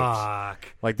those tapes.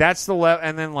 Like that's the level,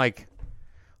 and then like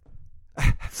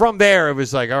from there it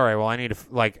was like, all right, well I need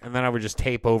to and then I would just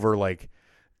tape over like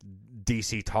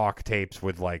DC Talk tapes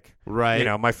with right. You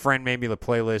know, my friend made me the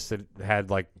playlist that had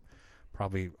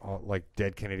probably all,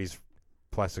 Dead Kennedys,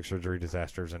 Plastic Surgery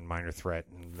Disasters, and Minor Threat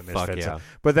and the Misfits. Yeah.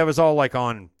 But that was all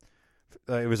on.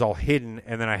 It was all hidden,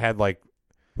 and then I had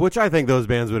which I think those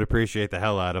bands would appreciate the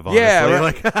hell out of, honestly. Yeah,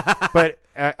 right. But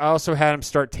I also had them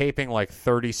start taping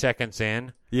 30 seconds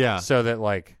in. Yeah. So that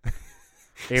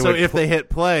so if they hit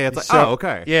play, it's like, oh,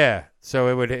 okay. Yeah. So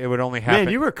it would only happen.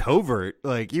 Man, you were covert.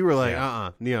 You were like,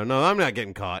 no, I'm not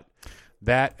getting caught.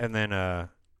 That, and then I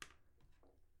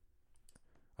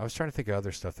was trying to think of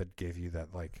other stuff that gave you that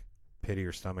pit of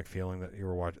your stomach feeling that you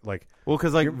were watching. Well,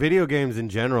 because video games in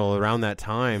general around that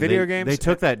time, games, they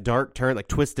took that dark turn,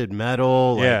 Twisted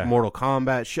Metal, yeah. Mortal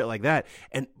Kombat, shit like that.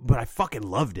 But I fucking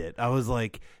loved it. I was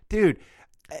like, dude,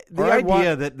 the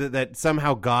idea that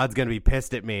somehow God's gonna be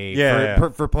pissed at me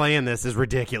for playing this is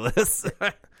ridiculous.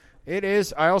 It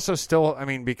is. I also still,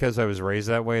 because I was raised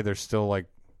that way, there's still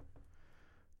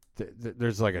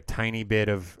there's a tiny bit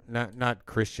of not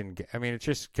Christian. It's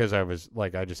just because I was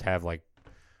I just have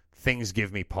things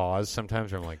give me pause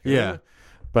sometimes. Where I'm yeah.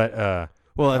 But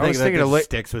well, I think that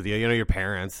sticks with you. You know, your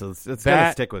parents. So it's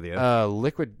gonna stick with you.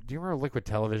 Liquid. Do you remember Liquid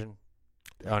Television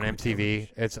on MTV?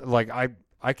 It's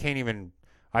I can't even.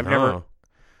 I've never.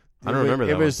 I don't remember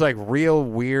that. It was real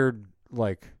weird.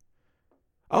 Oh,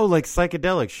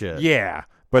 psychedelic shit. Yeah.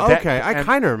 But okay, I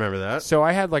kind of remember that. So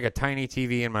I had a tiny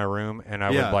TV in my room, and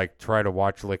I would try to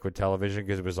watch Liquid Television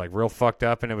because it was real fucked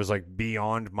up, and it was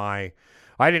beyond my.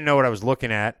 I didn't know what I was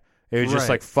looking at. It was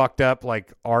just fucked up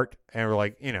art, and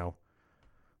we're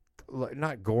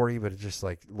not gory, but it's just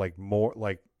more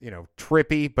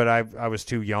trippy. But I was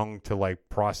too young to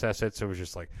process it, so it was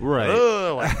just right.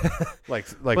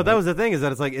 But that was the thing, is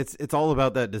that it's all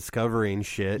about that discovering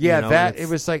shit. Yeah, it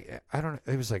was I don't know.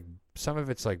 It was some of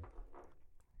it's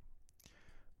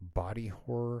body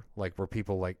horror, where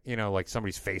people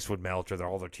somebody's face would melt or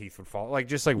all their teeth would fall,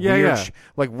 weird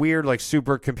weird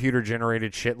super computer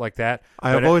generated shit like that.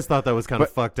 I've always thought that was kind of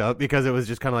fucked up, because it was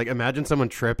just kind of imagine someone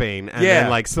tripping and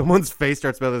then someone's face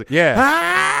starts melting.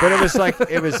 But it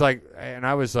was and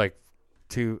I was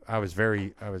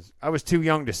I was too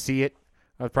young to see it.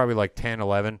 I was probably 10,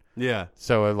 11. Yeah.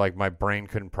 So my brain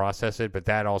couldn't process it, but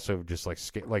that also just not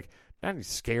only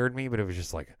scared me, but it was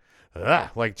just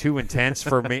too intense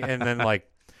for me. And then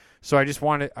so I just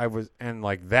wanted,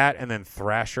 that, and then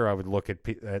Thrasher, I would look at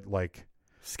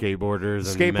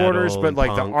skateboarders, and metal, but and the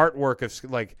punk. artwork of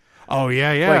oh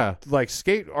yeah,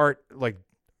 skate art,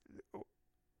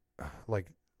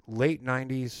 late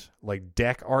 90s,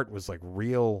 deck art was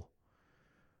real.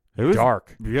 It was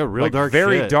dark. Yeah, real dark.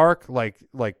 Very shit. dark.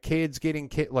 Kids getting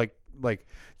you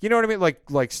know what I mean?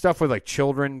 Like stuff with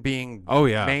children being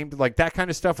maimed, that kind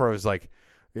of stuff. Where I was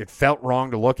it felt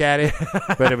wrong to look at it,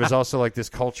 but it was also this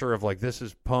culture of this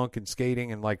is punk and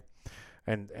skating and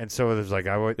and so there's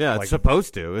I would it's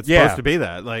supposed to. It's supposed to be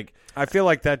that. I feel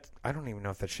that I don't even know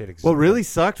if that shit exists. What really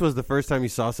sucked was the first time you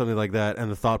saw something like that, and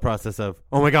the thought process of,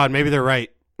 oh my god, maybe they're right.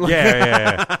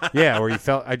 Yeah. Where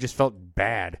I just felt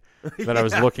bad that I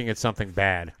was looking at something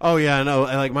bad. Oh yeah, I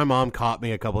know. My mom caught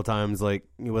me a couple times,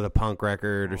 with a punk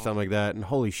record or something like that, and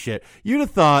holy shit, you'd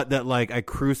have thought that I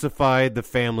crucified the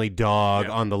family dog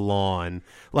on the lawn.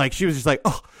 She was just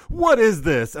oh, what is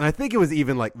this? And I think it was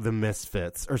even the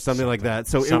Misfits or something like that.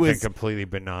 So it was completely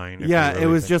benine. Yeah, it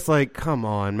was just come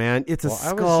on, man, it's a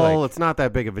skull. It's not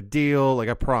that big of a deal.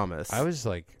 I promise. I was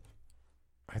I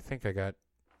think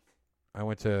I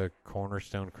went to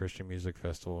Cornerstone Christian Music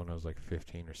Festival when I was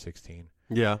 15 or 16.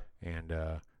 Yeah. And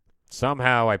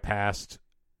somehow I passed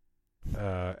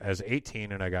as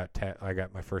 18, and I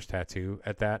got my first tattoo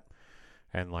at that.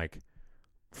 And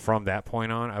from that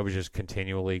point on, I was just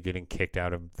continually getting kicked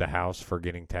out of the house for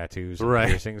getting tattoos and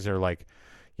piercings, or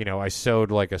I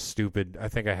sewed like a stupid. I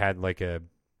think I had like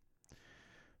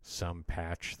some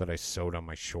patch that I sewed on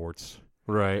my shorts,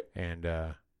 Right.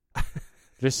 and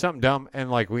just something dumb. And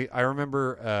like I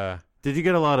remember. Did you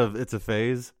get a lot of "It's a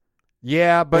Phase"?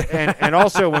 Yeah, but and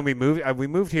also when we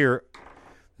moved here.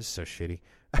 This is so shitty.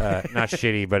 Not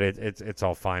shitty, but it's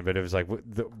all fine. But it was like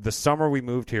the summer we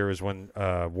moved here is when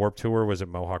Warped Tour was at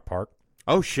Mohawk Park.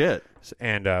 Oh shit!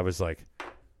 And I was like,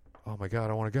 oh my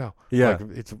god, I want to go. Yeah,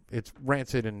 like, it's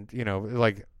rancid, and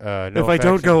like no if I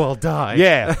don't go, I'll die.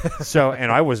 Yeah. So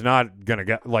and I was not gonna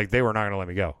go. Like they were not gonna let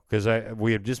me go because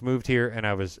we had just moved here,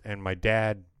 and my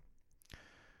dad.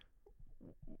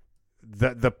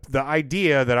 The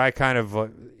idea that I kind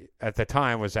of at the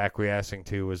time was acquiescing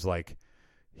to was like.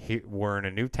 We're in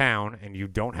a new town, and you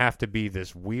don't have to be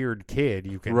this weird kid.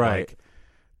 You can like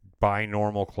buy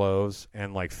normal clothes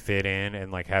and like fit in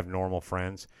and like have normal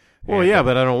friends. Well, yeah,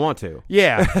 but I don't want to.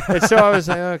 Yeah, and so I was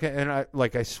like, okay, and I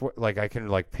swear, like I can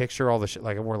like picture all the shit.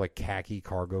 Like I wore like khaki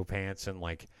cargo pants and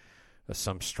like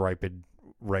some striped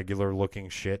regular looking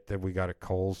shit that we got at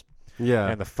Kohl's.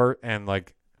 Yeah, and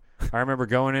like I remember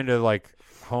going into like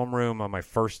homeroom on my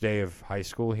first day of high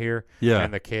school here. Yeah,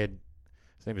 and the kid.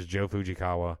 His name is Joe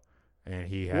Fujikawa, and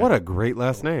he had... What a great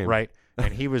last name. Right.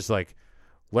 And he was like,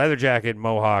 leather jacket,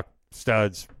 mohawk,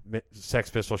 studs,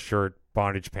 Sex Pistol shirt,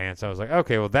 bondage pants. I was like,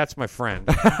 okay, well, that's my friend.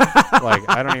 Like,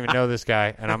 I don't even know this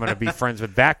guy, and I'm going to be friends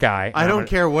with that guy. I don't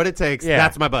care what it takes. Yeah.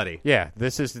 That's my buddy. Yeah.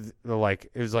 This is,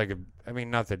 like, it was like,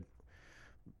 not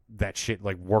that shit,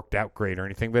 like, worked out great or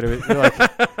anything, but it was like...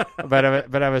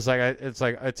 but I was like,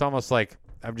 it's almost like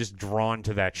I'm just drawn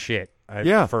to that shit.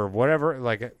 For whatever,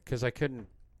 like, because I couldn't.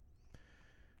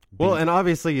 Well, and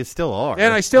obviously you still are.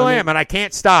 And I still am, and I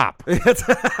can't stop.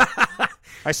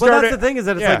 I started. Well, that's the thing is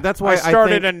that it's like that's why I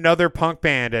started another punk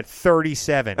band at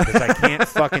 37 because I can't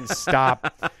fucking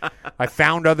stop. I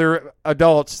found other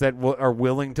adults that are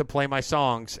willing to play my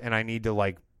songs, and I need to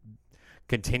like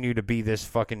continue to be this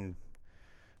fucking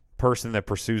person that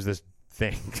pursues this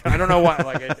thing. I don't know why.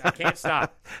 Like I can't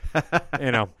stop.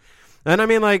 And I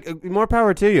mean, like, more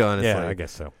power to you, honestly. Yeah, I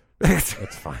guess so. It's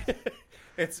fine.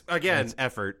 It's again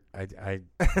effort. I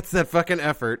it's that fucking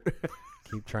effort.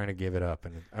 Keep trying to give it up,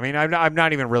 and I mean, I'm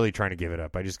not even really trying to give it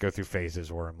up. I just go through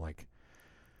phases where I'm like,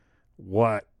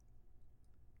 what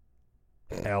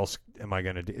else am I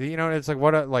gonna do? It's like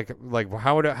what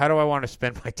how do I want to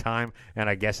spend my time? And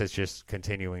I guess it's just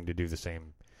continuing to do the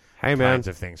same kinds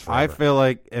of things forever. I feel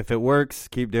like if it works,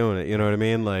 keep doing it. You know what I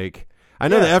mean? Like. I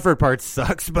know the effort part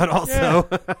sucks, but also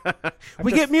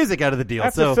we get music out of the deal. I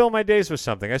have to fill my days with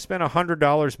something. I spent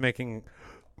 $100 making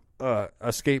a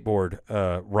skateboard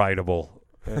rideable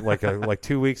like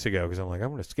 2 weeks ago because I'm like, I'm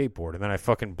going to skateboard, and then I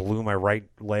fucking blew my right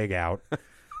leg out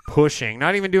pushing,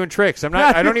 not even doing tricks.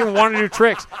 I don't even want to do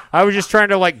tricks. I was just trying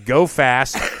to like go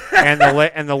fast, and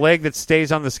the leg that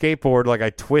stays on the skateboard, like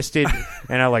I twisted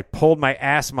and I like pulled my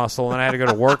ass muscle, and I had to go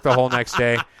to work the whole next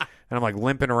day. And I'm like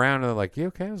limping around, and they're like, "You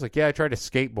okay?" I was like, "Yeah, I tried to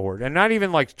skateboard, and not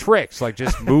even like tricks, like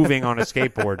just moving on a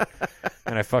skateboard."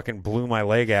 And I fucking blew my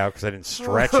leg out because I didn't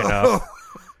stretch enough.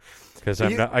 Because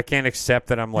I can't accept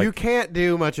that I'm like you can't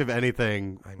do much of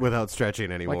anything without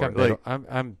stretching anymore.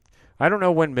 I don't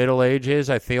know when middle age is.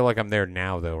 I feel like I'm there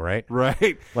now, though, right?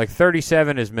 Right. Like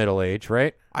 37 is middle age,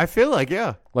 right? I feel like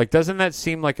Like, doesn't that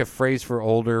seem like a phrase for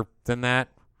older than that?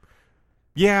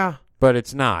 Yeah. But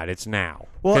it's not. It's now.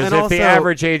 Well, because if the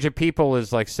average age of people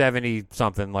is like 70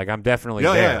 something, like I'm definitely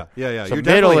there. Yeah. So you're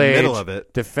definitely middle of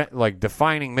it.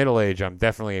 Defining middle age, I'm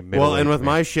definitely a middle. Well, and with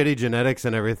my shitty genetics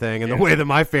and everything, and the way that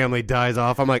my family dies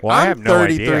off, I'm like, I'm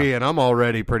 33, and I'm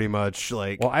already pretty much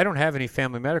like. Well, I don't have any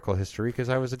family medical history because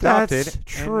I was adopted. That's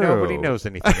true. And nobody knows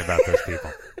anything about those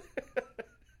people.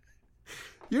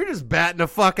 You're just batting a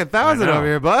fucking 1,000 over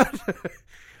here, bud.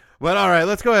 But all right,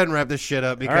 let's go ahead and wrap this shit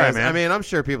up because I mean I'm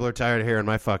sure people are tired of hearing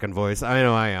my fucking voice. I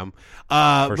know I am.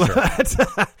 For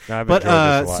sure.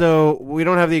 But so we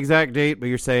don't have the exact date, but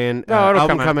you're saying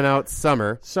album coming out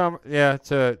summer. Yeah,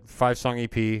 it's a 5-song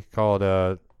EP called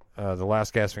 "The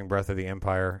Last Gasping Breath of the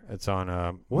Empire." It's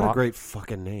on. What a great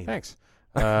fucking name! Thanks.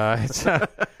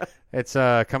 It's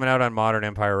coming out on Modern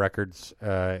Empire Records.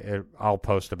 I'll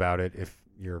post about it if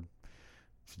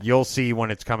you'll see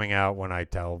when it's coming out when I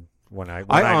tell. I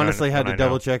honestly had to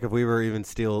double check if we were even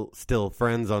still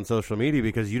friends on social media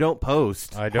because you don't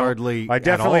post hardly. I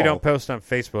definitely at all. don't post on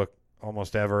Facebook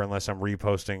almost ever unless I'm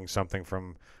reposting something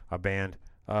from a band.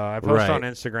 I post on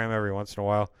Instagram every once in a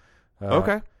while.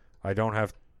 Okay. I don't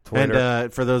have Twitter.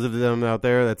 And for those of them out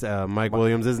there, that's Mike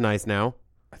Williams is nice now.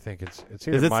 I think it's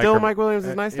either is it Mike still Mike Williams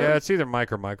is nice now? Yeah, it's either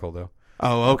Mike or Michael though.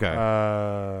 Oh, okay.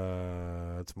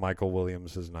 It's Michael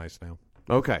Williams is nice now.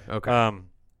 Okay.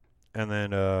 And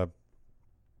then I'm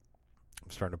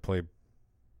starting to play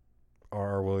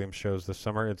R.R. Williams shows this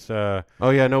summer. It's Oh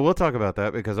yeah, no, we'll talk about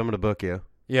that because I'm going to book you.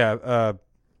 yeah.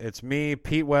 It's me.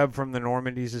 Pete Webb from the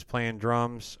Normandies is playing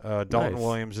drums. Dalton Nice.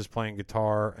 Williams is playing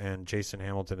guitar, and Jason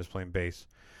Hamilton is playing bass.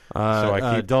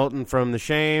 I keep Dalton from The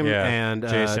Shame Yeah, and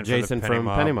Jason from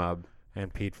Penny Mob.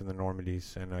 And Pete from the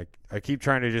Normandies. And I keep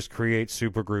trying to just create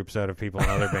super groups out of people in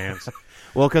other bands.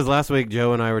 Well, because last week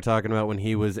Joe and I were talking about when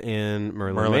he was in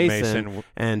Merlin Mason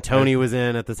and Tony was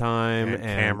in at the time, and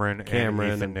Cameron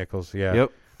and Ethan Nichols. Yeah.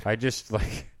 Yep. I just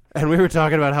like... And we were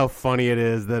talking about how funny it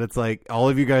is that it's like all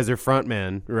of you guys are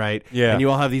frontmen, right? Yeah. And you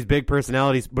all have these big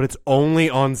personalities, but it's only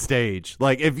on stage.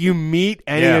 Like if you meet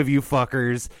any of you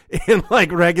fuckers in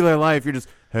like regular life, you're just,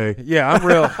 hey. Yeah, I'm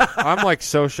real. I'm like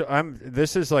social.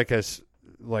 This is like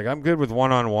I'm good with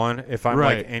one-on-one. If I'm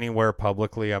like anywhere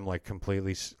publicly, I'm like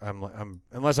completely. I'm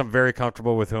unless I'm very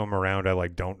comfortable with who I'm around. I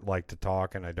like don't like to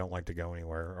talk and I don't like to go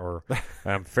anywhere. Or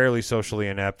I'm fairly socially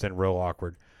inept and real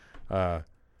awkward.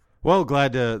 Well,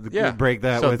 glad to break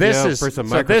that with you for some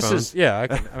microphones. This is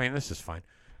I mean, this is fine.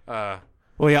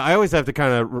 Well, yeah, I always have to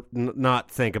kind of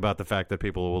not think about the fact that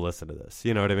people will listen to this.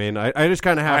 You know what I mean? I just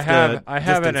kind of have to. I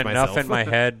haven't distance enough myself. in my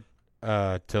head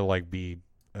to like be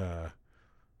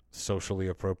socially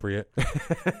appropriate.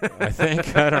 I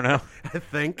think. I don't know. I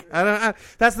don't.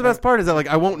 That's the best part is that like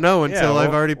I won't know until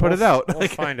I've already put it out. We'll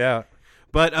find out.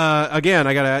 But again,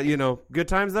 I gotta good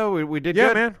times though. We did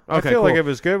good. Man. Okay, I feel cool. like it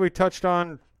was good. We touched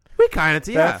on. We kind of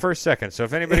that for a second. So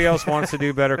if anybody else wants to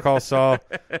do Better Call Saul,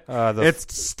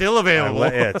 it's still available.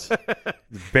 It's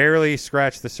barely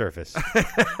scratched the surface.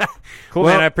 Cool,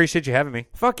 man. I appreciate you having me.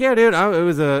 Fuck yeah, dude. It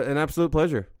was an absolute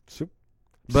pleasure.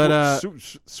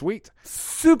 Sweet.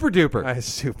 Super duper.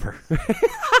 Super.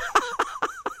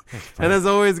 And as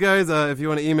always, guys, if you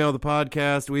want to email the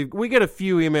podcast, we get a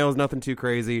few emails, nothing too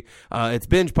crazy. It's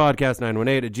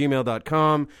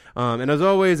bingepodcast918@gmail.com. And as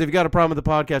always, if you got a problem with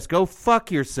the podcast, go fuck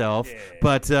yourself. Yeah.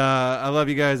 But I love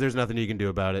you guys. There's nothing you can do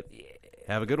about it. Yeah.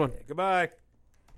 Have a good one. Goodbye.